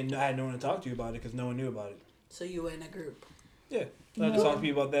 and I had no one to talk to about it because no one knew about it. So you were in a group. Yeah, so I just talked to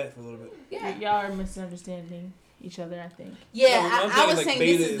people about that for a little bit. Yeah, y'all are misunderstanding each other, I think. Yeah, no, I was like saying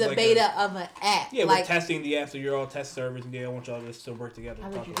this is the like beta of an app. Yeah, like, we're testing the app, so you're all test servers, and I want y'all to still work together. I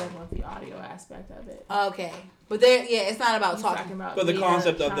think you're talking about the audio aspect of it. Okay, but there, it's not about He's talking about. But the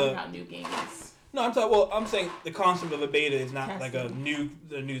concept of the out new games. No, I'm talking. Well, I'm saying the concept of a beta is not Testing. like a new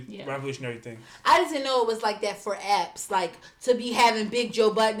revolutionary thing. I just didn't know it was like that for apps, like to be having Big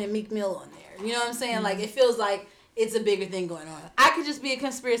Joe Budden and Meek Mill on there. You know what I'm saying? Like it feels like it's a bigger thing going on. I could just be a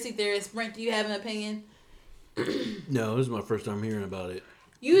conspiracy theorist. Brent, do you have an opinion? No, this is my first time hearing about it.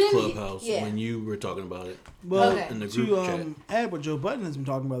 You didn't. Clubhouse Yeah. when you were talking about it. Well, Okay. In the group to chat. add what Joe Budden has been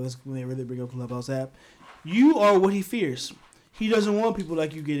talking about this whenever they bring up Clubhouse app, you are what he fears. He doesn't want people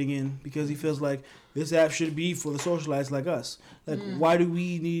like you getting in because he feels like this app should be for the socialites like us. Like, why do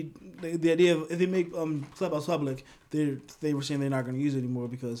we need the idea of if they make Clubhouse public? They were saying they're not going to use it anymore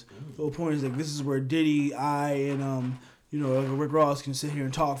because the whole point is like this is where Diddy, and Rick Ross can sit here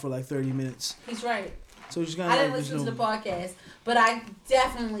and talk for like 30 minutes. He's right. So just kind I of didn't listen to the podcast, but I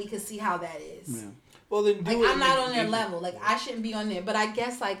definitely could see how that is. Yeah. Well, then Like I'm not on their level. Like I shouldn't be on there. But I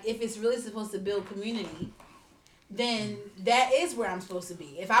guess like if it's really supposed to build community, then that is where I'm supposed to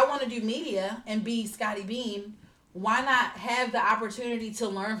be. If I want to do media and be Scotty Beam, why not have the opportunity to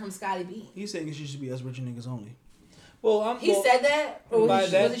learn from Scotty Beam? He's saying it should be us rich niggas only. Well, He said that, or by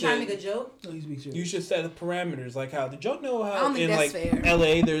was that he trying to thing- make a joke? No, he speaks serious. you should set the parameters. Like how did y'all know I how don't think in that's like fair.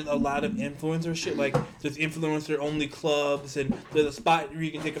 LA there's a lot of influencer shit. Like there's influencer only clubs, and there's a spot where you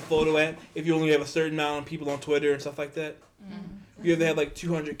can take a photo at if you only have a certain amount of people on Twitter and stuff like that. You have to have like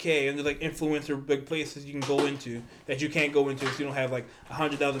 200K, and there's like influencer big places you can go into that you can't go into if you don't have like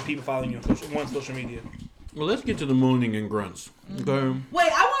 100,000 people following you on social media. Well, let's get to the moaning and grunts. Okay.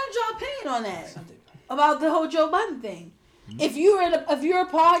 Wait, I wanted your opinion on that about the whole Joe Budden thing. If you're a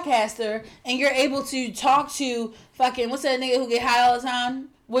podcaster and you're able to talk to fucking what's that nigga who get high all the time,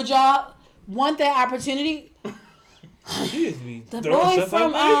 would y'all want that opportunity? The boy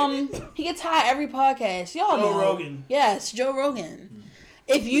from he gets high every podcast. Y'all know. Joe Rogan. Yes, Joe Rogan.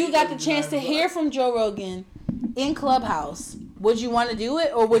 If you got the chance to hear from Joe Rogan in Clubhouse, would you want to do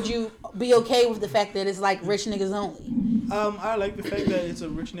it, or would you be okay with the fact that it's like rich niggas only? I like the fact that it's a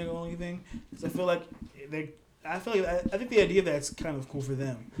rich nigga only thing because I feel like I think the idea of that's kind of cool for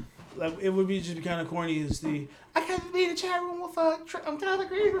them. Like it would be just kind of corny as I can't be in the chat room with Tyler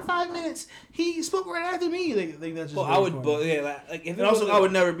Green for 5 minutes. He spoke right after me. I think that's just. Well, very I would, corny. but yeah, like if it And also, was I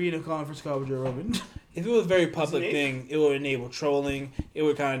would never be in a conference call with Joe Rogan. If it was a very public Snake? thing, it would enable trolling. It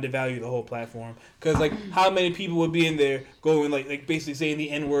would kind of devalue the whole platform. Because, like, how many people would be in there going, like basically saying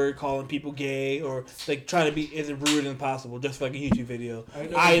the N-word, calling people gay, or, like, trying to be as rude as possible, just for, like, a YouTube video.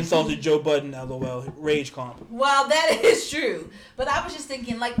 I insulted Joe Budden, LOL, rage comp. Well, that is true. But I was just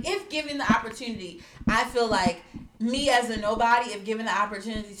thinking, like, if given the opportunity, I feel like me as a nobody, if given the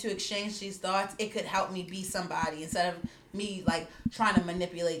opportunity to exchange these thoughts, it could help me be somebody instead of me, like, trying to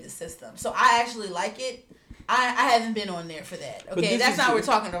manipulate the system. So I actually like it. I haven't been on there for that. Okay, that's not what we're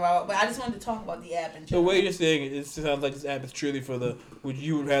talking about, but I just wanted to talk about the app in The general. way you're saying it, it sounds like this app is truly for would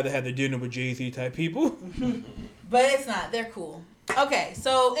you rather have the dinner with Jay-Z type people? But it's not. They're cool. Okay,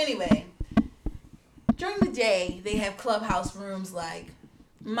 so anyway, during the day, they have Clubhouse rooms like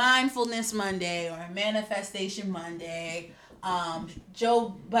Mindfulness Monday or Manifestation Monday.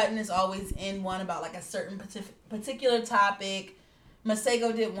 Joe Budden is always in one about like a certain particular topic.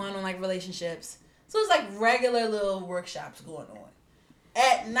 Masego did one on like relationships. So it's like regular little workshops going on.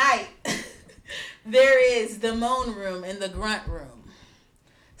 At night, there is the moan room and the grunt room.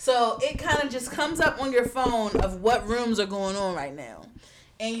 So it kind of just comes up on your phone of what rooms are going on right now.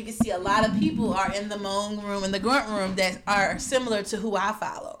 And you can see a lot of people are in the moan room and the grunt room that are similar to who I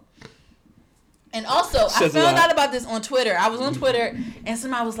follow. And also, I found out about this on Twitter. I was on Twitter and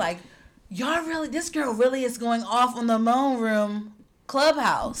somebody was like, this girl really is going off on the moan room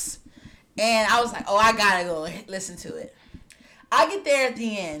Clubhouse. And I was like, oh, I gotta go listen to it. I get there at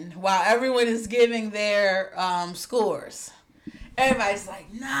the end while everyone is giving their scores. Everybody's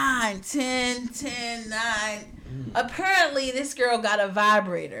like 9, 10, 10, 9. Apparently, this girl got a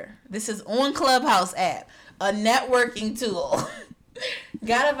vibrator. This is on Clubhouse app, a networking tool.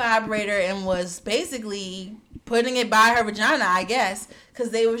 Got a vibrator and was basically putting it by her vagina, I guess,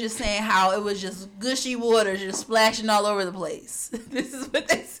 because they were just saying how it was just gushy water just splashing all over the place. This is what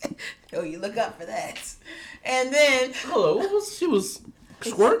they said. Oh, you look up for that. And then... Hello, what was she was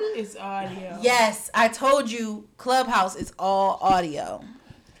squirting? It's audio. Yes, I told you, Clubhouse is all audio.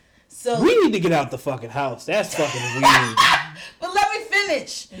 So We need to get out the fucking house. That's fucking weird. But let me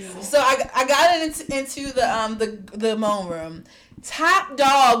finish. So I got it into the moan room. Top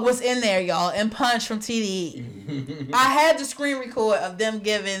Dog was in there, y'all, and Punch from TDE. I had the screen record of them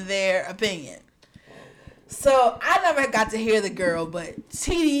giving their opinion. So I never got to hear the girl, but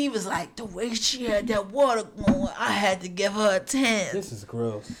TDE was like, the way she had that water going, I had to give her a 10. This is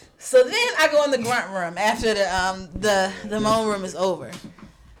gross. So then I go in the grunt room after the moan room is over.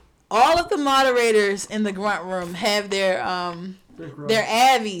 All of the moderators in the grunt room have their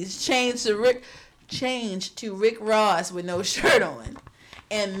Avies changed to Rick Ross with no shirt on,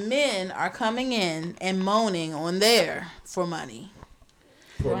 and men are coming in and moaning on there for money.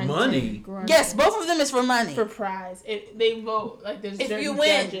 For money? Yes, both of them is for money. For prize. They vote, like, there's If certain you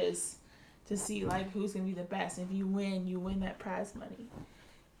win. judges to see, like, who's going to be the best. If you win that prize money.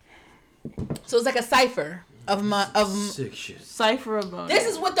 So it's like a cipher of Sick shit. Cipher of moaning. This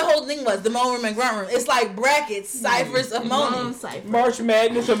is what the whole thing was, the moan room and grunt room. It's like brackets, ciphers of moaning. Cipher. March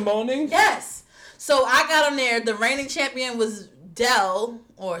Madness of moaning? Yes. So I got on there. The reigning champion was Dell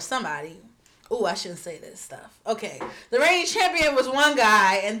or somebody. Ooh, I shouldn't say this stuff. Okay. The reigning champion was one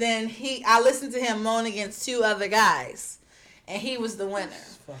guy, and then I listened to him moan against two other guys, and he was the winner.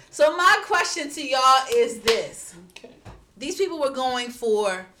 So my question to y'all is this. Okay. These people were going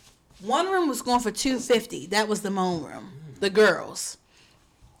for, one room was going for $250. That was the moan room. The girls.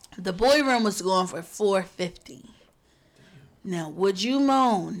 The boy room was going for $450. Now, would you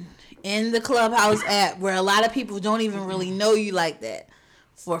moan in the Clubhouse app where a lot of people don't even really know you like that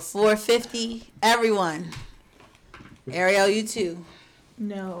for $450? Everyone. Ariel, you too.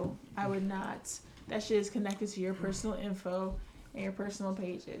 No, I would not. That shit is connected to your personal info and your personal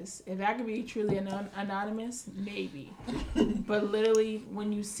pages. If I could be truly anonymous, maybe. But literally,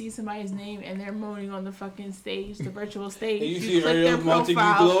 when you see somebody's name and they're moaning on the fucking stage, the virtual stage, And you you see click Ariel their Montague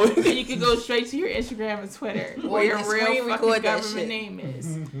profile, glowing. and you can go straight to your Instagram and Twitter, Or where you your can real screen fucking record that government shit. name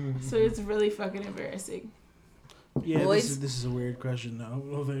is. So it's really fucking embarrassing. Yeah, Boys? this is a weird question.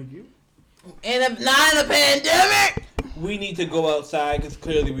 No, thank you. Not in a pandemic. We need to go outside because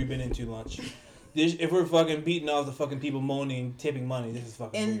clearly we've been into lunch. If we're fucking beating off the fucking people moaning, tipping money, this is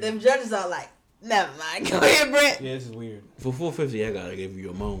fucking And weird. them judges are like, never mind. Go ahead, Brent. Yeah, this is weird. For $450, I gotta give you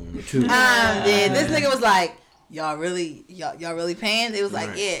a moan or two. Dude, this nigga was like, y'all really paying? It was like,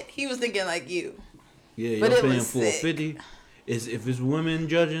 Right. yeah. He was thinking like you. Yeah, But you're it paying was sick. $450. If it's women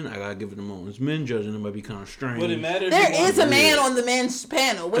judging, I gotta give it a moan. It's men judging, it might be kind of strange. But it matters. There is a Yeah. man on the men's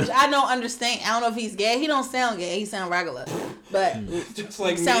panel, which I don't understand. I don't know if he's gay. He don't sound gay. He sound regular, but just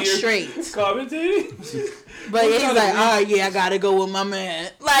like he sounds me straight. commentating. But yeah, he's like, oh yeah, I gotta go with my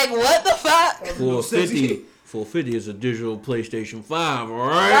man. Like, what the fuck? $450 is a digital PlayStation 5, all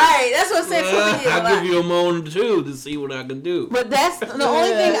right? Right, that's what I'm saying. For me, I'll like, give you a moan or two to see what I can do. but that's the only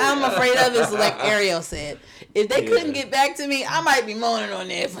thing I'm afraid of is like Ariel said. If they couldn't get back to me, I might be moaning on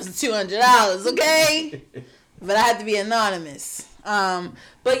there for $200, okay? But I have to be anonymous.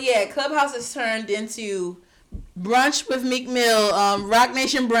 But yeah, Clubhouse has turned into brunch with Meek Mill, Rock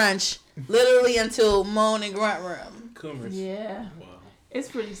Nation brunch, literally until moan and grunt room. Coomers. Yeah. Wow. It's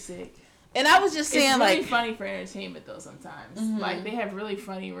pretty sick. And I was just saying, It's really like, funny for entertainment though. Sometimes, like they have really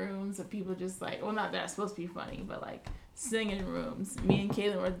funny rooms of people just like, well, not that it's supposed to be funny, but like singing rooms. Me and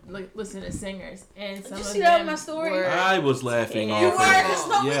Kaylin were like listening to singers, and some you of see that on them my story? were, I was laughing You off you of were, it. because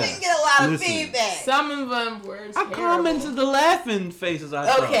no, we Yeah. didn't get a lot of Listen. feedback. some of them were. I terrible. commented the laughing faces I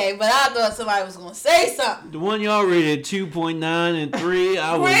saw. Okay, but I thought somebody was gonna say something. The one y'all rated 2.9 and 3,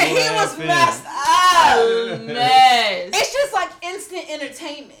 I was Where he was laughing. messed up. A mess. It's just like instant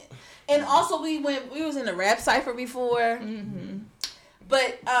entertainment. And also we was in the rap cipher before. Mm-hmm.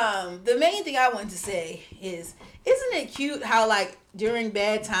 But the main thing I wanted to say is, isn't it cute how like during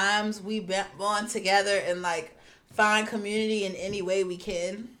bad times we bond together and like find community in any way we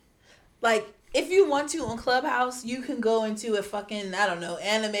can? Like if you want to on Clubhouse, you can go into a fucking, I don't know,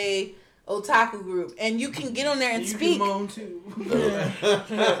 anime otaku group and you can get on there and speak. You can moan too.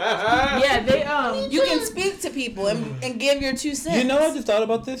 Yeah, they You can speak to people and give your 2 cents. You know, I just thought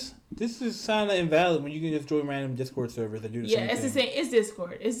about this. This is kind of invalid when you can just join random Discord servers that do the yeah, same it's thing. the same. It's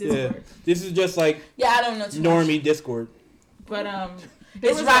Discord. It's Yeah, Discord. this is just like Yeah, I don't know too much. normie Discord. But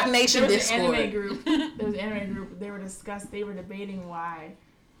It's was Rock Nation there was an Discord. anime group. There was an anime group. They were debating why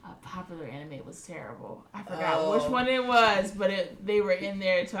a popular anime was terrible. I forgot which one it was, but they were in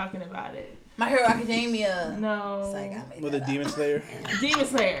there talking about it. My Hero Academia. No. Psych, I made With a that Demon up. Slayer. Demon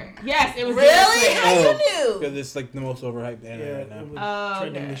Slayer. Yes, it was. Really? Demon Slayer. How you knew? Because it's like the most overhyped anime Yeah, right now. it was Oh,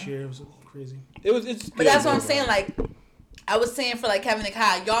 trending okay. this year. It was crazy. It's. But that's what I'm saying. Like, I was saying for like Kevin and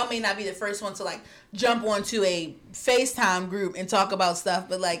Kyle, y'all may not be the first one to like jump onto a FaceTime group and talk about stuff,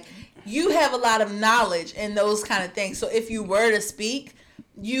 but like you have a lot of knowledge in those kind of things. So if you were to speak,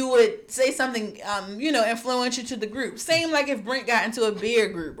 you would say something, influential to the group. Same like if Brent got into a beer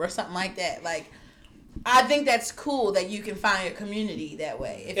group or something like that. Like, I think that's cool that you can find your community that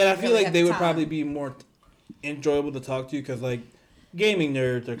way. If And I you feel really like have they the would time. probably be more enjoyable to talk to because like gaming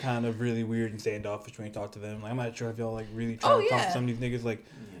nerds are kind of really weird and standoffish when you talk to them. Like, I'm not sure if y'all like really try to talk to some of these niggas. Like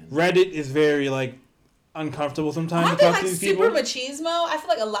Reddit is very like uncomfortable sometimes Aren't to they talk like to these super people. machismo? I feel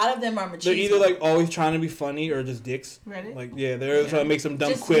like a lot of them are machismo. They're either like always trying to be funny or just dicks. Reddit? Like they're trying to make some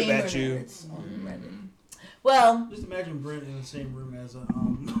dumb Just quip gamer at you. nerds on Reddit. Well, Just imagine Brent in the same room as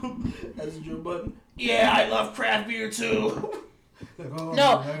as Joe Budden. Yeah, I love craft beer too. Like, oh,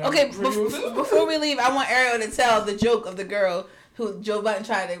 no. man, Okay, I'm pretty with this. before we leave, I want Ariel to tell the joke of the girl who Joe Budden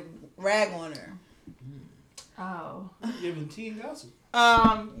tried to rag on her. Oh. Giving tea and gossip.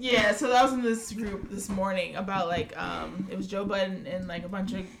 Yeah, so that was in this group this morning about like it was Joe Budden and like a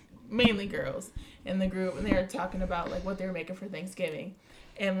bunch of mainly girls in the group, and they were talking about like what they were making for Thanksgiving,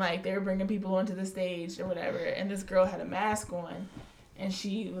 and like they were bringing people onto the stage or whatever, and this girl had a mask on, and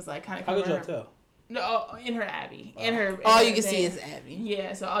she was like kind of How could y'all tell? No, in her Abby, in her. All in you her can see thing. is Abby.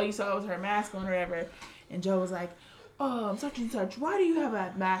 Yeah, so all you saw was her mask on or whatever, and Joe was like, such and such, why do you have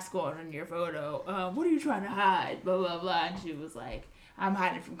a mask on in your photo? What are you trying to hide? Blah, blah, blah. And she was like, I'm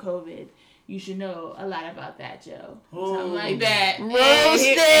hiding from COVID. You should know a lot about that, Joe. Something like that.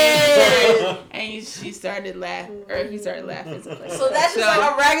 Roasted! And she started laughing, or he started laughing. So that's just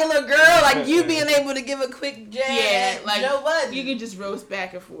like a regular girl, like you being able to give a quick jab Yeah, at like Joe Budden. you can just roast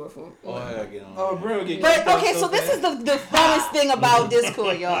back and forth. Oh, I gotta get on. Oh, bro, get But kicked out okay, so this fast. is the funnest thing about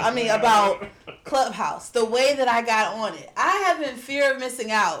Discord, y'all. I mean, about Clubhouse. The way that I got on it. I have been fear of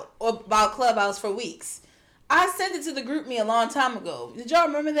missing out about Clubhouse for weeks. I sent it to the group me a long time ago. Did y'all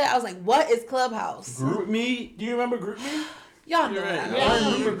remember that? I was like, what is Clubhouse? Group me? Do you remember Group me? Y'all know You're what right. I I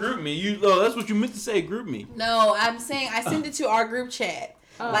mean. remember Group me. That's what you meant to say. Group me. No, I'm saying I sent it to our group chat.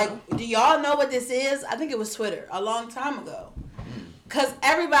 Like, do y'all know what this is? I think it was Twitter a long time ago. Because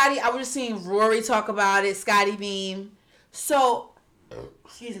everybody, I was just seeing Rory talk about it, Scotty Beam. So,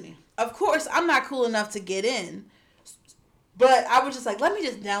 excuse me. Of course, I'm not cool enough to get in. But I was just like, let me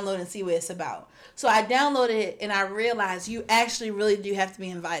just download and see what it's about. So I downloaded it and I realized you actually really do have to be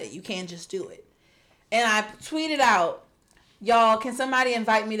invited. You can't just do it. And I tweeted out, y'all, can somebody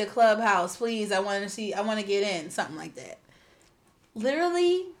invite me to Clubhouse, please? I want to get in, something like that.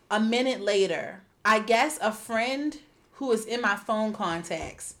 Literally a minute later, I guess a friend who was in my phone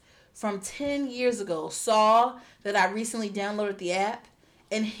contacts from 10 years ago saw that I recently downloaded the app,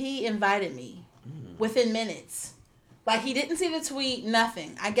 and he invited me within minutes. Like, he didn't see the tweet,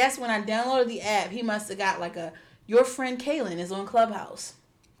 nothing. I guess when I downloaded the app, he must have got like your friend Kaylin is on Clubhouse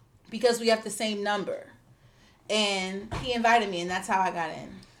because we have the same number. And he invited me, and that's how I got in.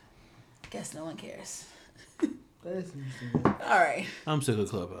 Guess no one cares. That is interesting. All right. I'm sick of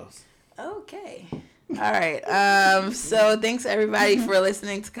Clubhouse. Okay. All right. So thanks everybody for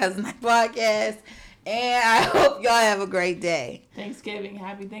listening to Cousin Night Podcast. And I hope y'all have a great day. Thanksgiving.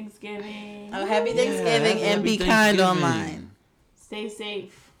 Happy Thanksgiving. Oh, happy Thanksgiving and happy be kind Thanksgiving. online. Stay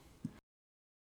safe.